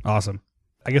Paranormal. Awesome.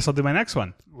 I guess I'll do my next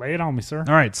one. Lay it on me, sir.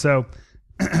 All right. So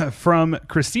from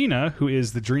Christina, who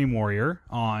is the Dream Warrior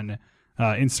on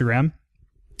Instagram,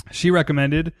 she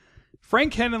recommended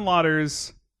Frank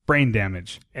Henenlotter's Brain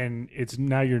Damage. And it's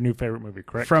now your new favorite movie,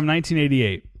 correct? From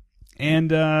 1988.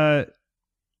 And, I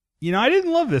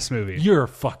didn't love this movie. You're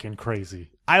fucking crazy.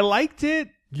 I liked it.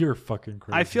 You're fucking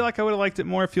crazy. I feel like I would have liked it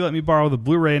more if you let me borrow the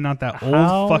Blu-ray and not that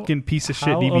old fucking piece of shit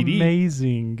DVD. How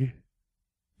amazing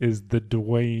is the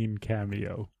Dwayne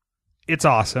cameo? It's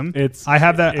awesome. I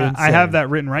have that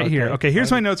written right here. Okay, here's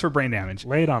my notes for Brain Damage.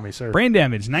 Lay it on me, sir. Brain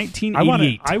Damage,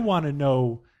 1988. I want to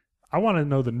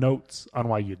know the notes on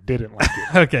why you didn't like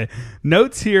it. Okay.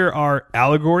 Notes here are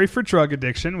allegory for drug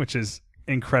addiction, which is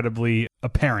incredibly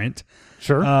apparent.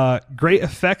 Sure. Great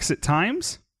effects at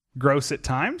times, gross at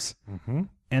times,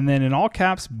 and then in all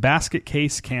caps, basket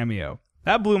case cameo.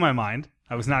 That blew my mind.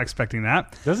 I was not expecting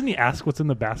that. Doesn't he ask what's in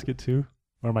the basket too?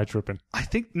 Or am I tripping? I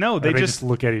think no. They just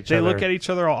look at each other. They look at each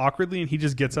other all awkwardly, and he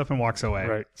just gets up and walks away.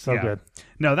 Right. So good.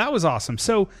 No, that was awesome.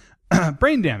 So,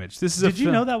 Brain Damage. This is. Did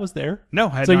you know that was there? No,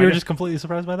 I had so no you're idea. just completely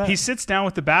surprised by that? He sits down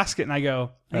with the basket, and I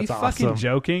go, "Are you fucking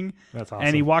joking?" That's awesome.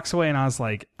 And he walks away, and I was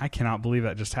like, "I cannot believe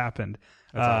that just happened."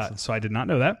 That's awesome. So I did not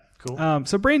know that. Cool.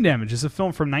 So Brain Damage is a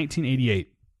film from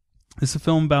 1988. This is a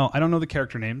film about, I don't know the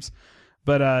character names,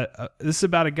 but this is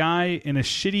about a guy in a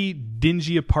shitty,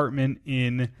 dingy apartment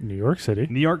in New York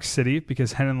City,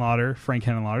 because Frank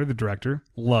Henenlotter, the director,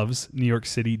 loves New York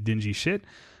City dingy shit.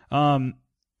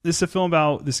 This is a film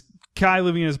about this guy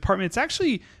living in his apartment. It's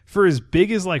actually, for as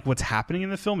big as like what's happening in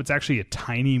the film, it's actually a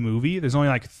tiny movie. There's only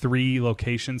like 4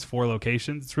 locations.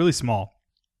 It's really small.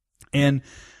 And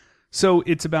so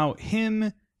it's about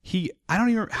him. I don't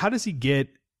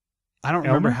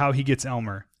remember how he gets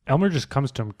Elmer. Elmer just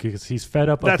comes to him because he's fed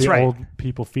up of old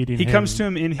people feeding him. He comes to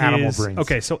him in animal his... brains.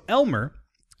 Okay, so Elmer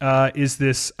is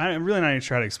this... I'm really not even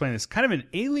sure how to explain this. Kind of an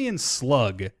alien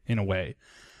slug, in a way,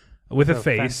 with a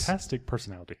face. Fantastic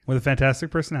personality. With a fantastic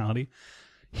personality.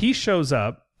 He shows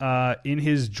up in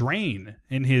his drain,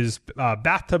 in his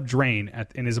bathtub drain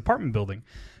in his apartment building,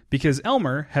 because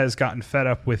Elmer has gotten fed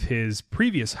up with his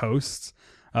previous hosts,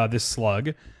 this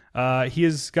slug. He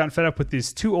has gotten fed up with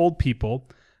these 2 old people,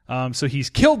 so he's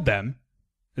killed them,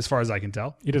 as far as I can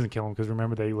tell. He doesn't kill them because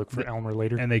remember they look for Elmer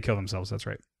later, and they kill themselves. That's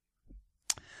right.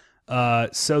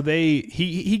 So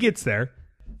he gets there,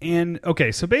 and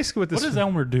okay. So basically, what does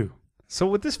Elmer do? So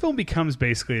what this film becomes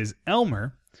basically is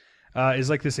Elmer is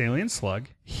like this alien slug.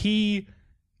 He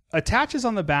attaches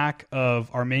on the back of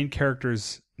our main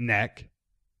character's neck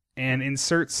and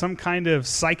inserts some kind of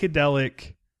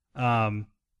psychedelic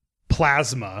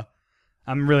plasma.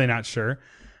 I'm really not sure.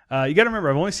 You got to remember,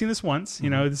 I've only seen this once. You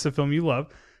know, this is a film you love.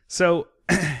 So,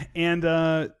 and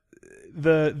the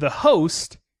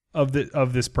host of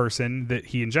this person that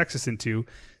he injects us into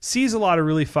sees a lot of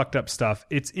really fucked up stuff.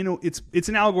 It's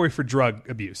an allegory for drug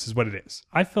abuse, is what it is.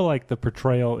 I feel like the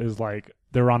portrayal is like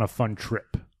they're on a fun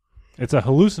trip. It's a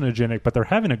hallucinogenic, but they're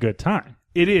having a good time.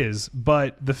 It is,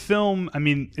 but the film, I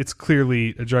mean, it's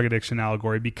clearly a drug addiction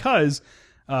allegory because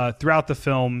throughout the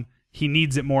film he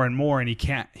needs it more and more, and he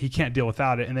can't deal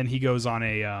without it. And then he goes on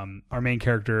our main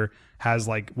character has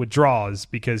like withdrawals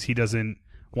because he doesn't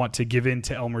want to give in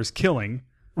to Elmer's killing.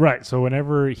 Right. So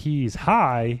whenever he's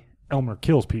high, Elmer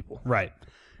kills people. Right.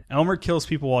 Elmer kills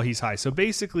people while he's high. So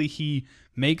basically he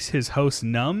makes his host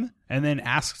numb and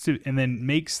then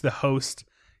makes the host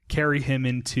carry him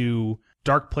into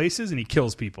dark places, and he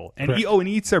kills people. And he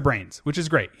eats their brains, which is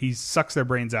great. He sucks their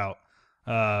brains out.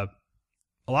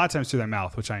 A lot of times through their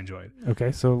mouth, which I enjoyed.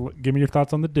 Okay, so give me your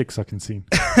thoughts on the dick sucking scene.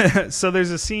 So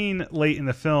there's a scene late in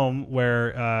the film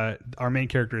where our main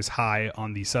character is high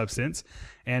on the substance,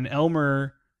 and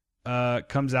Elmer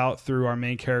comes out through our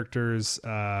main character's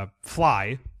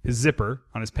his zipper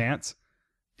on his pants.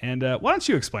 And why don't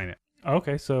you explain it?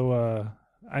 Okay, so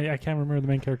I can't remember the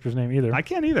main character's name either. I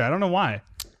can't either. I don't know why.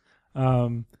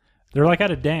 They're like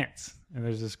at a dance, and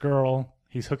there's this girl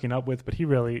he's hooking up with, but he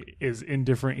really is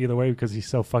indifferent either way because he's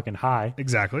so fucking high.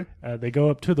 Exactly. They go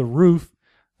up to the roof.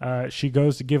 She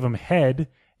goes to give him head,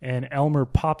 and Elmer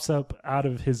pops up out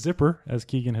of his zipper, as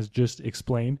Keegan has just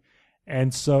explained,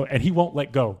 and he won't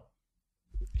let go.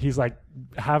 He's like,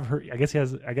 have her. I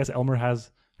guess Elmer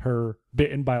has her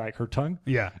bitten by like her tongue.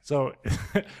 Yeah. So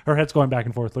her head's going back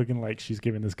and forth, looking like she's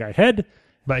giving this guy head.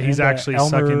 But he's actually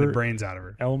sucking the brains out of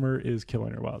her. Elmer is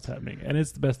killing her while it's happening, and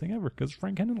it's the best thing ever because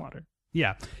Frank Henenlotter.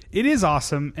 Yeah, it is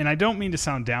awesome, and I don't mean to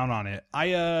sound down on it.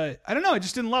 I don't know. I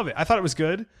just didn't love it. I thought it was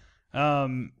good.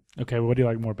 Okay, what do you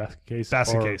like more, Basket Case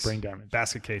or Brain Damage?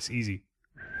 Basket Case, easy.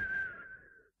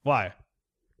 Why?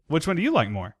 Which one do you like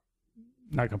more?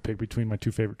 Not gonna pick between my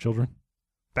 2 favorite children.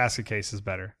 Basket Case is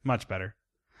better, much better.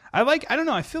 I don't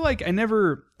know. I feel like I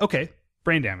never. Okay,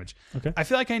 Brain Damage. Okay, I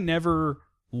feel like I never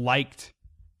liked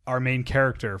our main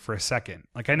character for a second.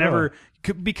 Like I never,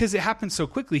 because it happens so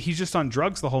quickly. He's just on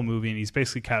drugs the whole movie, and he's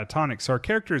basically catatonic. So our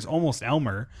character is almost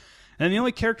Elmer, and the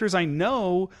only characters I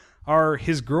know are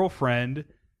his girlfriend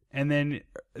and then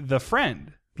the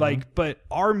friend. Like, but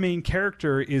our main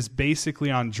character is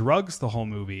basically on drugs the whole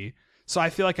movie. So I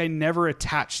feel like I never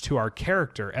attached to our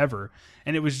character ever,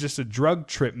 and it was just a drug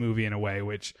trip movie in a way.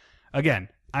 Which, again,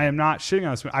 I am not shitting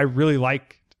on this. I really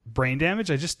like Brain Damage.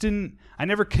 I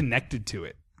never connected to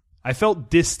it. I felt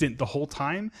distant the whole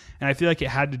time, and I feel like it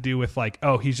had to do with like,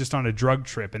 oh, he's just on a drug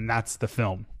trip, and that's the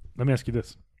film. Let me ask you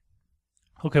this.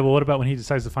 Okay, well, what about when he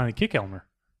decides to finally kick Elmer?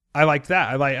 I liked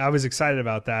that. I was excited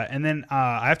about that, and then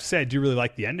I have to say I do really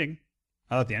like the ending.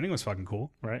 I thought the ending was fucking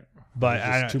cool, right? But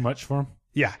it's too much for him.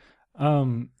 Yeah.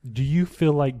 Do you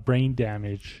feel like Brain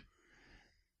Damage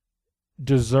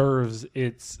deserves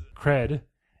its cred?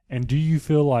 And do you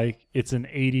feel like it's an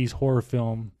 80s horror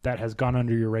film that has gone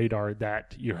under your radar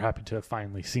that you're happy to have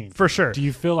finally seen? For sure. Do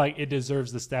you feel like it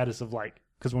deserves the status of like,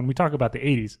 because when we talk about the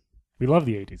 80s, we love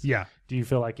the 80s. Yeah. Do you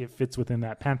feel like it fits within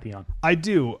that pantheon? I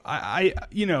do. I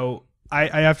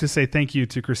have to say thank you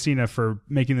to Christina for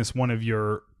making this one of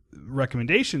your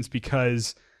recommendations,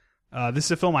 because this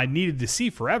is a film I needed to see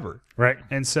forever. Right.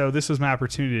 And so this was my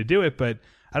opportunity to do it. But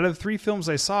out of the 3 films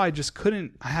I saw, I just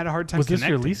couldn't. I had a hard time connecting. Was this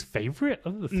your least favorite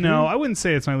of the 3? No, I wouldn't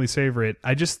say it's my least favorite.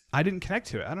 I didn't connect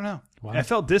to it. I don't know. Wow. I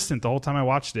felt distant the whole time I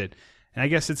watched it. And I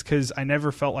guess it's because I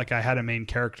never felt like I had a main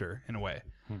character in a way.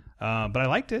 But I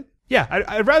liked it. Yeah,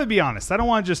 I'd rather be honest. I don't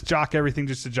want to just jock everything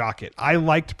just to jock it. I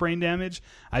liked Brain Damage.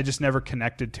 I just never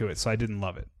connected to it, so I didn't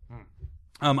love it.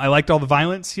 I liked all the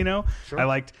violence, Sure. I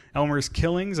liked Elmer's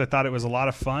killings. I thought it was a lot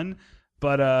of fun.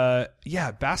 But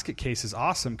Basket Case is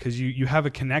awesome because you have a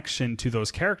connection to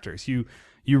those characters. You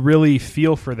really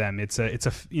feel for them. It's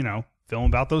a film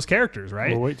about those characters,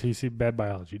 right? Well, wait till you see Bad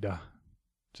Biology, duh.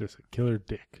 Just a killer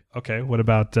dick. Okay, what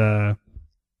about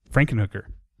Frankenhooker?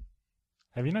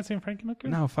 Have you not seen Frankenhooker?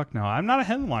 No, fuck no. I'm not a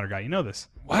Henenlotter guy. You know this.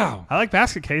 Wow. I like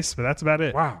Basket Case, but that's about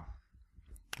it. Wow.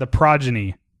 The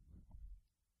Progeny.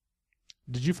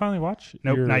 Did you finally watch?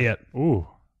 Nope, not yet. Ooh.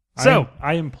 So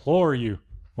I implore you,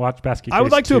 watch Basket Case. I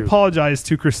would like to apologize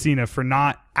to Christina for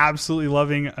not absolutely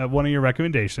loving one of your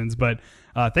recommendations, but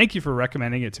thank you for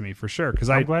recommending it to me for sure, because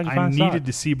I needed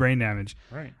to see Brain Damage.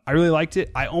 Right. I really liked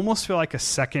it. I almost feel like a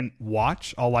second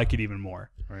watch, I'll like it even more.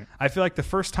 Right. I feel like the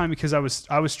first time, because I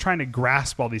was trying to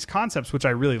grasp all these concepts, which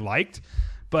I really liked,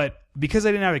 but because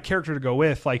I didn't have a character to go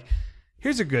with, like,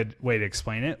 here's a good way to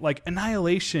explain it. Like,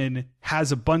 Annihilation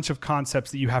has a bunch of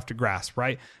concepts that you have to grasp,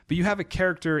 right? But you have a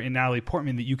character in Natalie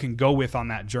Portman that you can go with on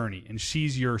that journey, and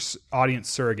she's your audience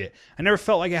surrogate. I never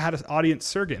felt like I had an audience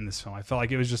surrogate in this film. I felt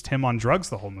like it was just him on drugs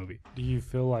the whole movie. Do you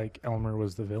feel like Elmer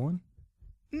was the villain?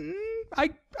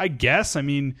 I guess. I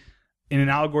mean, in an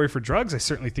allegory for drugs, I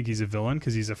certainly think he's a villain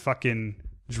because he's a fucking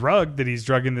drug that he's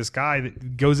drugging this guy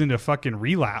that goes into fucking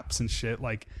relapse and shit.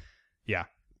 Like, yeah.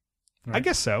 Right. I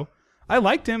guess so. I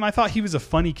liked him. I thought he was a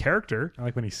funny character. I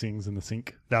like when he sings in the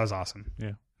sink. That was awesome.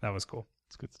 Yeah. That was cool.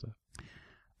 It's good stuff.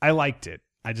 I liked it.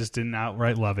 I just didn't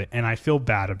outright love it, and I feel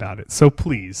bad about it. So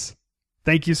please,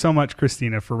 thank you so much,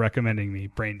 Christina, for recommending me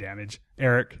Brain Damage.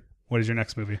 Eric, what is your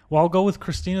next movie? Well, I'll go with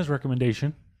Christina's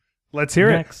recommendation. Let's hear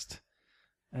next.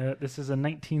 This is a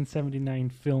 1979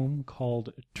 film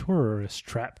called Tourist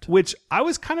Trapped. Which I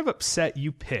was kind of upset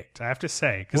you picked, I have to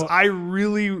say. Because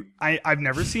I've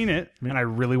never seen it, and I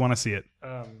really want to see it.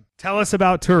 Tell us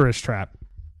about Tourist Trap.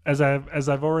 As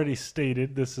I've already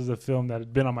stated, this is a film that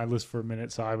had been on my list for a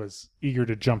minute, so I was eager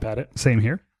to jump at it. Same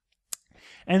here.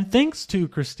 And thanks to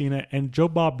Christina and Joe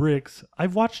Bob Briggs,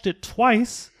 I've watched it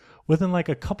twice within like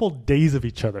a couple days of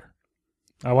each other.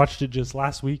 I watched it just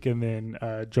last week, and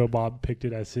then Joe Bob picked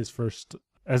it as his first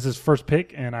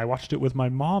pick, and I watched it with my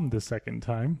mom the second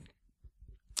time.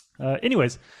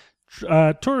 Anyways,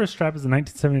 Tourist Trap is a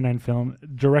 1979 film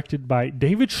directed by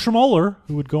David Schmoller,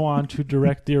 who would go on to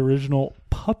direct the original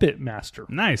Puppet Master.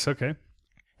 Nice, okay.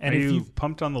 And if you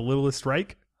pumped on The Littlest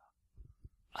Reich?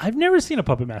 I've never seen a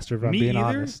Puppet Master, if I'm being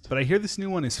either, honest. But I hear this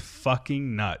new one is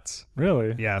fucking nuts.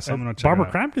 Really? Yeah, so I'm going to check Barbara it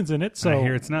out. Crampton's in it, so I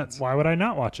hear it's nuts. Why would I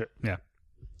not watch it? Yeah.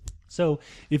 So,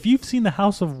 if you've seen the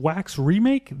House of Wax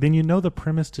remake, then you know the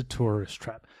premise to Tourist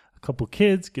Trap. A couple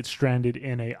kids get stranded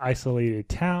in an isolated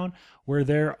town where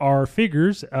there are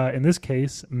figures, in this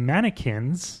case,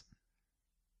 mannequins,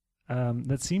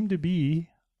 that seem to be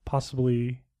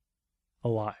possibly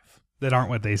alive. That aren't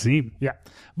what they seem. Yeah.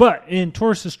 But in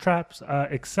Tourist Trap's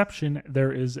exception,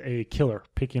 there is a killer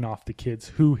picking off the kids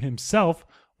who himself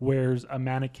wears a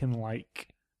mannequin-like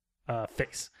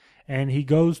face. And he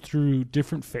goes through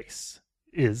different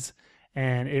faces.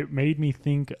 And it made me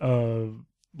think of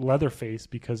Leatherface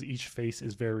because each face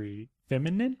is very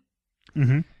feminine.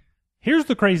 Mm-hmm. Here's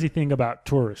the crazy thing about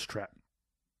Tourist Trap.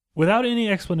 Without any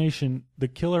explanation, the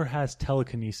killer has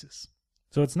telekinesis.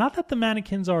 So it's not that the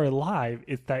mannequins are alive,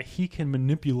 it's that he can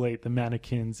manipulate the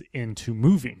mannequins into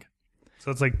moving.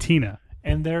 So it's like Tina.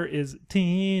 And there is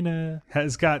Tina.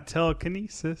 Has got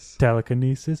telekinesis.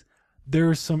 Telekinesis.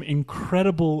 There's some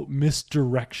incredible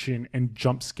misdirection and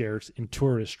jump scares in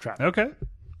Tourist Trap. Okay.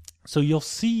 So you'll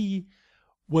see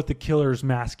what the killer's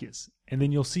mask is. And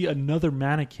then you'll see another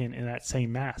mannequin in that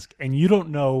same mask. And you don't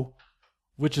know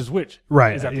which is which.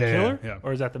 Right. Is that the killer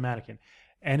or is that the mannequin?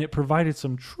 And it provided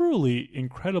some truly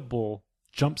incredible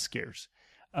jump scares.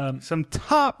 Some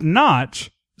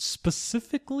top-notch.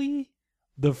 Specifically,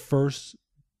 the first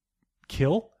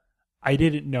kill, I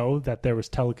didn't know that there was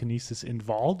telekinesis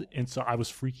involved. And so I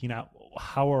was freaking out.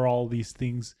 how are all these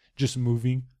things just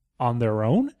moving on their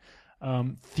own?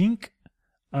 Think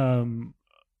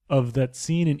of that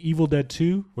scene in Evil Dead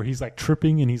 2 where he's like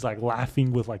tripping and he's like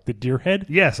laughing with like the deer head.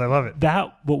 Yes, I love it.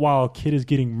 That, but while a kid is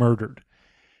getting murdered.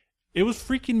 It was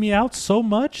freaking me out so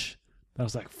much that I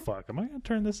was like, fuck, am I going to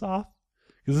turn this off?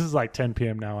 Because this is like 10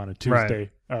 p.m. now on a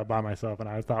Tuesday by myself. And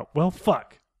I thought, well,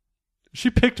 fuck. She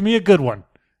picked me a good one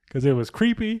because it was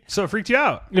creepy. So it freaked you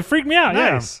out? It freaked me out,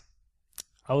 Nice.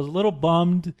 yeah. I was a little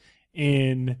bummed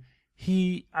I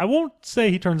won't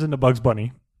say he turns into Bugs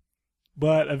Bunny,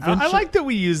 but eventually. I like that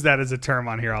we use that as a term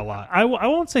on here a lot. I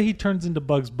won't say he turns into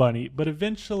Bugs Bunny, but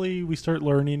eventually we start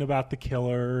learning about the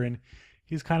killer, and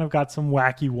he's kind of got some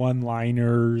wacky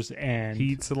one-liners, and He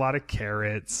eats a lot of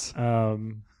carrots.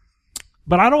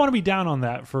 But I don't want to be down on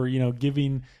that for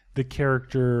giving the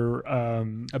character a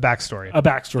backstory. An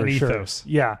An sure. ethos.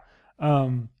 Yeah,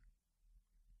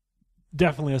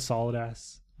 definitely a solid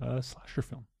ass slasher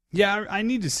film. Yeah, I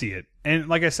need to see it. And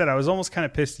like I said, I was almost kind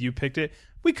of pissed you picked it.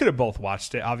 We could have both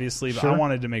watched it, obviously, but Sure. I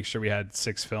wanted to make sure we had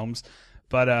 6 films.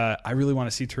 But I really want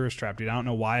to see Tourist Trap, dude. I don't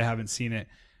know why I haven't seen it.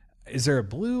 Is there a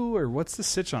blue, or what's the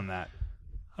sitch on that?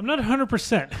 I'm not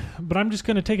 100%, but I'm just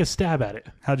going to take a stab at it.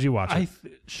 How'd you watch it?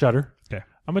 Shudder. Okay.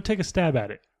 I'm going to take a stab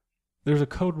at it. There's a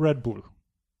code red blue.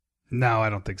 No, I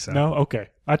don't think so. No? Okay.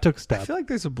 I took a I stab. feel like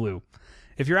there's a blue.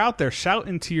 If you're out there, shout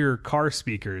into your car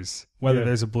speakers whether Yeah.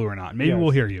 there's a blue or not. Maybe Yes.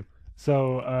 we'll hear you.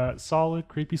 So, solid,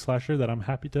 creepy slasher that I'm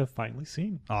happy to have finally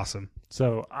seen. Awesome.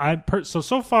 So,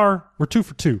 so far, we're 2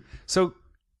 for 2 So,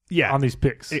 yeah. on these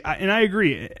picks. And I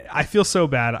agree. I feel so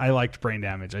bad. I liked Brain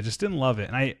Damage. I just didn't love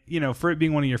it. And for it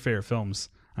being one of your favorite films,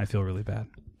 I feel really bad.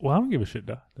 Well, I don't give a shit,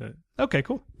 though. Okay,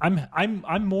 cool.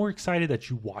 I'm more excited that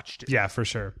you watched it. Yeah, for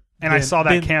sure. And I saw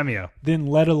that cameo. Then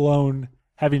let alone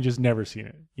having just never seen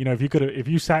it. If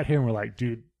you sat here and were like,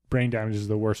 dude, Brain Damage is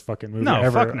the worst fucking movie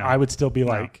ever, fuck no. I would still be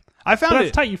like, I found but it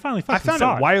that's tight. You finally I fucking found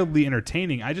saw it wildly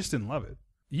entertaining. I just didn't love it.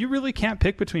 You really can't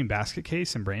pick between Basket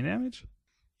Case and Brain Damage?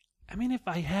 I mean, if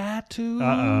I had to,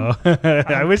 Uh-oh.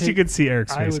 I wish you could see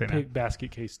Eric's I face would right now. pick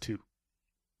Basket Case 2.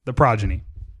 The Progeny.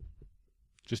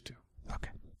 Just 2.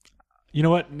 Okay. You know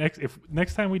what?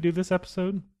 Next time we do this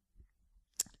episode,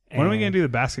 When are we going to do the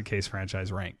Basket Case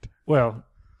franchise ranked? Well,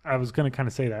 I was going to kind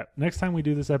of say that. Next time we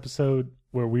do this episode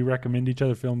where we recommend each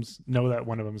other films, know that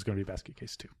one of them is going to be Basket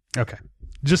Case 2. Okay.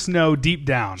 Just know deep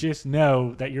down. Just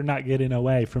know that you're not getting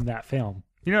away from that film.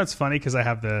 You know, it's funny because I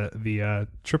have the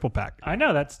triple pack. I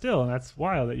know, that's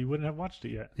wild that you wouldn't have watched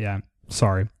it yet. Yeah.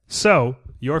 Sorry. So,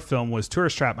 your film was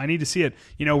Tourist Trap. I need to see it.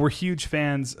 We're huge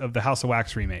fans of the House of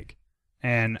Wax remake.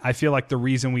 And I feel like the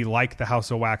reason we like the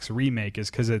House of Wax remake is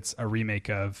because it's a remake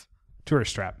of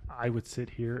Tourist Trap. I would sit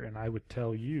here and I would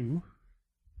tell you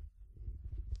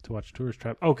to watch Tourist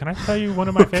Trap. Oh, can I tell you one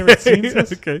of my favorite scenes?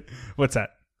 Okay. What's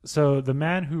that? So the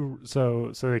man who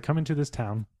so they come into this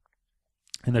town,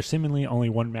 and there's seemingly only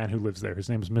one man who lives there. His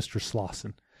name is Mr.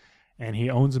 Slauson, and he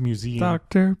owns a museum.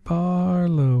 Dr.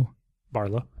 Barlow,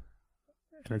 and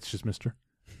it's just Mr.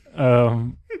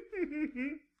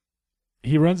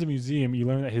 He runs a museum. You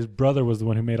learn that his brother was the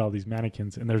one who made all these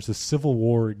mannequins, and there's a Civil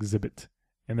War exhibit,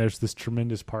 and there's this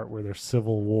tremendous part where their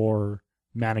Civil War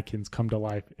mannequins come to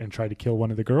life and try to kill one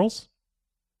of the girls.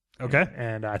 Okay.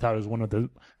 And I thought it was one of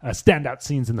the standout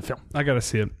scenes in the film. I got to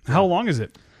see it. How long is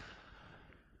it?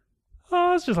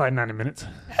 Oh, it's just like 90 minutes.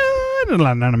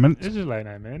 Not a minute. It's just like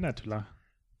 90 minutes, not too long.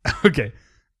 Okay.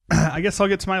 I guess I'll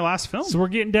get to my last film. So we're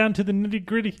getting down to the nitty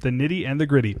gritty. The nitty and the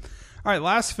gritty. All right,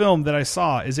 last film that I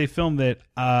saw is a film that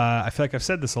I feel like I've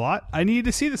said this a lot. I needed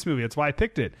to see this movie. That's why I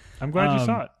picked it. I'm glad you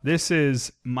saw it. This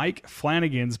is Mike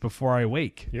Flanagan's Before I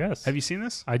Wake. Yes. Have you seen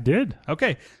this? I did.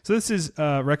 Okay, so this is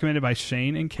recommended by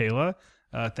Shane and Kayla.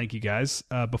 Thank you, guys.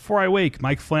 Before I Wake,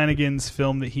 Mike Flanagan's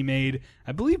film that he made,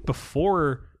 I believe,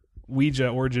 before Ouija,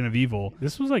 Origin of Evil.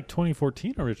 This was like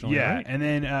 2014 originally, Yeah, right? and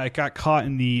then it got caught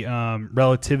in the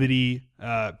Relativity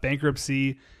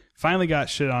bankruptcy. Finally got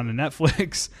shit on to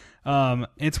Netflix. And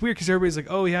it's weird because everybody's like,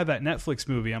 "Oh, yeah, that Netflix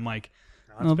movie." I'm like,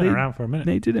 It's been around for a minute.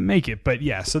 They didn't make it, but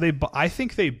yeah. So I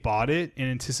think they bought it in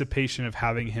anticipation of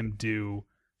having him do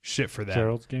shit for them.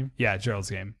 Gerald's Game? Yeah,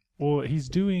 Gerald's Game. Well, he's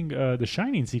doing the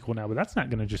Shining sequel now, but that's not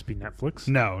going to just be Netflix.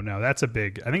 No, that's a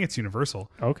big. I think it's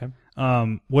Universal. Okay.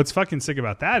 What's fucking sick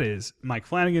about that is Mike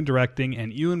Flanagan directing,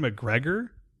 and Ewan McGregor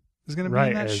is going to be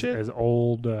in that shit. As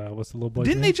old, what's the little boy?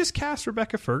 Didn't they just cast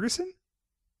Rebecca Ferguson?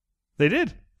 They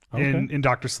did. Okay. In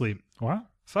Dr. Sleep. Wow.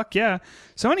 Fuck yeah.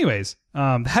 So anyways,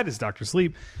 that is Dr.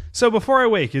 Sleep. So Before I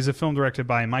Wake is a film directed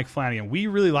by Mike Flanagan. We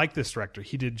really like this director.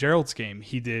 He did Gerald's Game.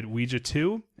 He did Ouija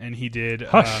 2. And he did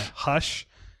Hush.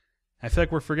 I feel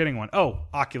like we're forgetting one. Oh,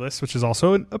 Oculus, which is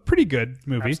also a pretty good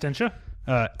movie. Abstentia?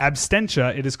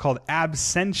 abstentia. It is called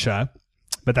absentia,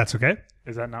 but that's okay.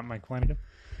 Is that not Mike Flanagan?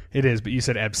 It is, but you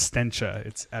said abstentia.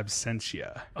 It's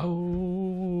absentia. Oh,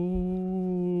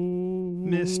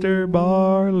 Mr.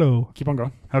 Barlow. Keep on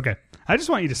going. Okay. I just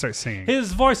want you to start singing.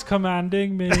 His voice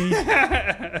commanding me.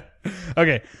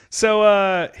 Okay.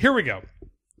 So here we go.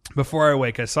 Before I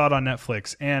Wake, I saw it on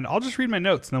Netflix, and I'll just read my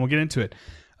notes, and then we'll get into it.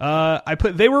 I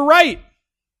put, they were right.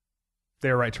 They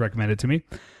were right to recommend it to me.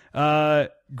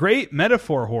 Great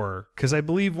metaphor horror, because I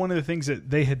believe one of the things that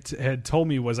they had told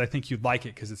me was I think you'd like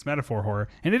it because it's metaphor horror,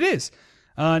 and it is.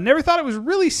 Never thought it was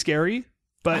really scary,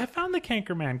 but I found the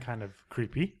Canker Man kind of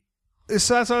creepy.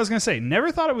 So that's what I was going to say.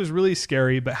 Never thought it was really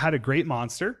scary, but had a great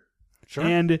monster. Sure.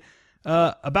 And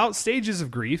about stages of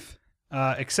grief,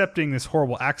 accepting this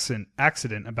horrible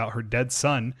accident about her dead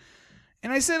son.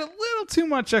 And I said a little too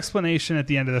much explanation at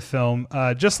the end of the film,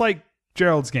 just like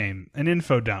Gerald's Game, an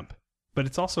info dump. But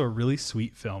it's also a really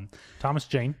sweet film. Thomas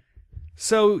Jane.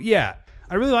 So, yeah,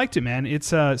 I really liked it, man. It's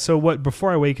so what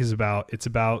Before I Wake is about, it's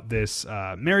about this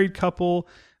married couple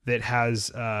that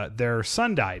has their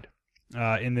son died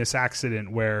in this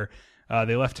accident where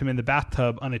they left him in the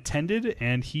bathtub unattended,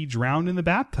 and he drowned in the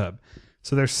bathtub.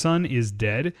 So their son is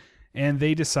dead, and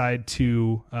they decide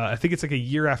to, I think it's like a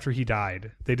year after he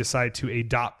died, they decide to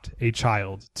adopt a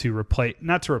child to replace,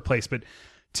 not to replace, but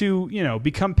to, you know,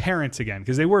 become parents again,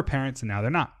 because they were parents and now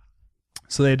they're not.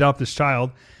 So they adopt this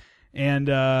child, and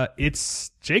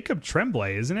it's Jacob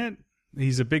Tremblay, isn't it?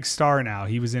 He's a big star now.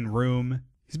 He was in Room.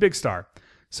 He's a big star.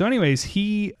 So anyways,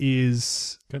 he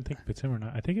is... Couldn't think if it's him or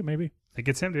not. I think it may be. I think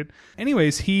it's him, dude.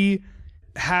 Anyways, he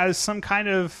has some kind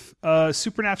of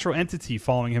supernatural entity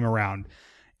following him around.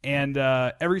 And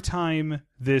every time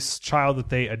this child that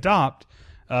they adopt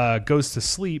goes to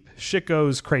sleep, shit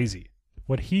goes crazy.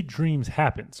 What he dreams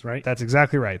happens, right? That's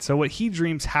exactly right. So what he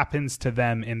dreams happens to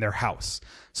them in their house.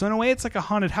 So in a way, it's like a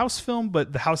haunted house film,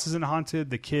 but the house isn't haunted.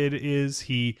 The kid is.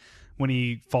 When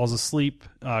he falls asleep,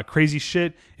 crazy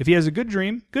shit. If he has a good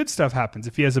dream, good stuff happens.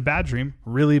 If he has a bad dream,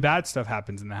 really bad stuff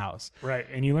happens in the house. Right.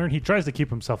 And you learn he tries to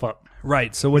keep himself up.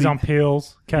 Right. So he's on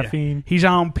pills, caffeine. Yeah. He's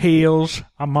on pills.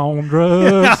 I'm on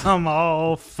drugs. I'm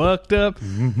all fucked up.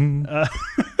 Mm-hmm.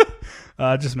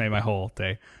 Just made my whole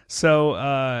day.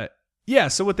 So, yeah.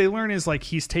 So what they learn is like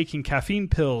he's taking caffeine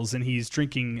pills and he's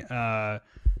drinking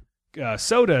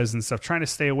sodas and stuff, trying to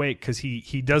stay awake because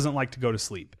he doesn't like to go to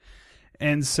sleep.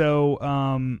 And so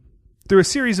through a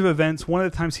series of events, one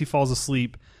of the times he falls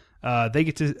asleep, they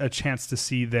get a chance to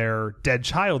see their dead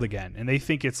child again. And they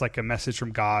think it's like a message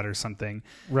from God or something.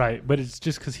 Right. But it's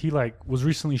just because he like was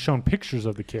recently shown pictures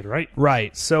of the kid, right?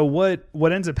 Right. So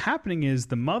what ends up happening is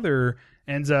the mother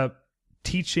ends up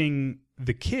teaching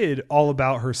the kid all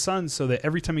about her son so that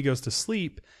every time he goes to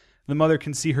sleep, the mother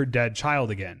can see her dead child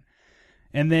again.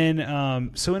 And then,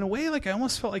 so in a way, like I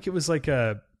almost felt like it was like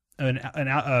a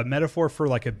metaphor for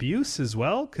like abuse as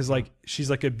well, because like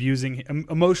she's like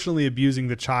emotionally abusing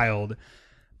the child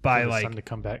by like son to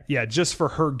come back, yeah, just for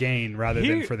her gain rather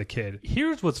than for the kid.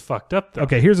 Here's what's fucked up, though.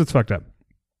 Okay, here's what's fucked up.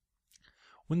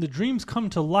 When the dreams come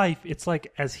to life, it's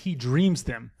like as he dreams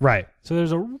them. Right. So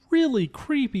there's a really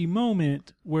creepy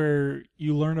moment where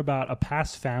you learn about a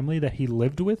past family that he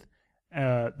lived with.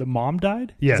 The mom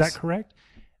died. Yes. Is that correct?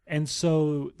 And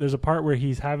so there's a part where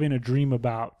he's having a dream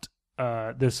about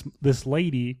this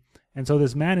lady, and so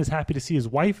this man is happy to see his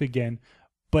wife again,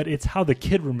 but it's how the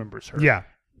kid remembers her. Yeah.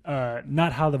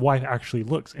 Not how the wife actually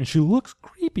looks, and she looks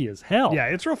creepy as hell. Yeah,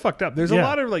 it's real fucked up. There's a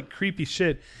lot of like creepy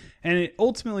shit, and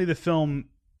ultimately the film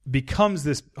becomes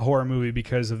this horror movie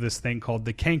because of this thing called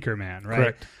the Canker Man, right?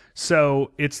 Correct.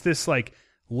 So it's this like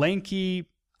lanky,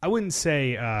 I wouldn't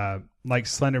say like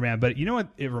Slender Man, but you know what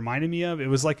it reminded me of? It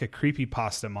was like a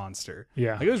creepypasta monster.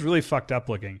 Yeah. Like it was really fucked up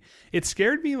looking. It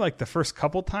scared me like the first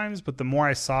couple times, but the more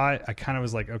I saw it, I kind of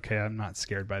was like, okay, I'm not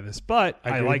scared by this, but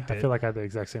I liked it. I feel like I had the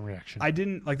exact same reaction. I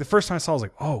didn't, like the first time I saw it, I was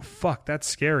like, oh fuck, that's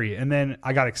scary. And then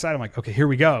I got excited. I'm like, okay, here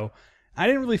we go. I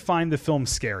didn't really find the film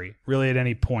scary, really, at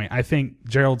any point. I think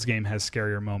Gerald's Game has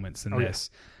scarier moments than this.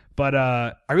 Yeah. But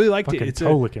I really liked it. It's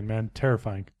toe-licking, man.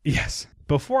 Terrifying. Yes.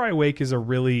 Before I Wake is a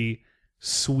really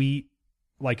sweet,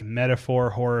 like, metaphor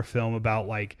horror film about,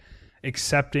 like,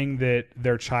 accepting that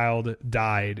their child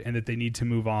died and that they need to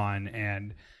move on,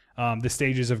 and the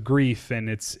stages of grief. And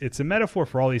it's a metaphor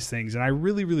for all these things. And I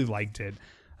really, really liked it.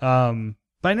 But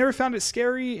I never found it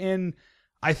scary, and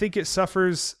I think it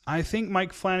suffers. I think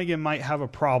Mike Flanagan might have a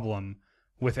problem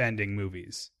with ending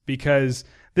movies, because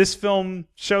this film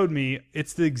showed me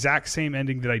it's the exact same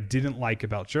ending that I didn't like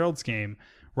about Gerald's Game,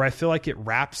 where I feel like it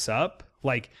wraps up.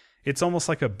 Like it's almost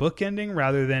like a book ending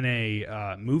rather than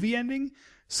a movie ending.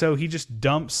 So he just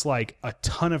dumps like a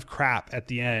ton of crap at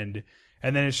the end,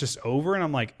 and then it's just over, and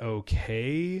I'm like,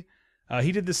 okay.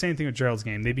 He did the same thing with Gerald's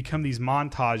Game. They become these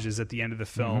montages at the end of the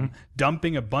film,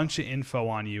 dumping a bunch of info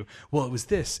on you. Well, it was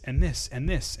this and this and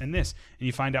this and this, and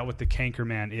you find out what the Canker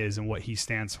Man is and what he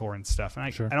stands for and stuff. And I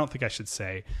don't think I should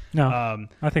say. No,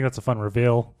 I think that's a fun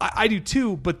reveal. I do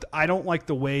too, but I don't like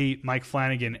the way Mike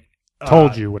Flanagan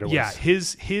told you what it was. Yeah,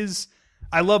 his.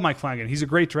 I love Mike Flanagan. He's a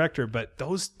great director, but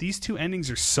these two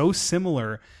endings are so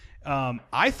similar.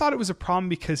 I thought it was a problem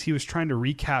because he was trying to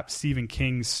recap Stephen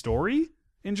King's story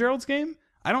in Gerald's Game.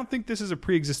 I don't think this is a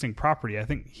pre-existing property. I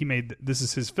think this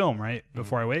is his film, right?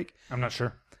 Before I Wake. I'm not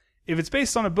sure. If it's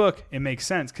based on a book, it makes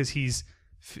sense because he's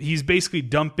basically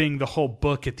dumping the whole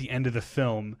book at the end of the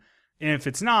film. And if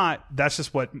it's not, that's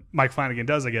just what Mike Flanagan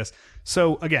does, I guess.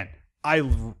 So again, I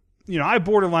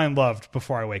borderline loved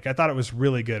Before I Wake. I thought it was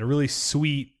really good, a really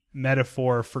sweet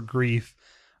metaphor for grief.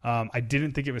 I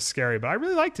didn't think it was scary, but I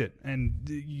really liked it. And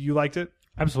you liked it?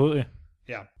 Absolutely.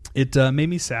 Yeah. It made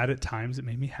me sad at times. It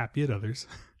made me happy at others.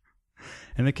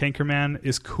 And the Canker Man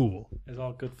is cool. As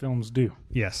all good films do.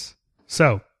 Yes.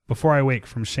 So, Before I Wake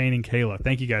from Shane and Kayla.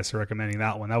 Thank you guys for recommending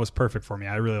that one. That was perfect for me.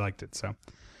 I really liked it. So,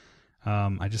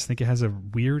 I just think it has a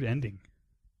weird ending.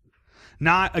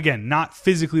 Not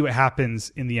physically what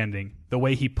happens in the ending. The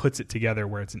way he puts it together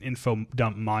where it's an info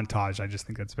dump montage. I just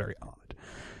think that's very odd.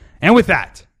 And with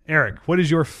that, Eric, what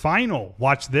is your final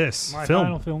watch this My film?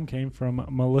 final film came from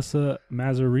Melissa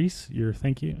Mazaris.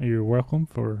 You're welcome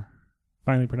for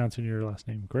finally pronouncing your last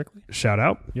name correctly. Shout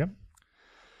out. Yep.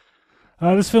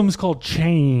 This film is called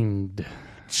Chained.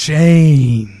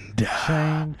 Chained.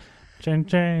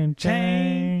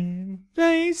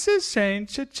 Faces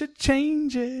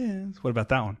changes. What about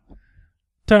that one?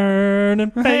 Turn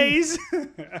and face.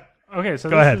 Okay, so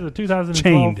this is a 2012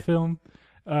 Chained. film.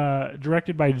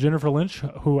 Directed by Jennifer Lynch,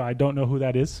 who I don't know who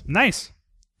that is. Nice.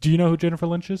 Do you know who Jennifer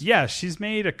Lynch is? Yeah, she's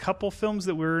made a couple films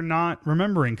that we're not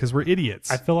remembering because we're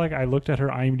idiots. I feel like I looked at her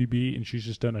IMDb and she's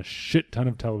just done a shit ton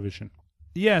of television.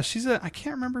 Yeah, I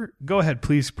can't remember. Go ahead,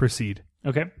 please proceed.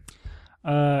 Okay.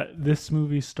 This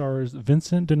movie stars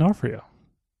Vincent D'Onofrio.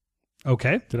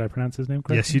 Okay. Did I pronounce his name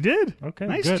correctly? Yes, you did. Okay,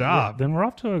 nice good. job. Yeah, then we're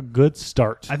off to a good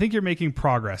start. I think you're making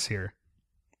progress here.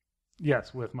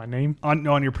 Yes, with my name. On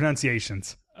your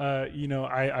pronunciations.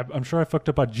 I'm sure I fucked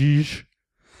up on Gij.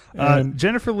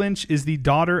 Jennifer Lynch is the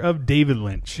daughter of David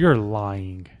Lynch. You're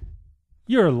lying.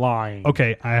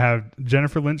 Okay, I have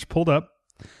Jennifer Lynch pulled up,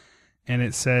 and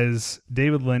it says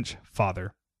David Lynch,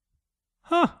 father.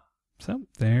 Huh. So,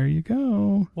 there you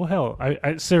go. Well, hell,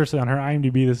 I seriously, on her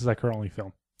IMDb, this is like her only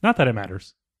film. Not that it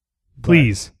matters.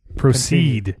 Please,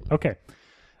 proceed. Continue. Okay.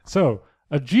 So,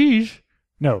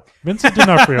 Vincent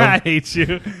D'Onofrio. I hate you.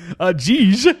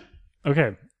 Gij.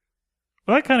 Okay.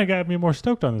 Well, that kind of got me more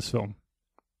stoked on this film,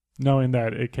 knowing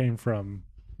that it came from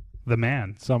the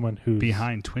man, someone who's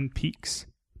behind Twin Peaks,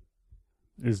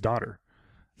 his daughter.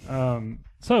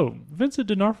 So Vincent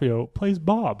D'Onofrio plays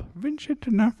Bob. Vincent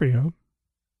D'Onofrio.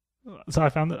 So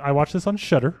I watched this on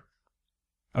Shudder.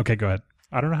 Okay, go ahead.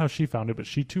 I don't know how she found it, but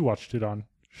she too watched it on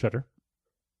Shudder.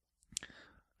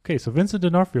 Okay, so Vincent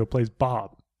D'Onofrio plays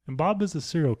Bob, and Bob is a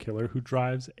serial killer who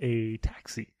drives a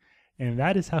taxi, and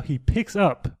that is how he picks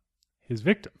up his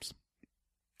victims.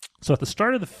 So at the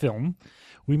start of the film,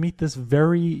 we meet this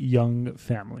very young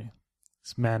family.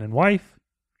 This man and wife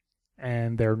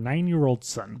and their 9-year-old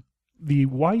son. The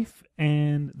wife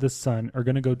and the son are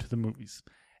going to go to the movies.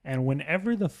 And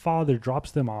whenever the father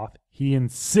drops them off, he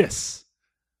insists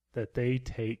that they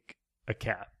take a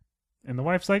cab. And the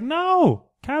wife's like, no,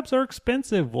 cabs are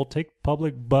expensive. We'll take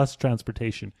public bus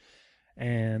transportation.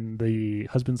 And the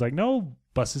husband's like, no,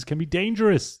 buses can be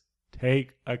dangerous.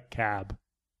 Take a cab.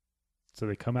 So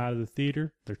they come out of the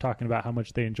theater. They're talking about how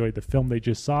much they enjoyed the film they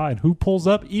just saw. And who pulls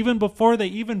up even before they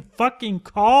even fucking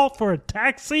call for a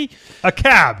taxi? A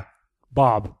cab.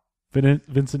 Bob.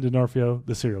 Vincent D'Onofrio,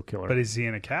 the serial killer. But is he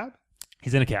in a cab?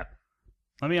 He's in a cab.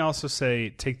 Let me also say,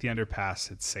 take the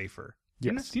underpass. It's safer.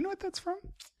 Yes. Do you know what that's from?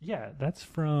 Yeah, that's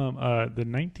from the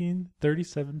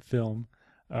 1937 film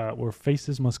Where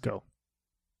Faces Must Go.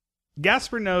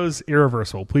 Gasper knows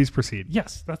Irreversible. Please proceed.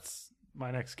 Yes, that's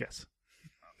my next guess.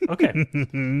 Okay.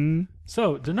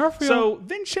 So D'Onofrio. So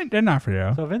Vincent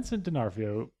D'Onofrio. Vincent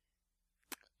D'Onofrio.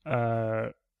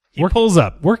 He pulls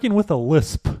up. Working with a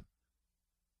lisp.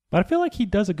 But I feel like he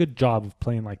does a good job of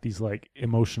playing like these like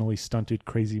emotionally stunted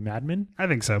crazy madmen. I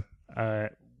think so.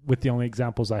 With the only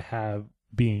examples I have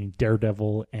being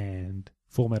Daredevil and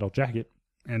Full Metal Jacket.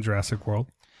 And Jurassic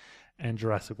World.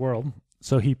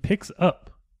 So he picks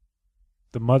up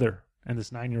the mother and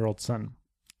this 9-year-old son.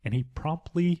 And he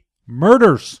promptly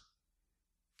murders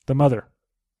the mother.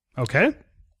 Okay.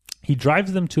 He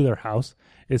drives them to their house.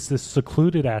 It's this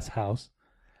secluded ass house.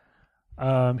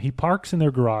 He parks in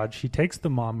their garage. He takes the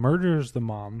mom, murders the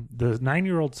mom. The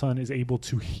 9-year-old son is able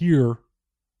to hear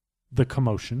the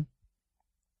commotion.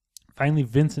 Finally,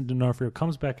 Vincent D'Onofrio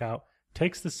comes back out,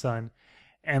 takes the son,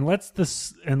 and lets the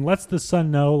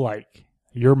son know, like,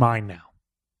 you're mine now.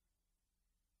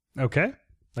 Okay.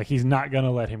 Like, he's not going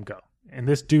to let him go. And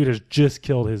this dude has just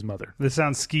killed his mother. This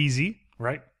sounds skeezy.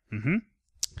 Right? Mm-hmm.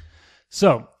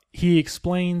 So, he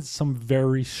explains some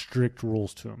very strict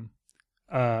rules to him.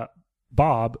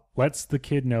 Bob lets the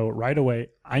kid know right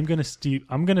away, I'm going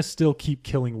to still keep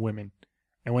killing women.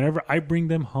 And whenever I bring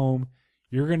them home,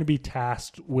 you're going to be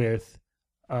tasked with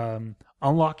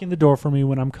unlocking the door for me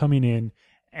when I'm coming in,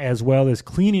 as well as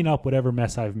cleaning up whatever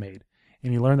mess I've made.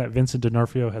 And you learn that Vincent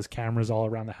D'Onofrio has cameras all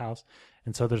around the house.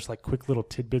 And so there's like quick little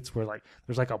tidbits where like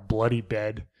there's like a bloody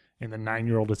bed and the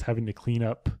 9-year-old is having to clean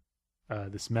up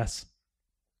this mess.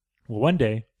 Well, one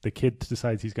day the kid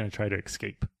decides he's going to try to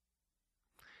escape.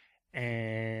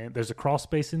 And there's a crawl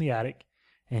space in the attic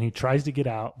and he tries to get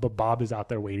out, but Bob is out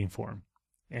there waiting for him.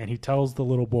 And he tells the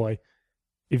little boy,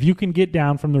 if you can get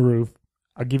down from the roof,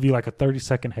 I'll give you like a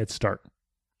 30-second head start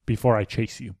before I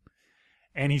chase you.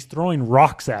 And he's throwing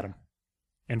rocks at him.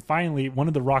 And finally, one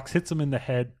of the rocks hits him in the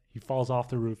head. He falls off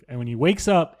the roof. And when he wakes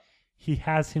up, he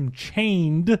has him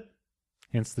chained,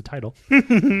 hence the title,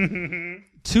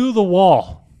 to the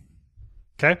wall.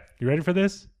 Okay. You ready for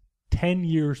this? 10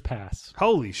 years pass.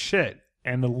 Holy shit.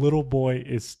 And the little boy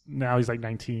is, now he's like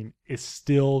 19, is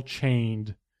still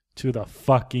chained to the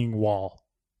fucking wall.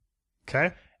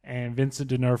 Okay. And Vincent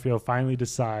D'Onofrio finally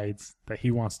decides that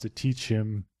he wants to teach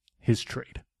him his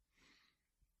trade.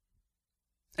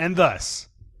 And thus,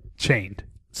 chained.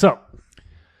 So,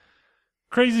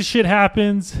 crazy shit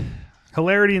happens.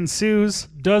 Hilarity ensues.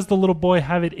 Does the little boy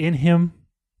have it in him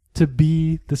to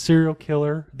be the serial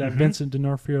killer that Vincent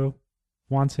D'Onofrio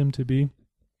wants him to be?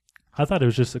 I thought it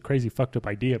was just a crazy fucked up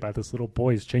idea about this little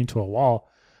boy is chained to a wall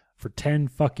for 10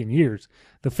 fucking years.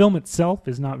 The film itself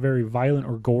is not very violent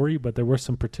or gory, but there were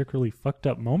some particularly fucked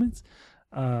up moments.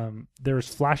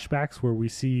 There's flashbacks where we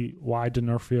see why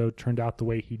D'Onofrio turned out the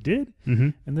way he did. Mm-hmm.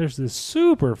 And there's this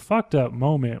super fucked up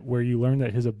moment where you learn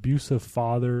that his abusive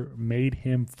father made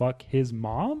him fuck his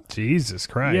mom. Jesus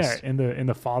Christ. Yeah, and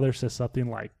the father says something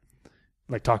like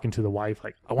talking to the wife,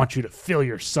 like, I want you to feel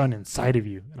your son inside of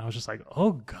you. And I was just like,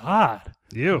 oh God.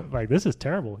 You. Like, this is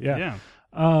terrible. Yeah.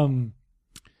 Yeah.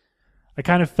 I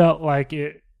kind of felt like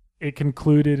it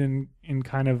concluded in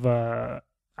kind of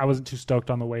I wasn't too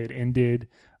stoked on the way it ended,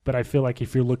 but I feel like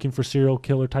if you're looking for serial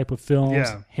killer type of films,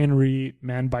 Henry,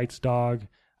 Man Bites Dog,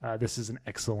 this is an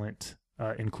excellent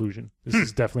inclusion. This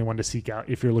is definitely one to seek out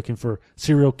if you're looking for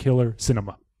serial killer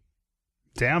cinema.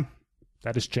 Damn.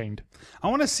 That is Chained. I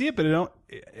want to see it, but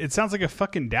it sounds like a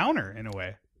fucking downer in a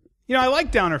way. You know, I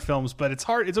like downer films, but it's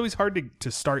hard. It's always hard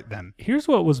to start them. Here's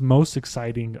what was most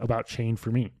exciting about Chained for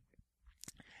me.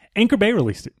 Anchor Bay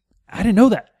released it. I didn't know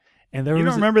that. And you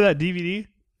don't remember that DVD?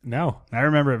 No. I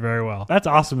remember it very well. That's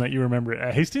awesome that you remember it.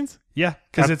 At Hastings? Yeah,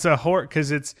 because it's a horror. Because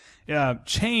it's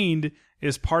Chained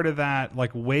is part of that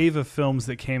like wave of films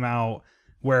that came out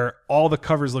where all the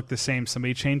covers look the same.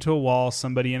 Somebody chained to a wall,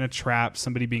 somebody in a trap,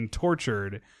 somebody being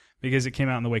tortured because it came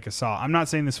out in the wake of Saw. I'm not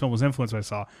saying this film was influenced by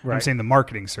Saw. Right. I'm saying the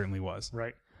marketing certainly was.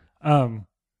 Right.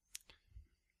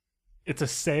 It's a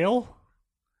sail,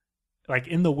 like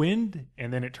in the wind,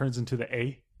 and then it turns into the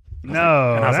A.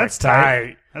 No, that's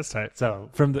tight. That's tight. So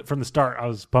from the start, I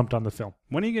was pumped on the film.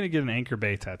 When are you going to get an Anchor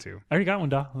Bay tattoo? I already got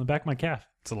one, on the back of my calf.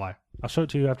 It's a lie. I'll show it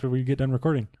to you after we get done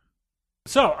recording.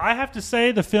 So I have to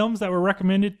say the films that were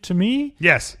recommended to me.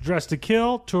 Yes. Dressed to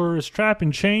Kill, Tourist Trap,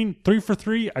 and Chained. 3 for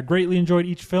 3. I greatly enjoyed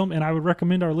each film, and I would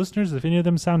recommend our listeners, if any of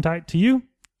them sound tight to you,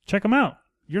 check them out.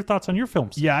 Your thoughts on your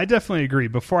films? Yeah, I definitely agree.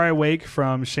 Before I Wake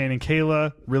from Shane and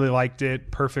Kayla, really liked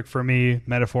it. Perfect for Me.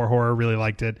 Metaphor Horror, really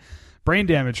liked it. Brain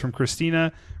Damage from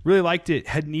Christina, really liked it.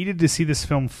 Had needed to see this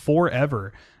film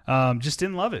forever. Just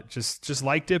didn't love it. Just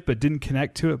liked it, but didn't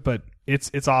connect to it. But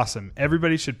it's awesome.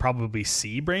 Everybody should probably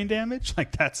see Brain Damage.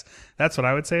 Like that's what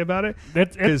I would say about it.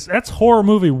 That's horror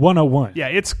movie 101. Yeah,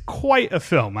 it's quite a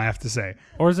film, I have to say.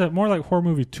 Or is it more like horror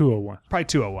movie 201? Probably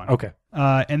 201. Okay.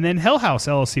 And then Hell House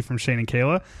LLC from Shane and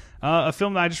Kayla, a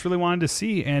film that I just really wanted to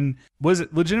see and was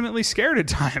legitimately scared at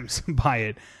times by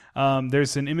it.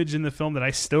 There's an image in the film that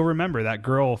I still remember, that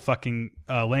girl fucking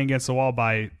laying against the wall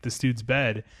by this dude's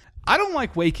bed. I don't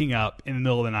like waking up in the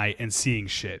middle of the night and seeing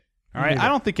shit. All right? I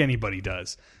don't think anybody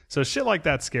does. So shit like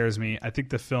that scares me. I think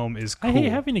the film is cool. I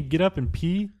hate having to get up and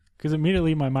pee because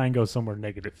immediately my mind goes somewhere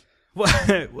negative.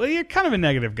 Well, you're kind of a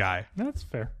negative guy. That's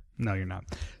fair. No, you're not.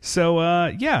 So,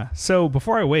 yeah. So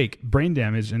before I wake, Brain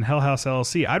Damage and Hell House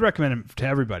LLC, I'd recommend them to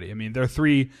everybody. I mean, they're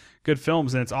 3 good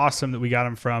films, and it's awesome that we got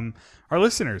them from our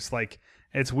listeners. Like,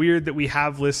 it's weird that we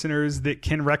have listeners that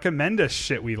can recommend us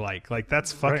shit we like. Like,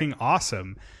 that's fucking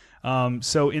awesome.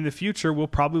 So in the future, we'll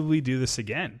probably do this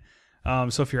again.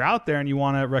 So if you're out there and you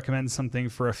want to recommend something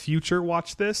for a future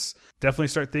watch this, definitely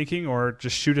start thinking, or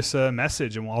just shoot us a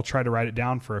message and I'll try to write it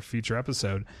down for a future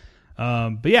episode.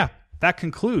 But yeah, that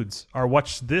concludes our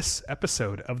Watch This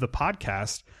episode of the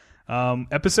podcast.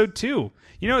 Episode 2.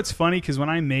 You know, it's funny because when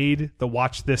I made the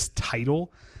Watch This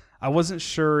title, I wasn't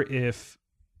sure if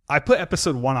I put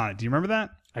episode 1 on it. Do you remember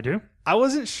that? I do. I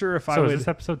wasn't sure if I would. So is this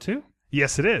episode 2?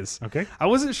 Yes, it is. Okay. I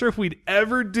wasn't sure if we'd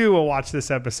ever do a Watch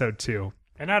This episode 2.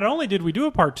 And not only did we do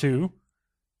a part 2,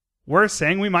 we're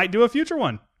saying we might do a future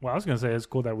one. Well, I was going to say it's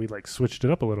cool that we like switched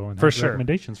it up a little and for had sure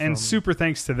recommendations and super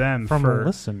thanks to them from for our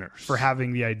listeners for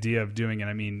having the idea of doing it.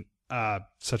 I mean,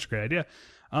 such a great idea.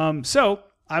 So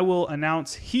I will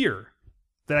announce here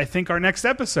that I think our next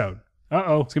episode.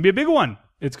 It's gonna be a big one.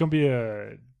 It's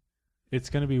gonna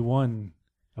be one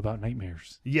about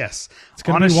nightmares. Yes, it's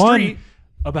gonna be one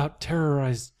about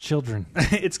terrorized children.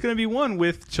 It's gonna be one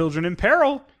with children in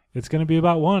peril. It's gonna be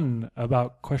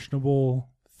about questionable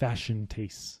fashion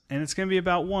tastes. And it's going to be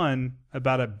about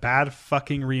a bad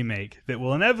fucking remake that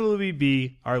will inevitably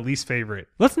be our least favorite.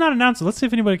 Let's not announce it. Let's see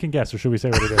if anybody can guess, or should we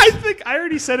say what it is? I think I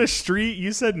already said a street.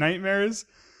 You said nightmares.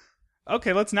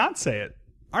 Okay, let's not say it.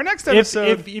 Our next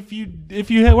episode. If you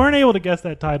weren't able to guess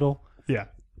that title, yeah,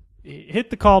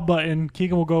 hit the call button.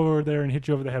 Keegan will go over there and hit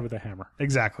you over the head with a hammer.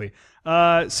 Exactly.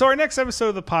 So our next episode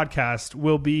of the podcast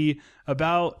will be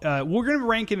about, we're going to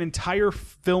rank an entire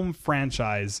film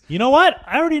franchise. You know what?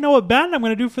 I already know what band I'm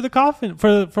going to do for the coffin,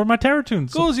 for my Terror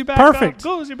Tunes. Goes you back Perfect. Up,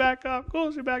 goes you back up,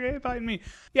 goes you back up, biting me.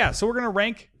 Yeah, so we're going to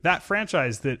rank that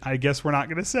franchise that I guess we're not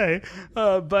going to say,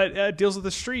 but it deals with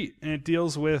the street, and it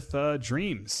deals with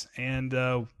dreams, and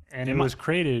it was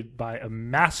created by a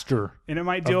master and it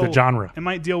might of the genre. It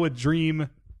might deal with dream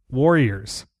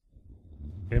warriors.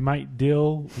 It might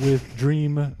deal with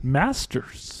dream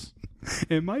masters.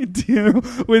 It might deal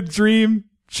with dream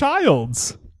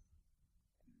childs.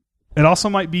 It also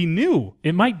might be new.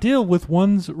 It might deal with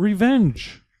one's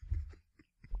revenge.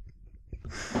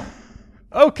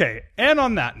 Okay, and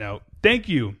on that note, thank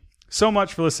you so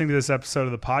much for listening to this episode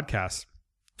of the podcast.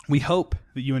 We hope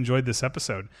that you enjoyed this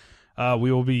episode.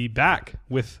 We will be back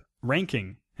with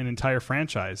ranking an entire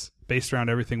franchise based around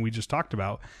everything we just talked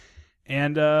about.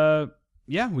 And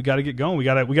yeah, we got to get going. We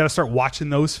got to start watching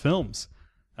those films.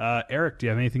 Eric, do you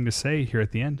have anything to say here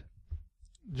at the end?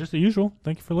 Just the usual.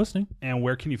 Thank you for listening. And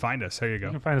where can you find us? There you go.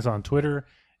 You can find us on Twitter,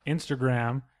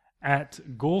 Instagram at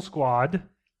Ghoul Squad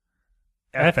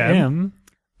FM.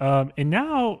 And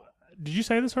now, did you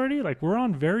say this already? Like, we're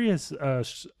on various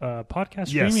podcast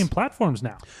streaming platforms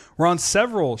now. We're on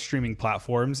several streaming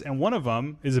platforms, and one of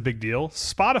them is a big deal.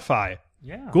 Spotify.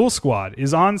 Yeah. Ghoul Squad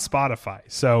is on Spotify.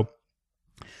 So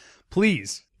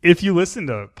please, if you listen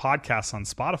to podcasts on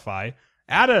Spotify,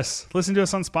 add us. Listen to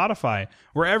us on Spotify.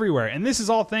 We're everywhere. And this is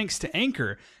all thanks to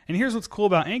Anchor. And here's what's cool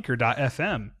about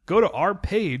Anchor.fm. Go to our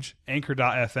page,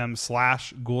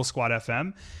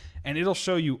 anchor.fm/GhoulSquadFM, and it'll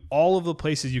show you all of the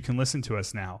places you can listen to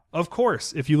us now. Of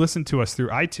course, if you listen to us through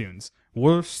iTunes,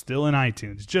 we're still in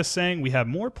iTunes. Just saying, we have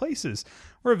more places.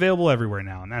 We're available everywhere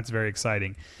now, and that's very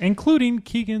exciting. Including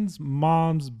Keegan's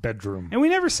mom's bedroom. And we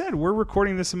never said we're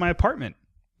recording this in my apartment.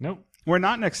 Nope. We're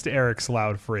not next to Eric's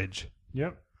loud fridge.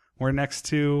 Yep. We're next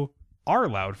to our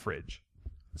loud fridge.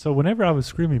 So whenever I was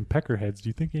screaming peckerheads, do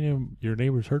you think any of your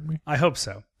neighbors heard me? I hope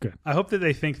so. Good. I hope that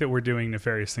they think that we're doing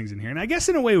nefarious things in here. And I guess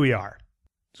in a way we are.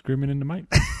 Screaming into mic.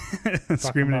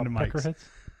 Screaming into mics.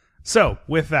 So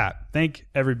with that, thank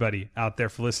everybody out there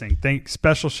for listening.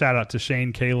 Special shout out to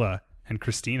Shane, Kayla, and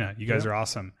Christina. You guys are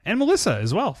awesome. And Melissa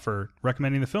as well for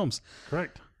recommending the films.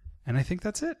 Correct. And I think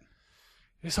that's it.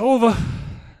 It's over.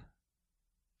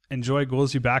 Enjoy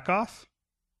Ghouls You Back Off.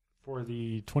 For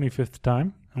the 25th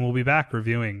time. And we'll be back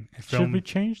reviewing a film. Should we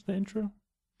change the intro?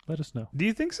 Let us know. Do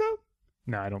you think so?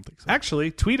 No, I don't think so.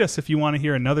 Actually, tweet us if you want to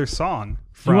hear another song.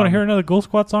 You want to hear another Ghoul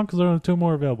Squad song? Because there are 2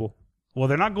 more available. Well,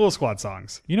 they're not Ghoul Squad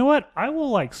songs. You know what? I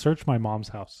will search my mom's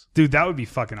house. Dude, that would be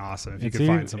fucking awesome if you could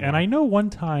find some. And I know one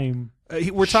time...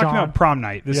 we're talking about Prom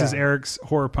Night. This is Eric's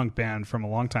horror punk band from a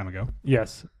long time ago.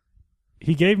 Yes.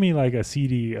 He gave me like a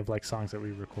CD of like songs that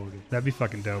we recorded. That'd be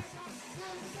fucking dope.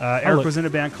 Eric was in a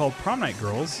band called Prom Night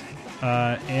Girls.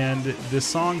 And this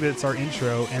song that's our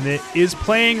intro, and it is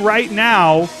playing right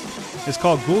now, is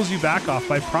called Ghouls You Back Off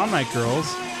by Prom Night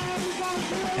Girls.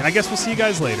 And I guess we'll see you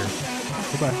guys later.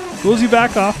 Goodbye. Ghouls You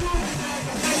Back Off.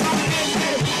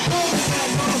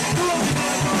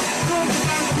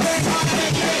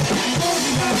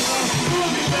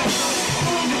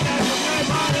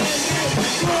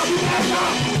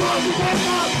 Move the